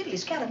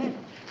 Skiddly-scat, man.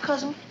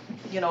 Cousin,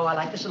 you know I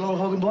like this little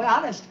Hogan boy,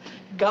 honest.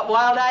 Got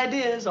wild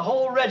ideas, a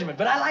whole regiment,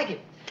 but I like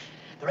it.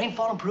 The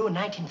rainfall in Peru in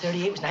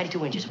 1938 was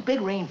 92 inches. A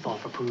big rainfall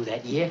for Peru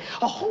that year.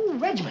 A whole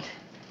regiment.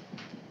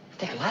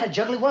 Take a lot of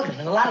juggly-wuggling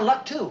and a lot of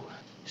luck, too.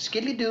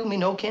 Skiddly-doo, me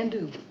no can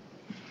do.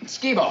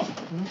 Skibo,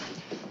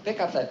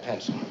 pick up that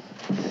pencil.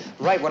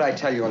 Write what I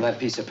tell you on that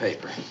piece of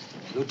paper.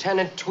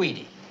 Lieutenant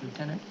Tweedy.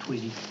 Lieutenant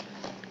Tweedy.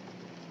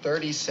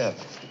 37.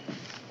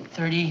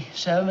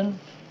 37.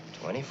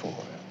 24.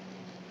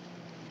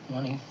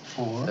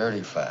 24.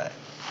 35.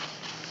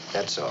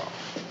 That's all.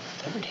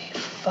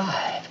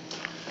 35.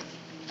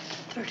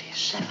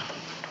 37.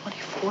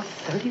 24.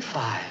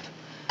 35.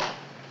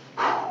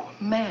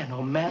 Man,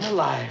 oh man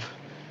alive.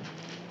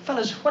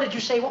 Fellas, what did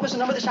you say? What was the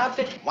number of this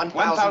outfit?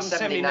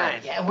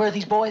 1,079. Yeah, and where are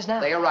these boys now?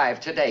 They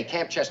arrived today,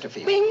 Camp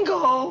Chesterfield.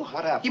 Bingo!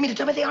 What up? You mean to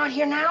tell me they aren't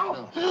here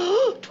now?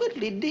 No.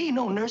 Twiddly-dee,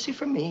 no Nursey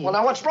for me. Well,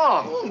 now what's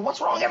wrong? What's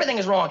wrong? Everything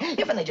is wrong.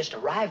 If and they just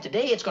arrived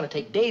today, it's going to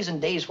take days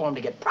and days for them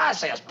to get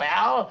processed,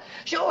 pal.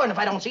 Sure, and if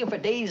I don't see them for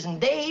days and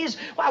days,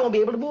 well, I won't be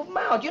able to move them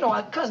out. You know,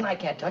 cousin, I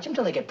can't touch them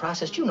till they get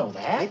processed. You know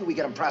that. Maybe we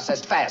get them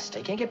processed fast.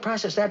 They can't get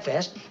processed that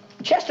fast.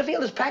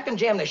 Chesterfield is packed and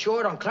jammed. They're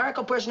short on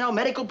clerical personnel,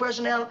 medical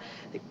personnel.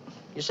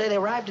 You say they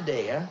arrived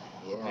today, huh?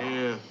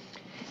 Yeah.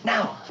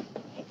 Now,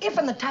 if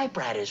and the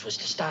typewriters was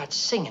to start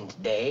singing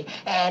today,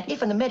 and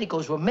if and the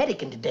medicals were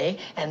medicing today,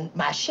 and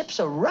my ships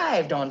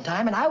arrived on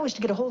time, and I was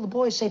to get a hold of the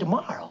boys, say,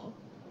 tomorrow,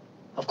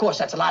 of course,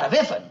 that's a lot of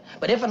ifing,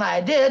 but if and I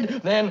did,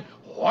 then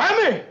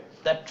whammy,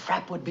 the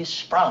trap would be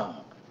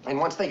sprung. And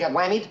once they got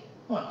whammied?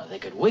 Well, they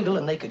could wiggle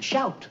and they could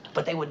shout,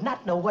 but they would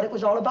not know what it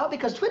was all about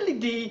because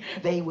twiddly-dee,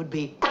 they would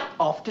be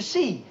off to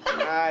sea.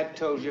 I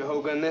told you,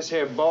 Hogan, this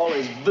here ball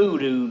is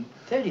voodoo.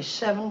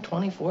 37,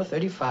 24,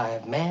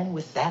 35. Man,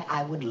 with that,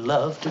 I would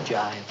love to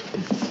jive.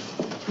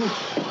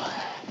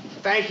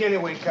 Thank you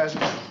anyway, cousin.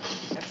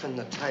 Effing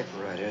the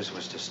typewriters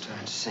was to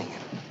start singing.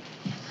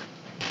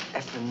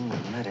 Effing the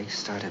medics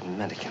started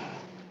medicing.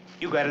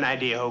 You got an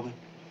idea, Hogan?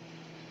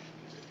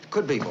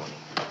 Could be, Bonnie.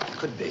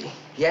 Could be.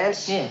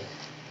 Yance? Yeah.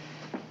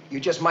 You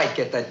just might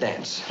get that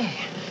dance.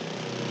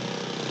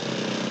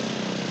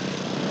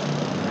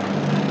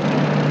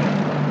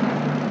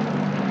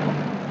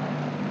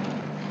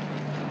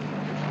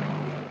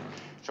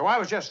 So I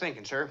was just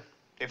thinking, sir,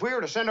 if we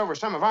were to send over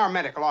some of our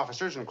medical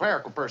officers and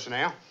clerical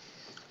personnel.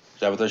 Is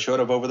that what they showed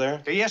up over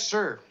there? Yes,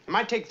 sir. It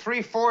might take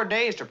 3-4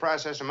 days to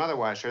process them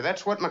otherwise, sir.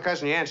 That's what my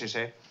cousin Yancey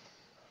said.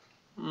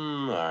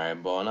 All right,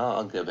 Bowen,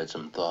 I'll give it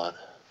some thought.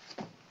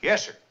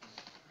 Yes, sir.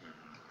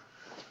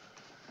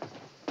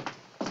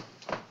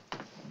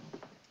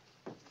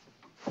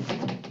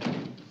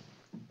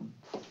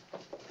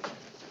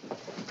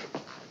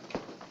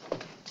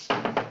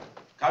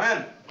 Come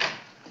in.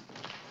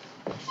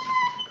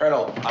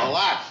 Colonel.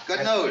 Hola.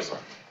 Good news.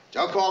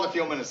 Joe called a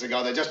few minutes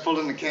ago. They just pulled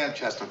into Camp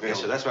Chesterfield. Yes,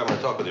 sir, that's what I'm going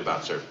to talk with you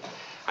about, sir.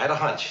 I had a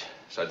hunch,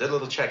 so I did a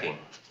little checking.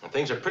 And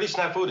things are pretty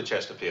snafu to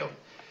Chesterfield.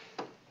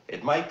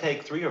 It might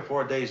take 3 or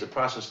 4 days to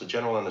process the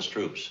general and his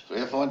troops.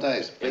 3 or 4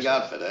 days. Big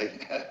outfit,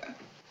 eh?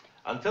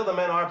 Until the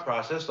men are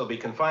processed, they'll be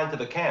confined to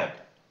the camp.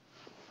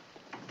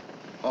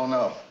 Oh,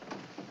 no.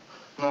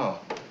 No.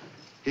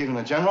 Even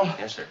the general?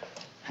 Yes, sir.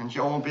 And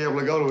Joe won't be able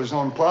to go to his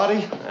own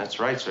party? That's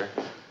right, sir.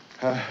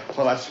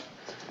 Well,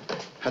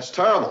 that's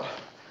terrible.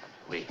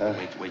 Wait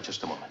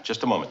just a moment.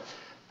 Just a moment.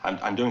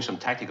 I'm doing some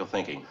tactical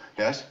thinking.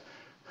 Yes?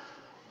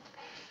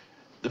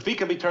 Defeat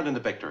can be turned into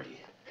victory.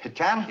 It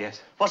can?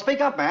 Yes. Well,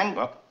 speak up, man.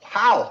 Well,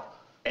 how?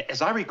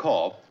 As I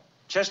recall,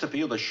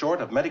 Chesterfield is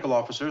short of medical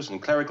officers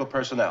and clerical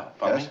personnel.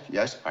 Follow me?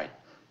 Yes. Right.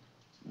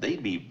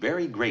 They'd be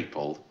very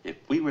grateful if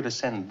we were to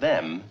send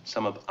them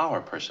some of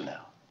our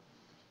personnel.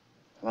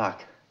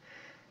 Look,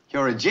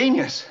 you're a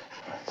genius.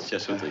 It's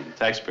just what the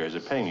taxpayers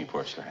are paying me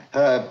for, sir.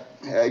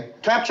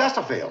 Camp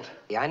Chesterfield.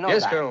 Yeah, I know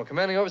Yes, that. Colonel.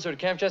 Commanding officer to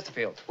Camp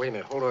Chesterfield. Wait a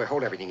minute.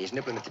 Hold everything. He's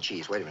nibbling at the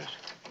cheese. Wait a minute.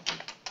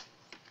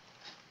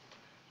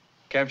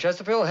 Camp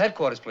Chesterfield,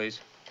 headquarters, please.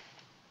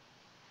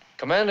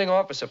 Commanding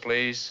officer,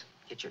 please.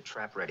 Get your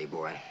trap ready,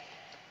 boy.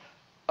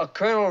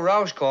 Colonel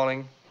Roush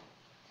calling.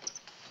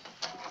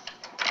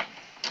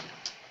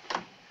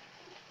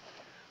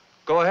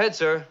 Go ahead,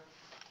 sir.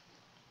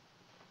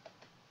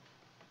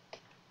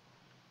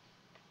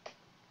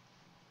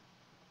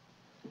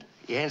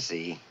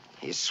 Yancey,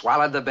 he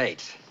swallowed the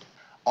bait.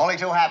 Only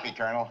too happy,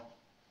 Colonel.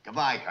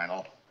 Goodbye,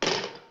 Colonel.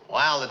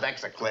 Well, the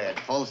decks are cleared.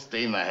 Full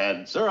steam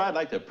ahead. Sir, I'd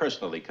like to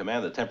personally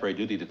command the temporary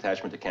duty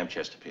detachment to Camp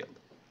Chesterfield.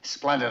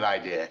 Splendid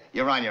idea.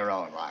 You're on your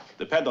own, Rock.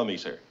 Depend on me,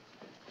 sir.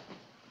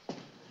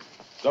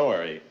 Don't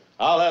worry.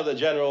 I'll have the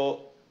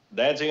general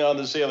dancing on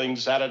the ceiling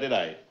Saturday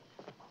night.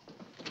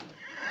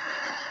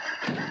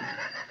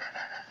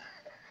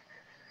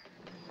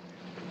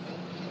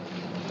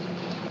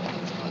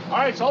 All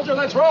right, soldier,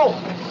 let's roll.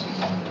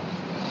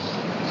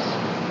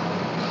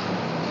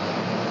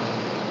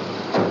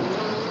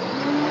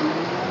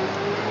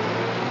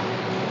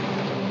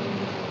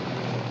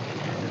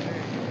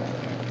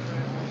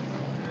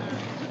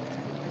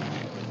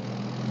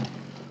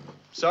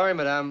 Sorry,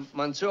 madame.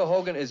 Monsieur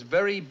Hogan is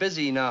very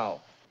busy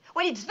now.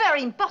 Well, it's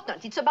very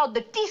important. It's about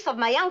the teeth of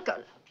my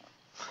uncle.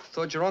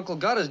 Thought your uncle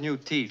got his new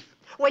teeth.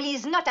 Well,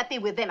 he's not happy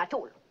with them at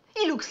all.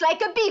 He looks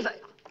like a beaver.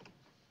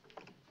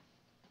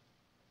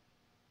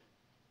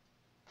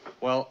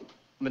 Well,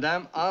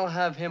 madame, I'll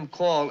have him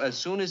call as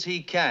soon as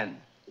he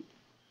can.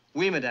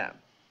 Oui, madame.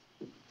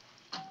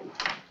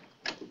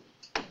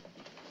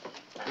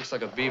 Looks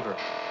like a beaver.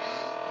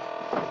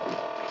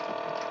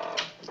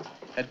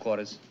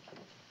 Headquarters.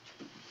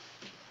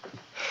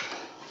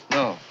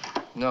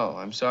 No,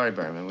 I'm sorry,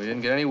 Berman. We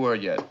didn't get any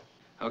word yet.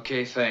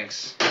 Okay,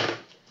 thanks.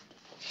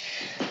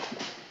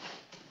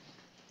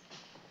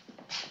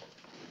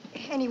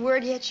 Any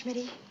word yet,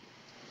 Schmitty?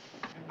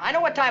 I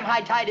know what time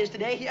high tide is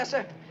today. Yes,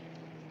 sir.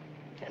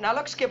 Now,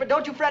 look, Skipper,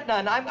 don't you fret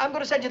none. I'm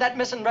going to send you that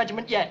missing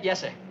regiment yet. Yes,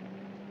 sir.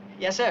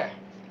 Yes, sir.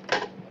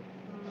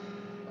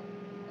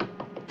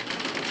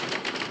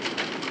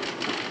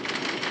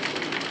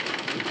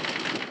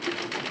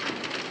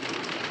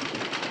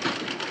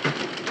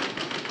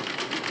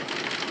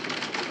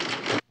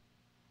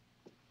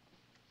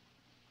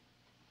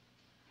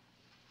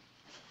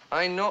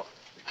 I know,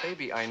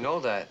 baby, I know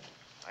that.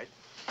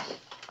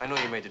 I know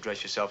you made the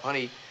dress yourself.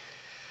 Honey,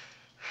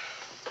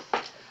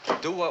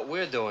 do what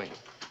we're doing.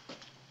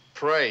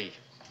 Pray.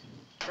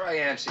 Try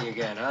Yancey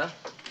again, huh?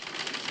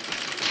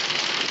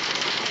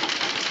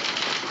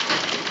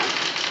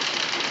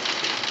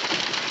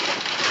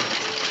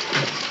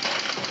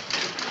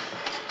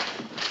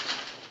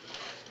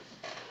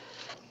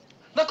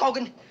 Look,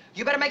 Hogan,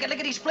 you better make it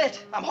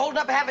lickety-split. I'm holding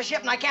up half a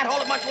ship, and I can't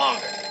hold it much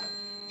longer.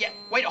 Yeah,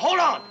 wait, hold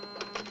on.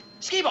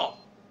 Ski-Ball.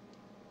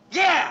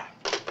 Yeah.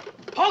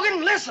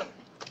 Hogan, listen.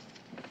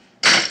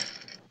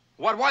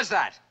 What was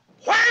that?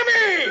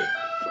 Whammy!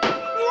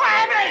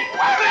 Whammy!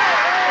 Whammy!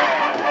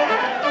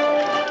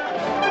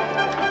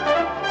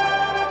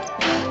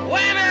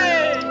 Whammy!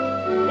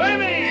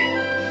 Whammy!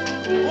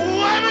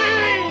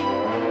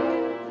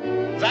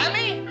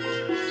 Whammy?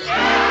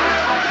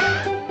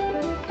 Yeah!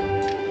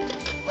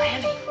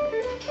 Whammy.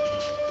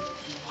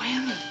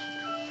 Whammy.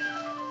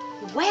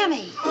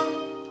 Whammy.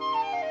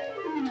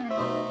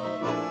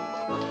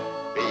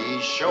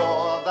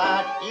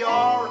 that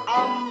your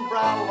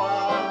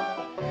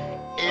umbrella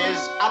is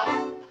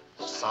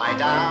upside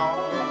down.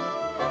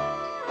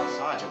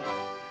 Sergeant,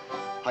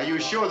 are you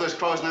sure this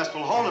crow's nest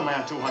will hold a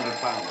man 200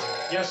 pounds?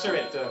 Yes, sir.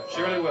 It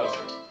surely will,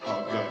 sir.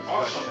 Oh, good.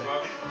 Awesome,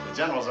 Buck. The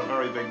general's a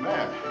very big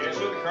man. Yes,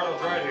 sir. The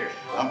colonel's right here.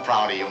 I'm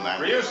proud of you, man.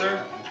 For you,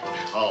 sir.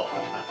 Oh,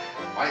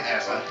 right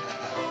there, son.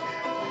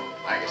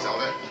 Thank you,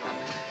 soldier.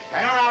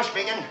 Colonel Rao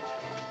speaking.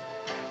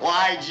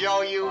 Why,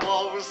 Joe, you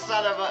old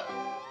son of a...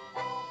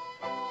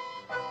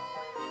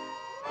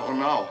 Oh,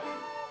 no.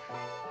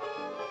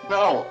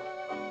 No.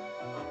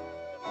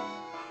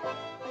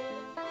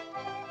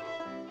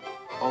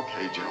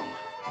 Okay, Joe.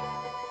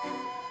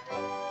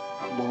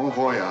 Bon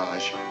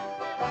voyage.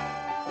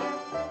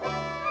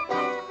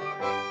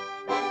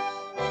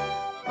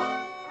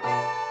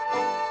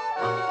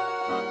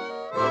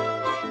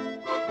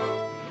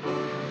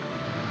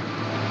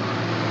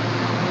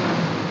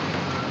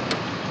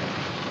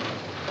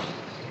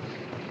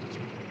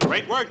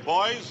 Great work,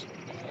 boys.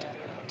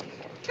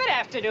 Good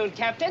afternoon,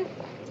 Captain.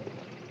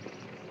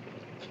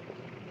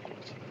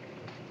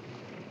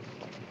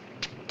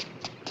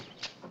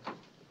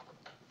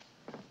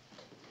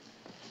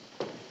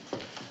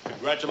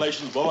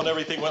 Congratulations, Bo, and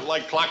everything went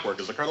like clockwork.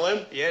 Is the colonel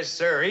in? Yes,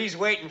 sir. He's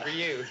waiting for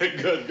you.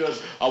 Good, good.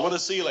 I want to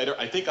see you later.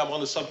 I think I'm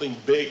onto something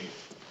big.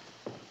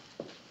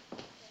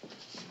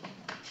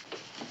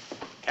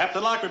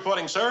 Captain Locke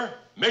reporting, sir.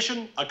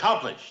 Mission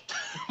accomplished.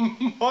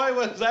 Boy,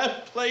 was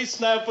that place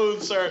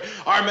snafu'd, sir.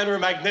 Our men were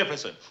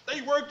magnificent.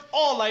 They worked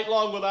all night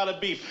long without a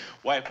beat.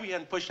 Why, if we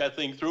hadn't pushed that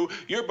thing through,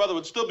 your brother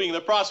would still be in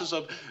the process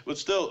of,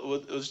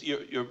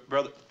 your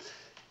brother.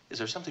 Is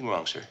there something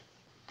wrong, sir?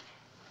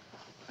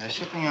 They're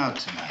shipping out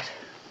tonight.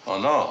 Oh,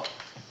 no.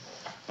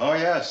 Oh,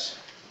 yes.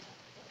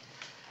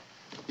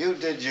 You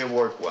did your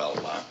work well,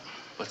 Locke.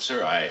 But,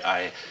 sir,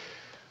 I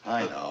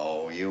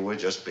know. You were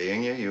just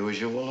being your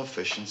usual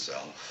efficient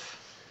self.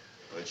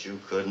 But you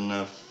couldn't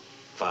have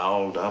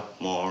fouled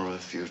up more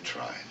if you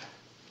tried.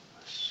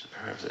 Sir,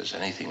 if there's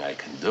anything I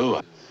can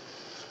do,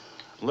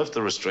 lift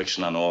the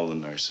restriction on all the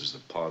nurses. The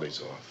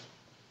party's off.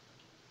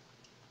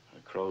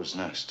 The crow's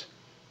nest.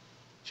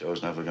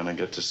 Joe's never gonna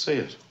get to see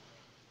it.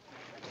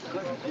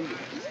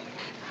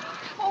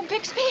 Oh,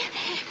 Bixby,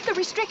 the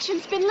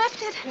restriction's been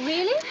lifted.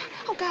 Really?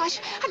 Oh, gosh,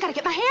 I gotta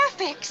get my hair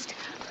fixed.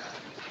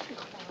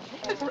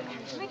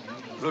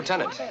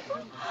 Lieutenant.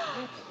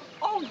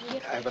 Oh, yeah.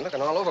 I've been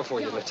looking all over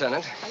for you,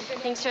 Lieutenant.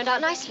 Things turned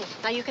out nicely.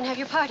 Now you can have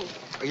your party.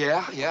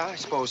 Yeah, I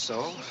suppose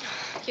so.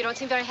 You don't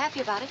seem very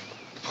happy about it.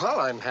 Well,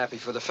 I'm happy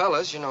for the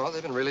fellas. You know,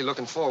 they've been really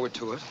looking forward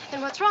to it.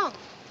 Then what's wrong?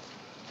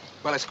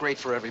 Well, it's great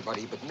for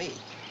everybody but me.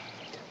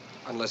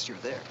 Unless you're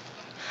there.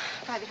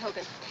 Private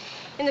Hogan,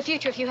 in the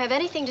future, if you have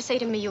anything to say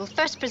to me, you'll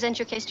first present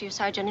your case to your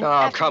sergeant. And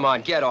Oh, come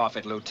on, get off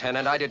it,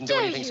 Lieutenant. I didn't do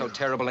Dare anything you? so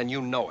terrible, and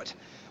you know it.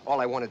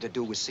 All I wanted to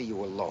do was see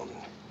you alone.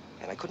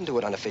 And I couldn't do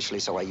it unofficially,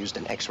 so I used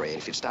an X-ray. And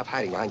if you'd stop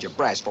hiding behind your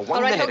brass for one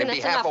All right, minute Hogan, and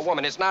be that's half enough. a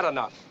woman, it's not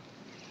enough.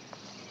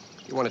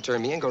 You want to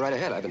turn me in, go right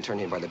ahead. I've been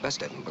turned in by the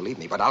best of them, believe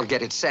me. But I'll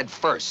get it said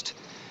first.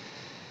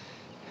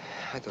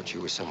 I thought you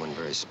were someone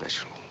very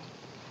special.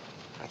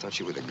 I thought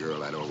you were the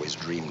girl I'd always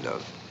dreamed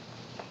of.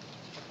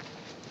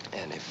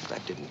 And if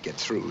that didn't get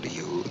through to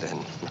you, then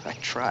I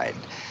tried.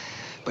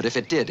 But if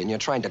it did, and you're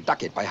trying to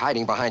duck it by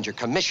hiding behind your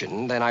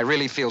commission, then I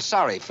really feel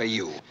sorry for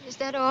you. Is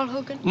that all,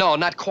 Hogan? No,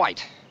 not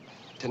quite.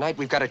 Tonight,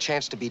 we've got a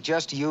chance to be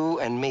just you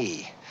and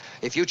me.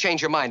 If you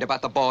change your mind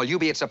about the ball, you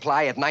be at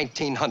Supply at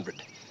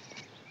 1900.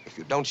 If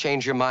you don't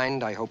change your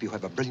mind, I hope you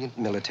have a brilliant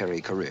military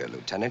career,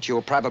 Lieutenant.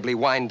 You'll probably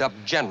wind up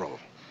general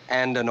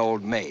and an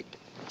old maid.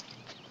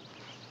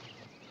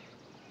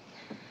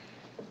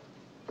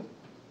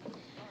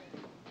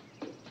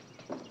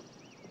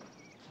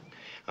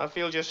 I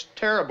feel just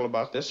terrible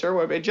about this,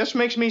 sir. It just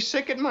makes me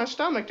sick at my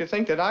stomach to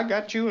think that I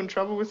got you in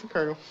trouble with the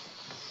colonel.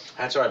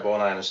 That's all right, Bo,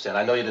 and I understand.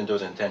 I know you didn't do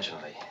it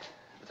intentionally.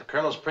 But the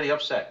colonel's pretty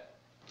upset.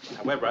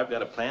 However, I've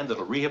got a plan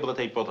that'll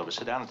rehabilitate both of us.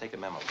 Sit down and take a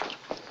memo.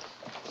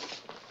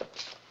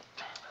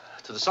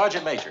 To the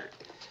Sergeant Major,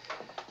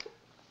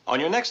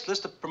 on your next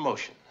list of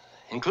promotion,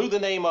 include the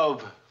name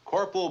of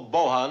Corporal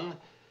Bohan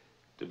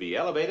to be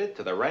elevated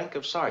to the rank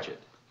of Sergeant.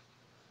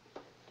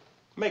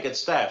 Make it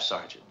Staff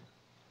Sergeant.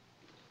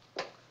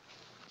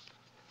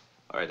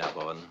 All right, now,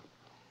 Bohan,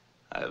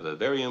 I have a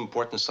very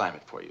important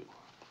assignment for you.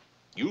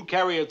 You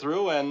carry it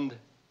through, and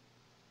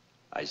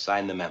I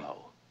sign the memo.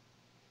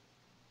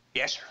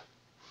 Yes, sir.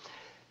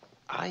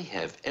 I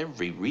have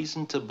every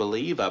reason to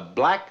believe a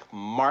black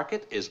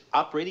market is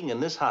operating in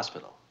this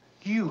hospital.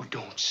 You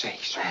don't say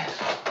so.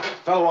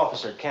 Fellow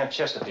officer at Camp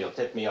Chesterfield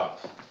tipped me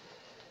off.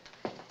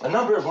 A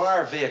number of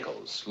our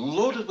vehicles,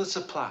 loaded with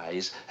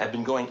supplies, have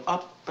been going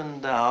up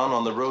and down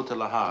on the road to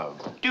Le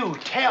Havre. Do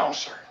tell,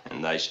 sir.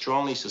 And I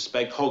strongly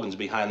suspect Hogan's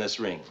behind this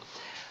ring.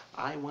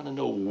 I want to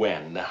know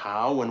when,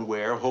 how, and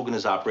where Hogan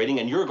is operating,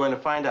 and you're going to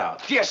find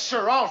out. Yes,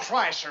 sir. I'll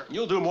try, sir.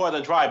 You'll do more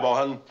than try,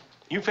 Bohan.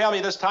 You fail me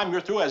this time,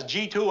 you're through as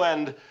G2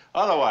 and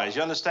otherwise.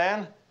 You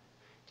understand?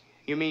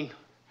 You mean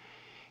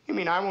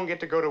I won't get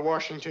to go to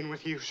Washington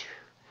with you, sir?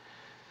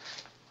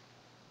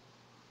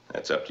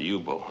 That's up to you,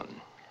 Bohan.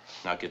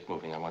 Now get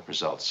moving. I want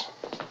results.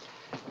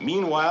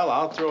 Meanwhile,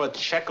 I'll throw a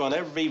check on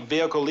every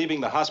vehicle leaving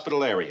the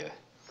hospital area.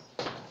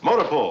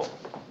 Motor pool.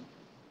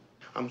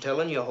 I'm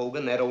telling you,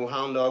 Hogan, that old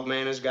hound dog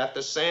man has got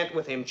the scent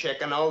with him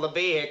checking all the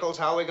vehicles.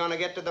 How are we gonna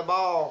get to the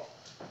ball?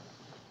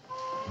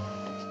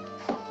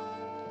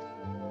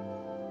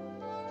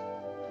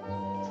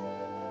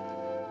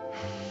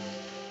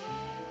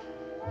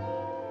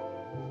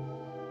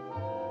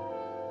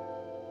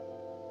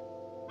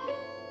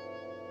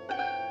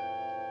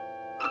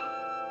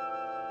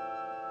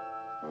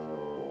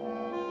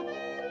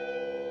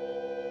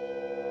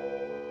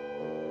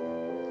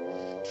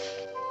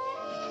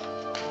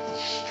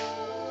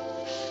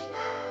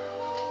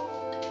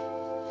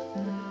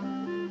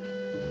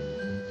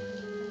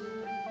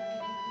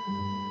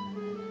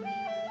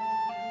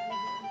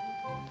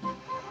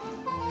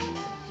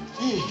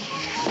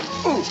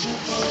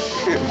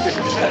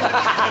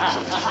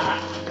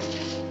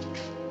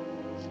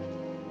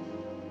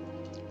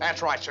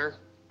 That's right, sir.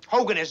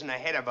 Hogan isn't the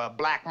head of a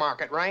black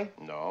market ring.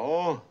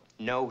 No.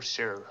 No,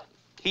 sir.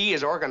 He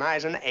is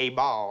organizing a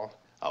ball.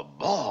 A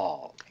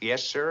ball?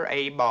 Yes, sir,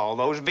 a ball.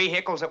 Those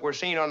vehicles that we're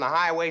seeing on the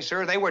highway,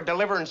 sir, they were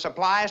delivering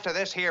supplies to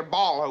this here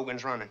ball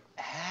Hogan's running.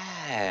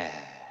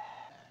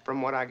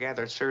 From what I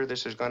gathered, sir,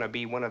 this is gonna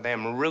be one of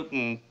them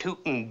rootin',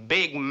 tootin',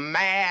 big,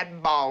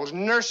 mad balls.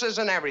 Nurses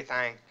and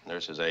everything.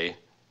 Nurses, eh?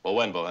 Well,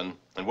 when, Bullen?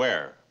 And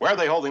where? Where are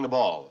they holding the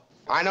ball?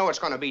 I know it's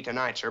gonna be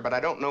tonight, sir, but I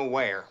don't know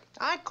where.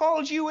 I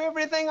called you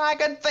everything I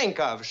could think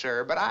of,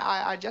 sir, but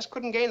I just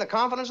couldn't gain the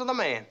confidence of the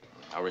man.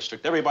 I'll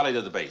restrict everybody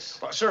to the base.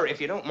 Well, sir, if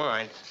you don't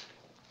mind,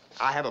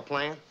 I have a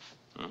plan.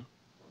 Hmm?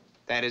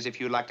 That is, if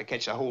you'd like to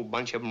catch a whole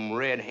bunch of them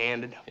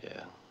red-handed.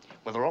 Yeah.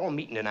 Well, they're all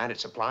meeting tonight at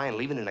Supply and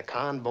leaving in a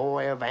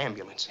convoy of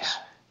ambulances.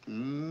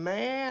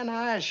 Man,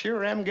 I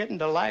sure am getting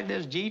to like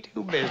this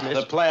G2 business.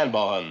 The plan,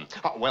 Bullen.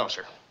 Oh, well,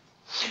 sir,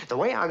 the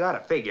way I got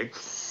it figured,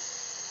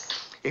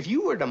 if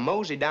you were to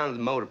mosey down to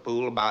the motor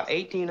pool about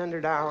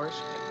 1,800 hours...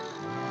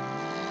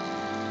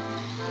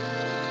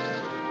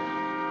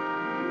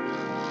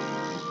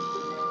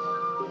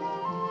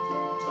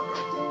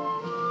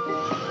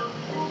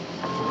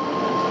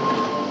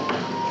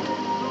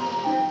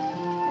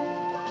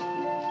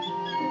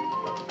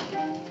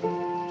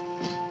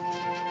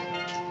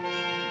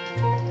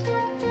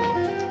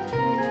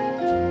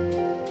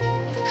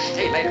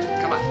 Hey, later.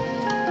 Come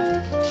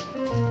on.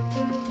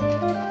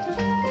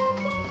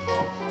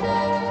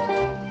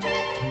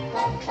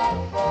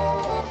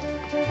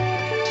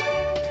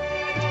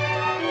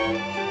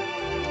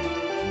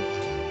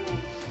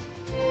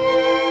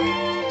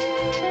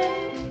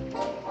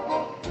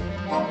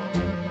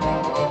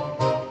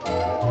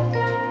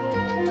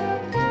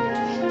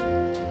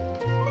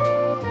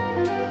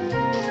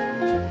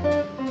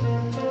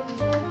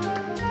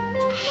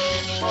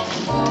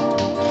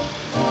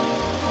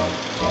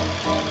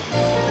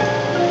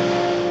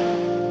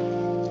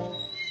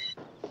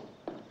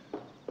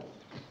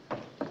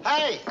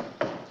 Hey!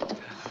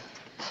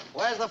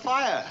 Where's the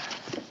fire?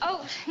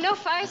 Oh, no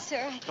fire,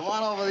 sir. Come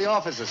on over to the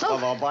offices,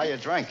 Club. I'll buy you a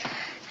drink.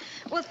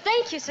 Well,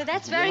 thank you, sir.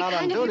 That's very You're not on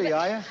kind of you. duty, but-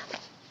 are you?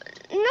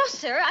 No,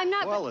 sir, I'm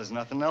not. Well, there's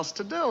nothing else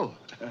to do.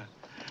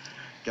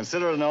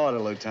 Consider it an order,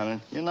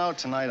 Lieutenant. You know,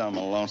 tonight I'm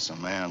a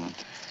lonesome man.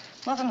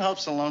 Nothing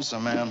helps a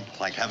lonesome man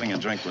like having a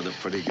drink with a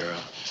pretty girl.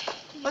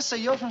 Let's say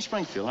you're from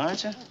Springfield,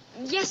 aren't you?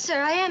 Yes, sir,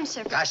 I am,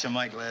 sir. Gosh, am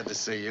I glad to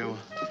see you.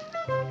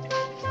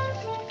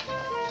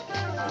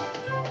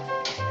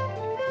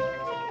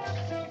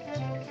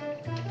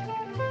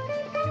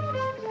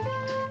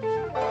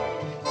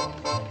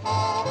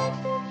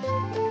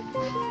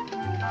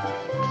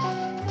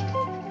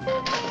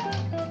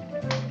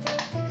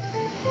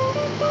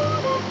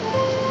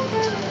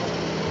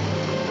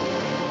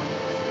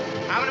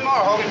 How many more,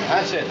 Hogan?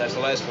 That's it. That's the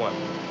last one.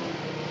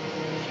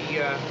 She,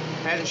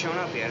 hasn't shown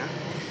up yet, huh?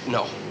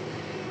 No.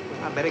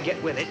 Well, I better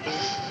get with it.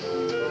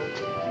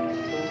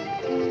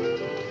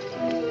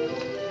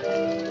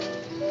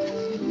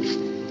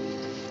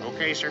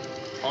 Okay, sir.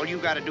 All you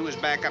gotta do is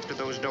back up to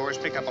those doors,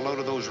 pick up a load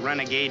of those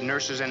renegade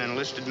nurses and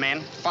enlisted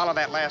men. Follow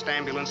that last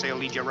ambulance. They'll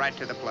lead you right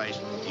to the place.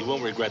 You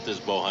won't regret this,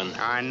 Bohan.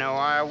 I know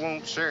I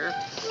won't, sir.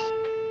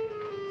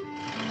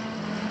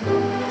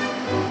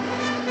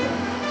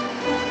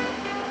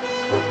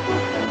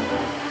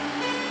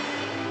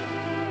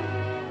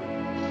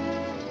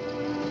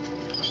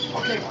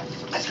 Okay, boy.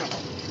 Let's go.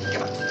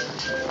 Come on.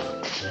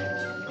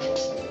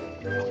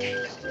 Okay.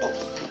 Oh,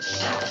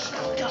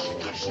 slow down.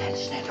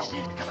 Stand. Come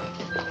on.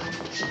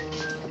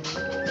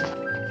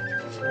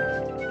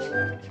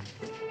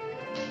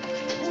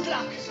 Good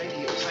luck. Same to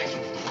you. Thank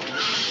you.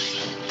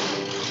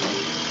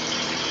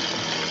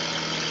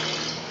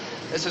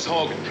 This is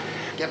Hogan.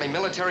 Get me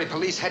military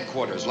police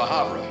headquarters, Le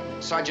Havre.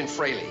 Sergeant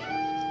Fraley.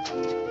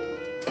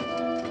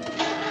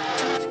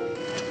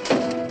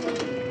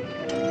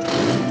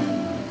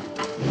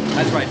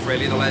 That's right,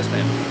 Fraley, the last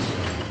ambulance.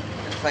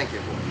 Thank you,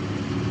 boy.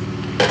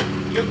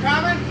 You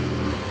coming?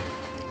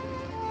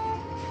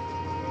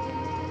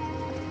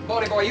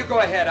 Bodie boy, you go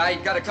ahead. I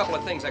got a couple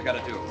of things I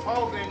gotta do.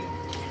 Hogan,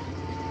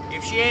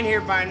 if she ain't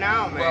here by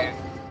now, man.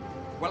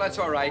 Well, that's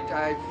all right.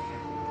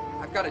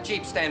 I've got a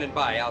Jeep standing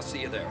by. I'll see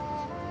you there.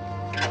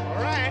 All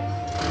right.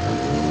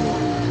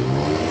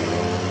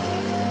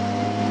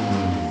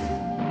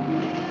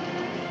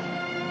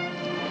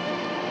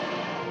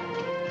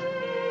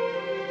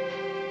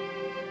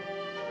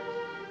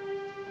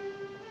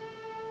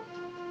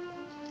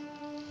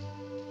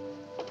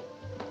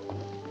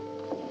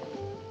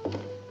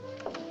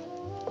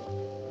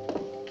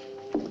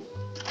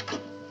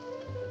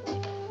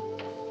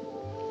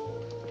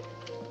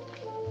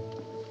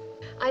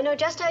 I know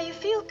just how you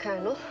feel,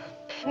 Colonel.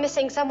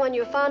 Missing someone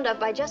you're fond of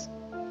by just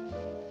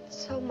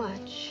so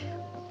much.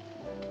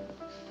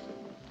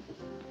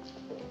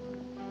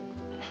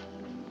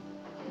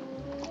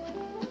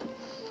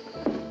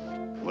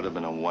 Would have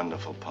been a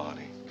wonderful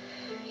party.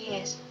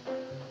 Yes.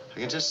 I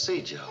can just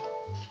see Joe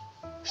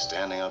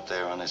standing up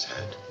there on his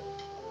head.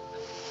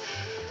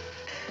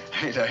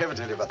 Hey, did I ever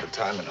tell you about the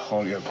time in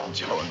Hogan about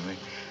Joe and me?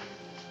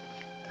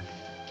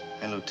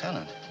 Hey,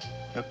 Lieutenant,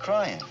 you're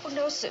crying. Oh,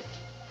 no, sir.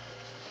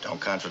 Don't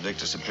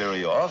contradict a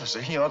superior officer.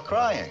 You're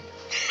crying.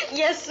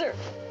 Yes, sir.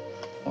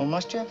 Well,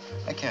 must you?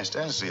 I can't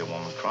stand to see a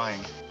woman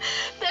crying.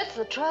 That's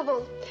the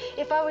trouble.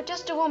 If I were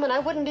just a woman, I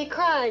wouldn't be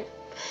crying.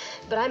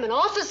 But I'm an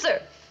officer.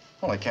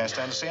 Well, I can't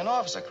stand to see an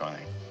officer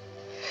crying.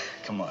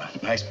 Come on,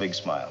 nice big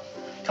smile.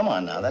 Come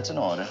on now, that's an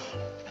order.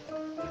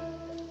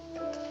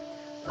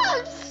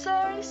 I'm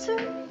sorry, sir.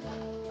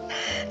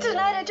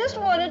 Tonight I just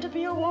wanted to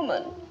be a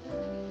woman.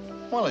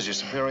 Well, as your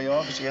superior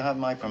officer, you have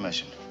my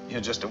permission. You're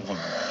just a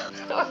woman.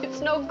 Oh, it's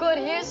no good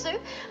here, sir.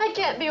 I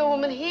can't be a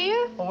woman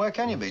here. Well, where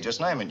can you be?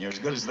 Just name it. You're as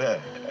good as that.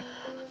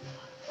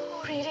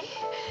 Oh, really?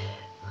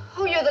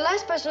 Oh, you're the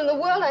last person in the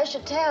world I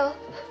should tell.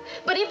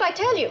 But if I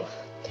tell you...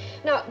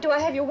 Now, do I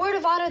have your word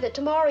of honor that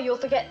tomorrow you'll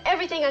forget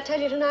everything I tell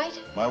you tonight?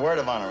 My word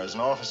of honor as an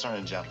officer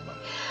and a gentleman.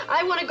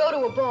 I want to go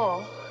to a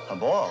ball. A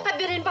ball? I've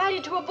been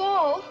invited to a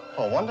ball.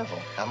 Oh, wonderful.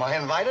 Am I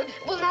invited?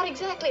 Well, not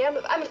exactly.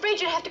 I'm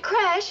afraid you'd have to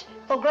crash.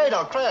 Oh, great.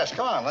 I'll crash.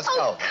 Come on, let's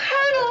go.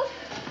 Colonel!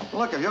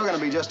 Look, if you're going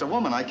to be just a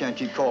woman, I can't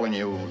keep calling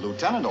you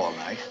Lieutenant all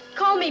night.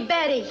 Call me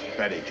Betty.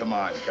 Betty, come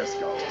on. Let's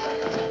go.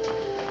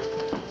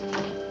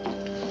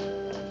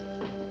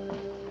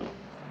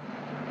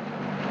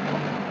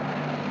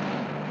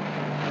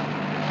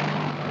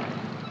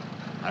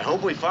 I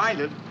hope we find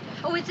it.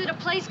 Oh, it's at a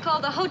place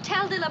called the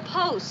Hotel de la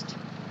Poste.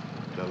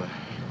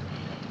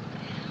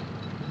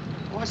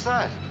 What's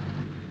that?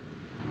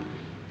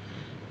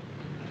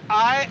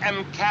 I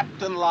am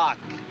Captain Locke.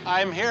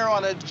 I'm here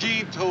on a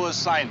G2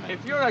 assignment.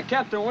 If you're a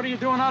captain, what are you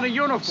doing out of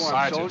uniform,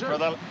 Sergeant, soldier? for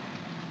the...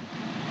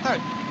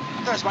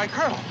 There's my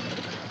colonel.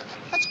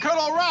 That's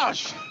Colonel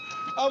Roush.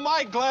 Am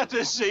I glad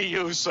to see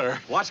you, sir?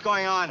 What's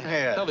going on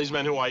here? Tell these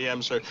men who I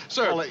am, sir.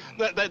 Sir,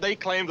 they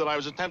claimed that I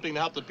was attempting to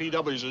help the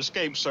PWs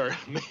escape, sir.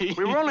 Me?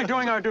 We were only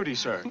doing our duty,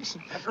 sir.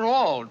 After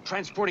all,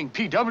 transporting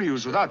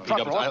PWs without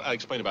proper... I'll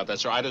explain about that,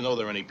 sir. I didn't know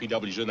there were any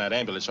PWs in that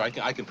ambulance, so I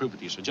can prove it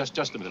to you, sir.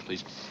 Just a minute,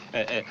 please.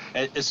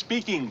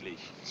 Speak English.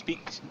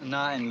 Speak.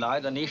 Nein,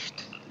 leider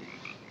nicht.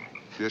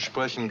 Wir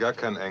sprechen gar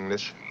kein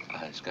Englisch.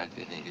 It's got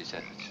the English.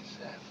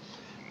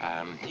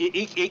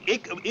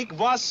 Ik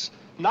was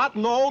not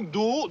know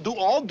do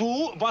all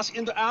do was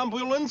in the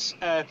ambulance.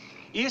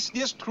 Is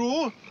this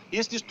true?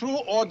 Is this true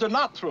or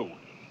not true?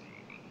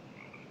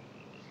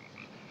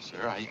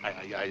 Sir,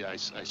 I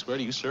swear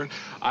to you, sir,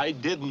 I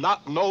did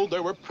not know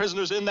there were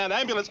prisoners in that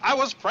ambulance. I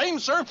was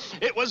framed, sir.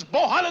 It was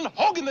Bohan and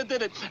Hogan that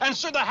did it. And,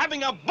 sir, they're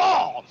having a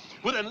ball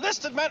with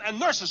enlisted men and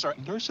nurses, sir.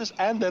 Nurses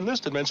and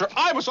enlisted men, sir.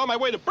 I was on my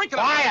way to break it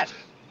up. Quiet!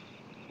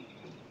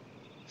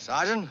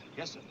 Sergeant?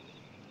 Yes, sir.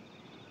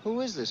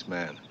 Who is this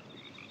man?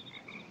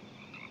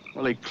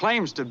 Well, he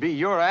claims to be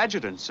your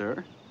adjutant,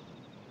 sir.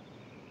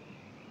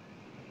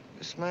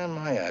 This man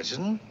my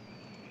adjutant?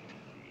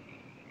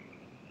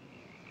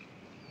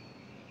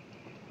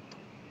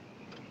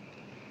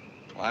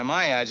 Why,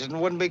 my adjutant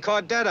wouldn't be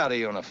caught dead out of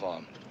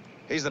uniform.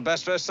 He's the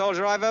best-dressed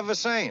soldier I've ever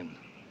seen.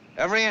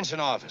 Every inch an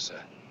officer.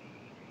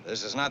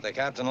 This is not the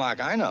Captain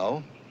Locke I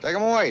know. Take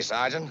him away,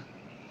 Sergeant.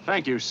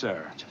 Thank you,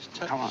 sir.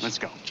 Come on, let's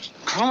go.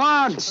 Come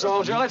on,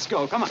 soldier, let's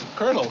go. Come on.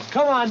 Colonel.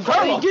 Come on,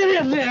 Colonel.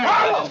 Get in there.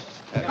 Colonel.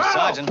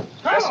 Sergeant.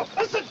 Colonel.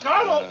 Listen,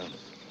 Colonel.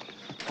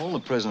 Hold the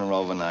prisoner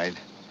overnight.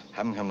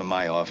 Have him come to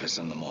my office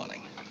in the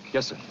morning.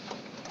 Yes, sir.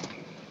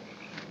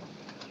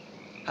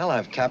 I'll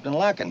have Captain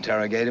Locke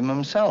interrogate him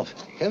himself.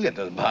 He'll get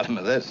to the bottom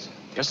of this.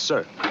 Yes,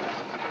 sir.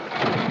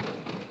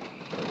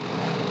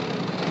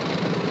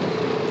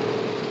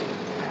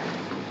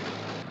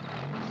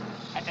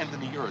 And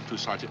in a year or two,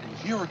 Sergeant, in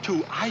a year or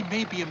two, I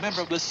may be a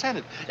member of the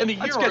Senate. In a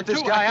year Let's or get two,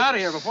 this guy out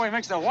of here before he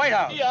makes the White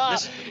House. Yeah,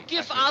 Listen.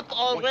 give up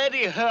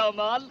already,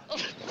 Herman.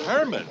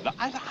 Herman,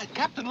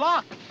 Captain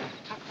Locke.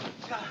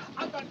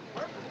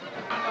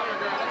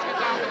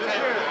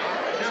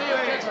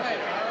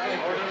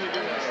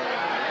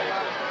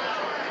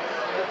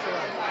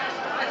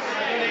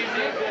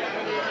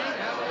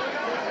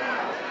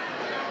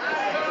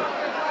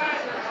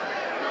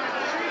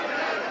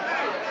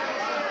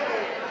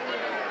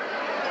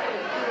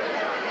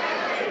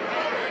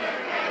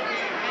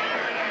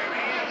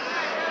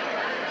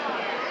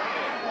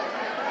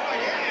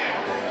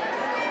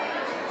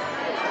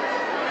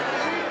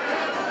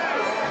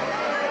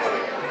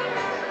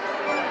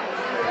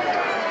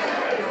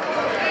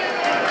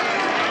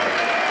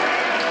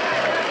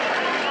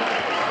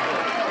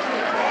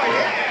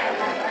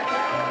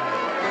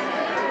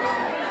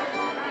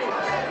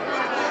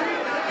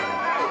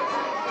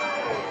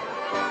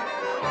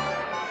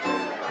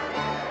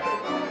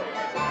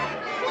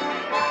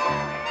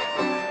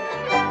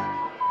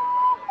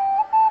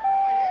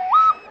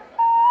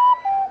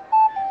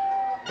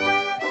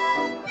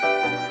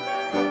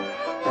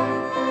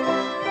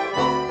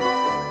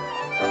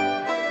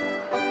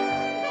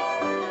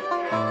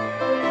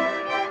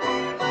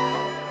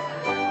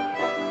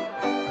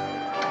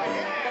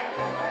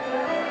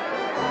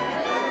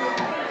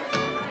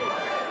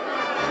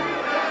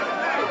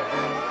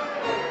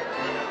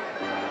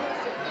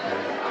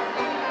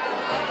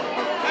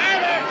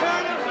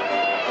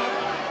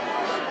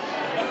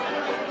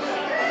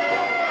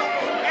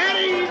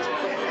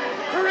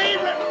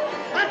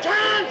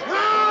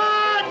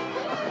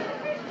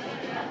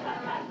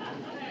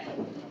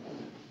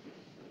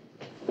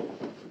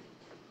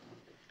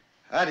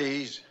 At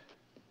ease.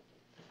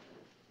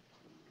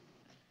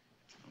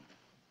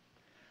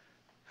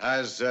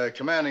 As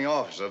commanding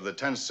officer of the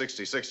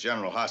 1066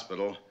 General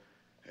Hospital,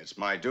 it's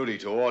my duty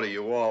to order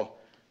you all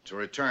to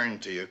return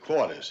to your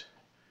quarters.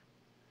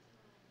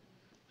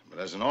 But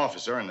as an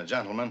officer and a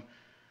gentleman,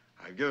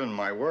 I've given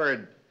my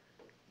word,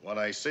 what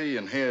I see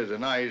and hear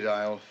tonight,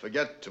 I'll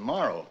forget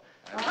tomorrow.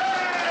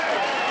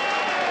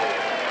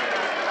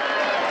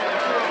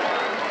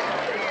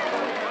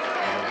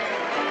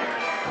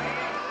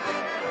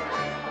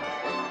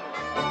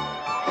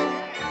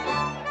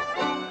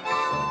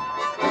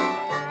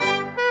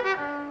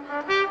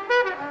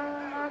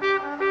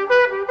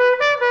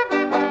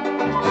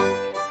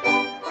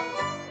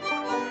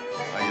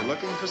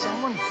 For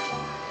someone?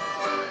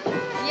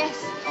 Yes.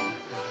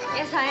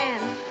 Yes, I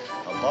am.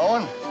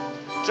 Bowen?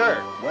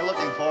 Sir, we're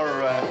looking for,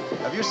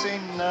 have you seen,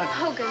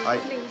 Hogan,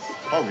 please.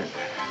 Hogan.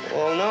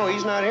 Well, no,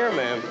 he's not here,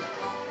 ma'am.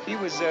 He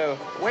was,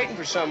 waiting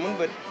for someone,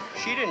 but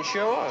she didn't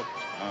show up.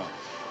 Oh.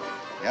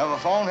 You have a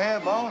phone here,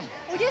 Bowen?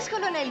 Oh, yes,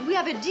 Colonel. We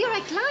have a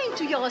direct line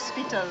to your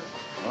hospital.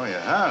 Oh, you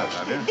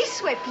have you?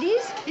 This way,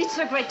 please. It's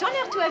a great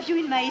honor to have you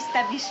in my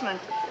establishment.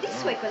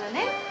 This way,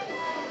 Colonel.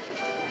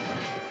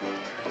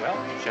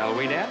 Well, shall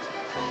we dance?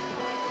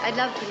 I'd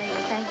love to, lady.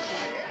 Thank you.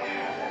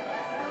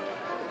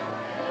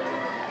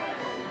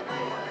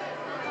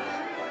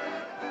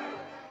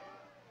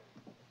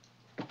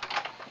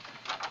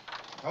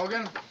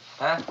 Hogan?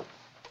 Huh?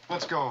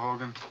 Let's go,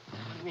 Hogan.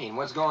 What do you mean?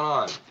 What's going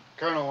on?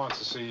 Colonel wants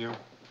to see you.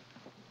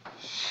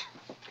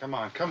 Come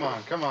on, come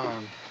on, come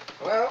on.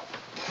 Well,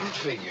 it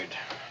figured.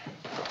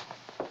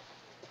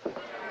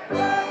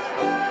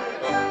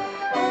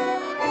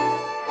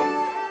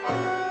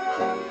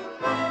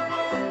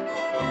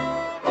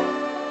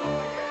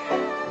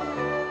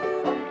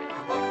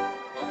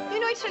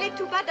 It's really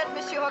too bad that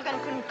Monsieur Hogan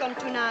couldn't come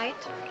tonight.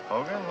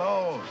 Hogan?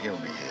 No, he'll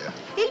be here.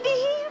 He'll be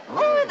here?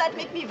 Oh, that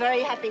makes me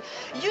very happy.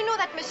 You know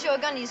that Monsieur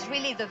Hogan is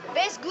really the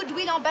best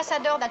goodwill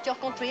ambassador that your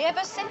country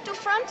ever sent to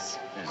France?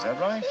 Is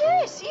that right?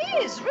 Yes, he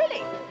is,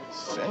 really.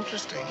 It's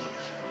interesting.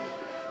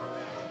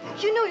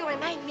 You know, you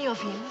remind me of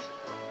him.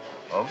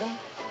 Hogan?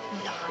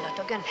 No, not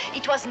Hogan.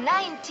 It was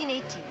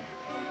 1918.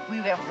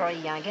 We were very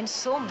young and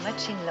so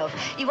much in love.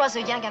 He was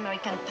a young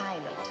American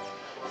pilot.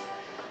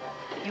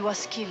 He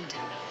was killed.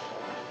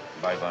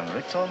 By Von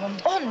Richthofen?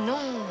 Oh,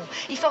 no.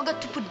 He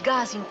forgot to put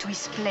gas into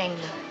his plane.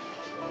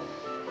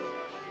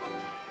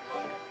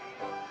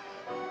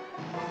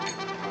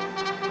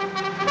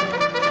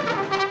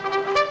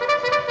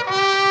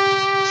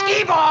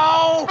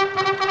 Ski-ball!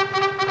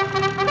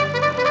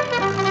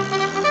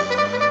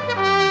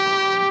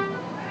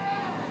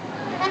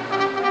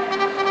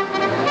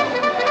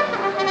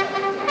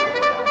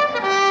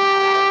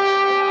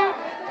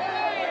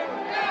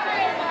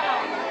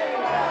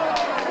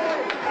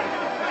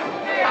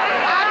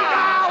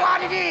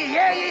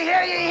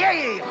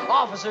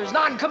 Officers,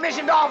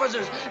 non-commissioned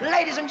officers,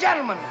 ladies and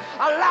gentlemen,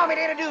 allow me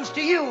to introduce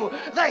to you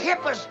the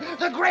hippest,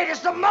 the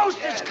greatest, the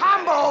mostest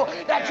combo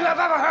that you have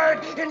ever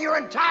heard in your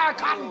entire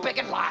cotton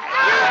picket life.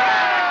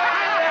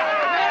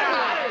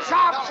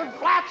 Sharps and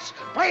flats,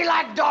 play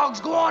like dogs,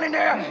 go on in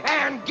there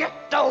and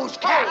get those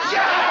cats.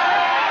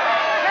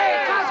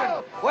 Hey,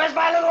 cousin, where's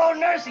my little old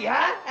nursey,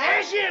 huh?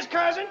 There she is,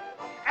 cousin,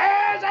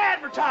 as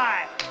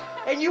advertised.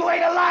 And you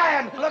ain't a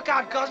lion. Look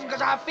out, cousin,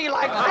 because I feel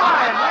like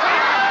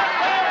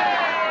flying.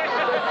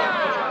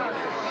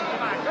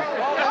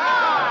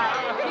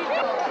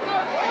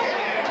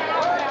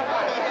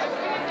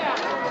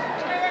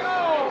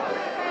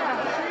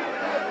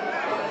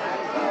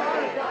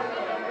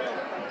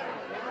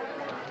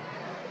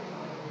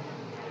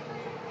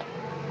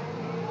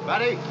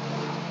 Buddy?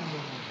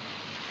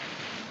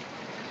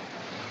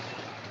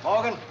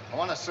 Morgan, I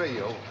want to see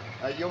you.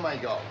 You may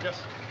go. Yes.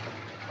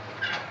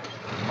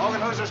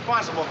 Morgan, who's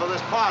responsible for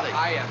this party?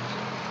 I am.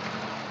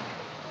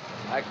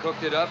 I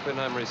cooked it up,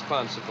 and I'm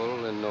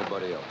responsible, and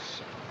nobody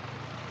else.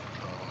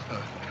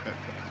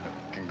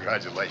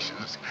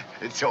 Congratulations.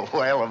 It's a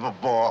whale of a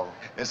ball.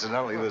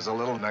 Incidentally, there's a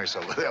little nurse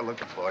over there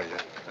looking for you.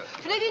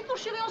 Venez vite, mon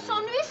chéri, on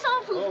s'ennuie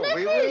sans vous. Venez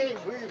Oui, vite.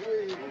 oui,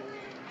 oui, oui.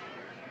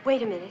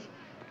 Wait a minute.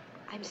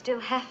 I'm still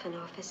half an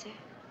officer.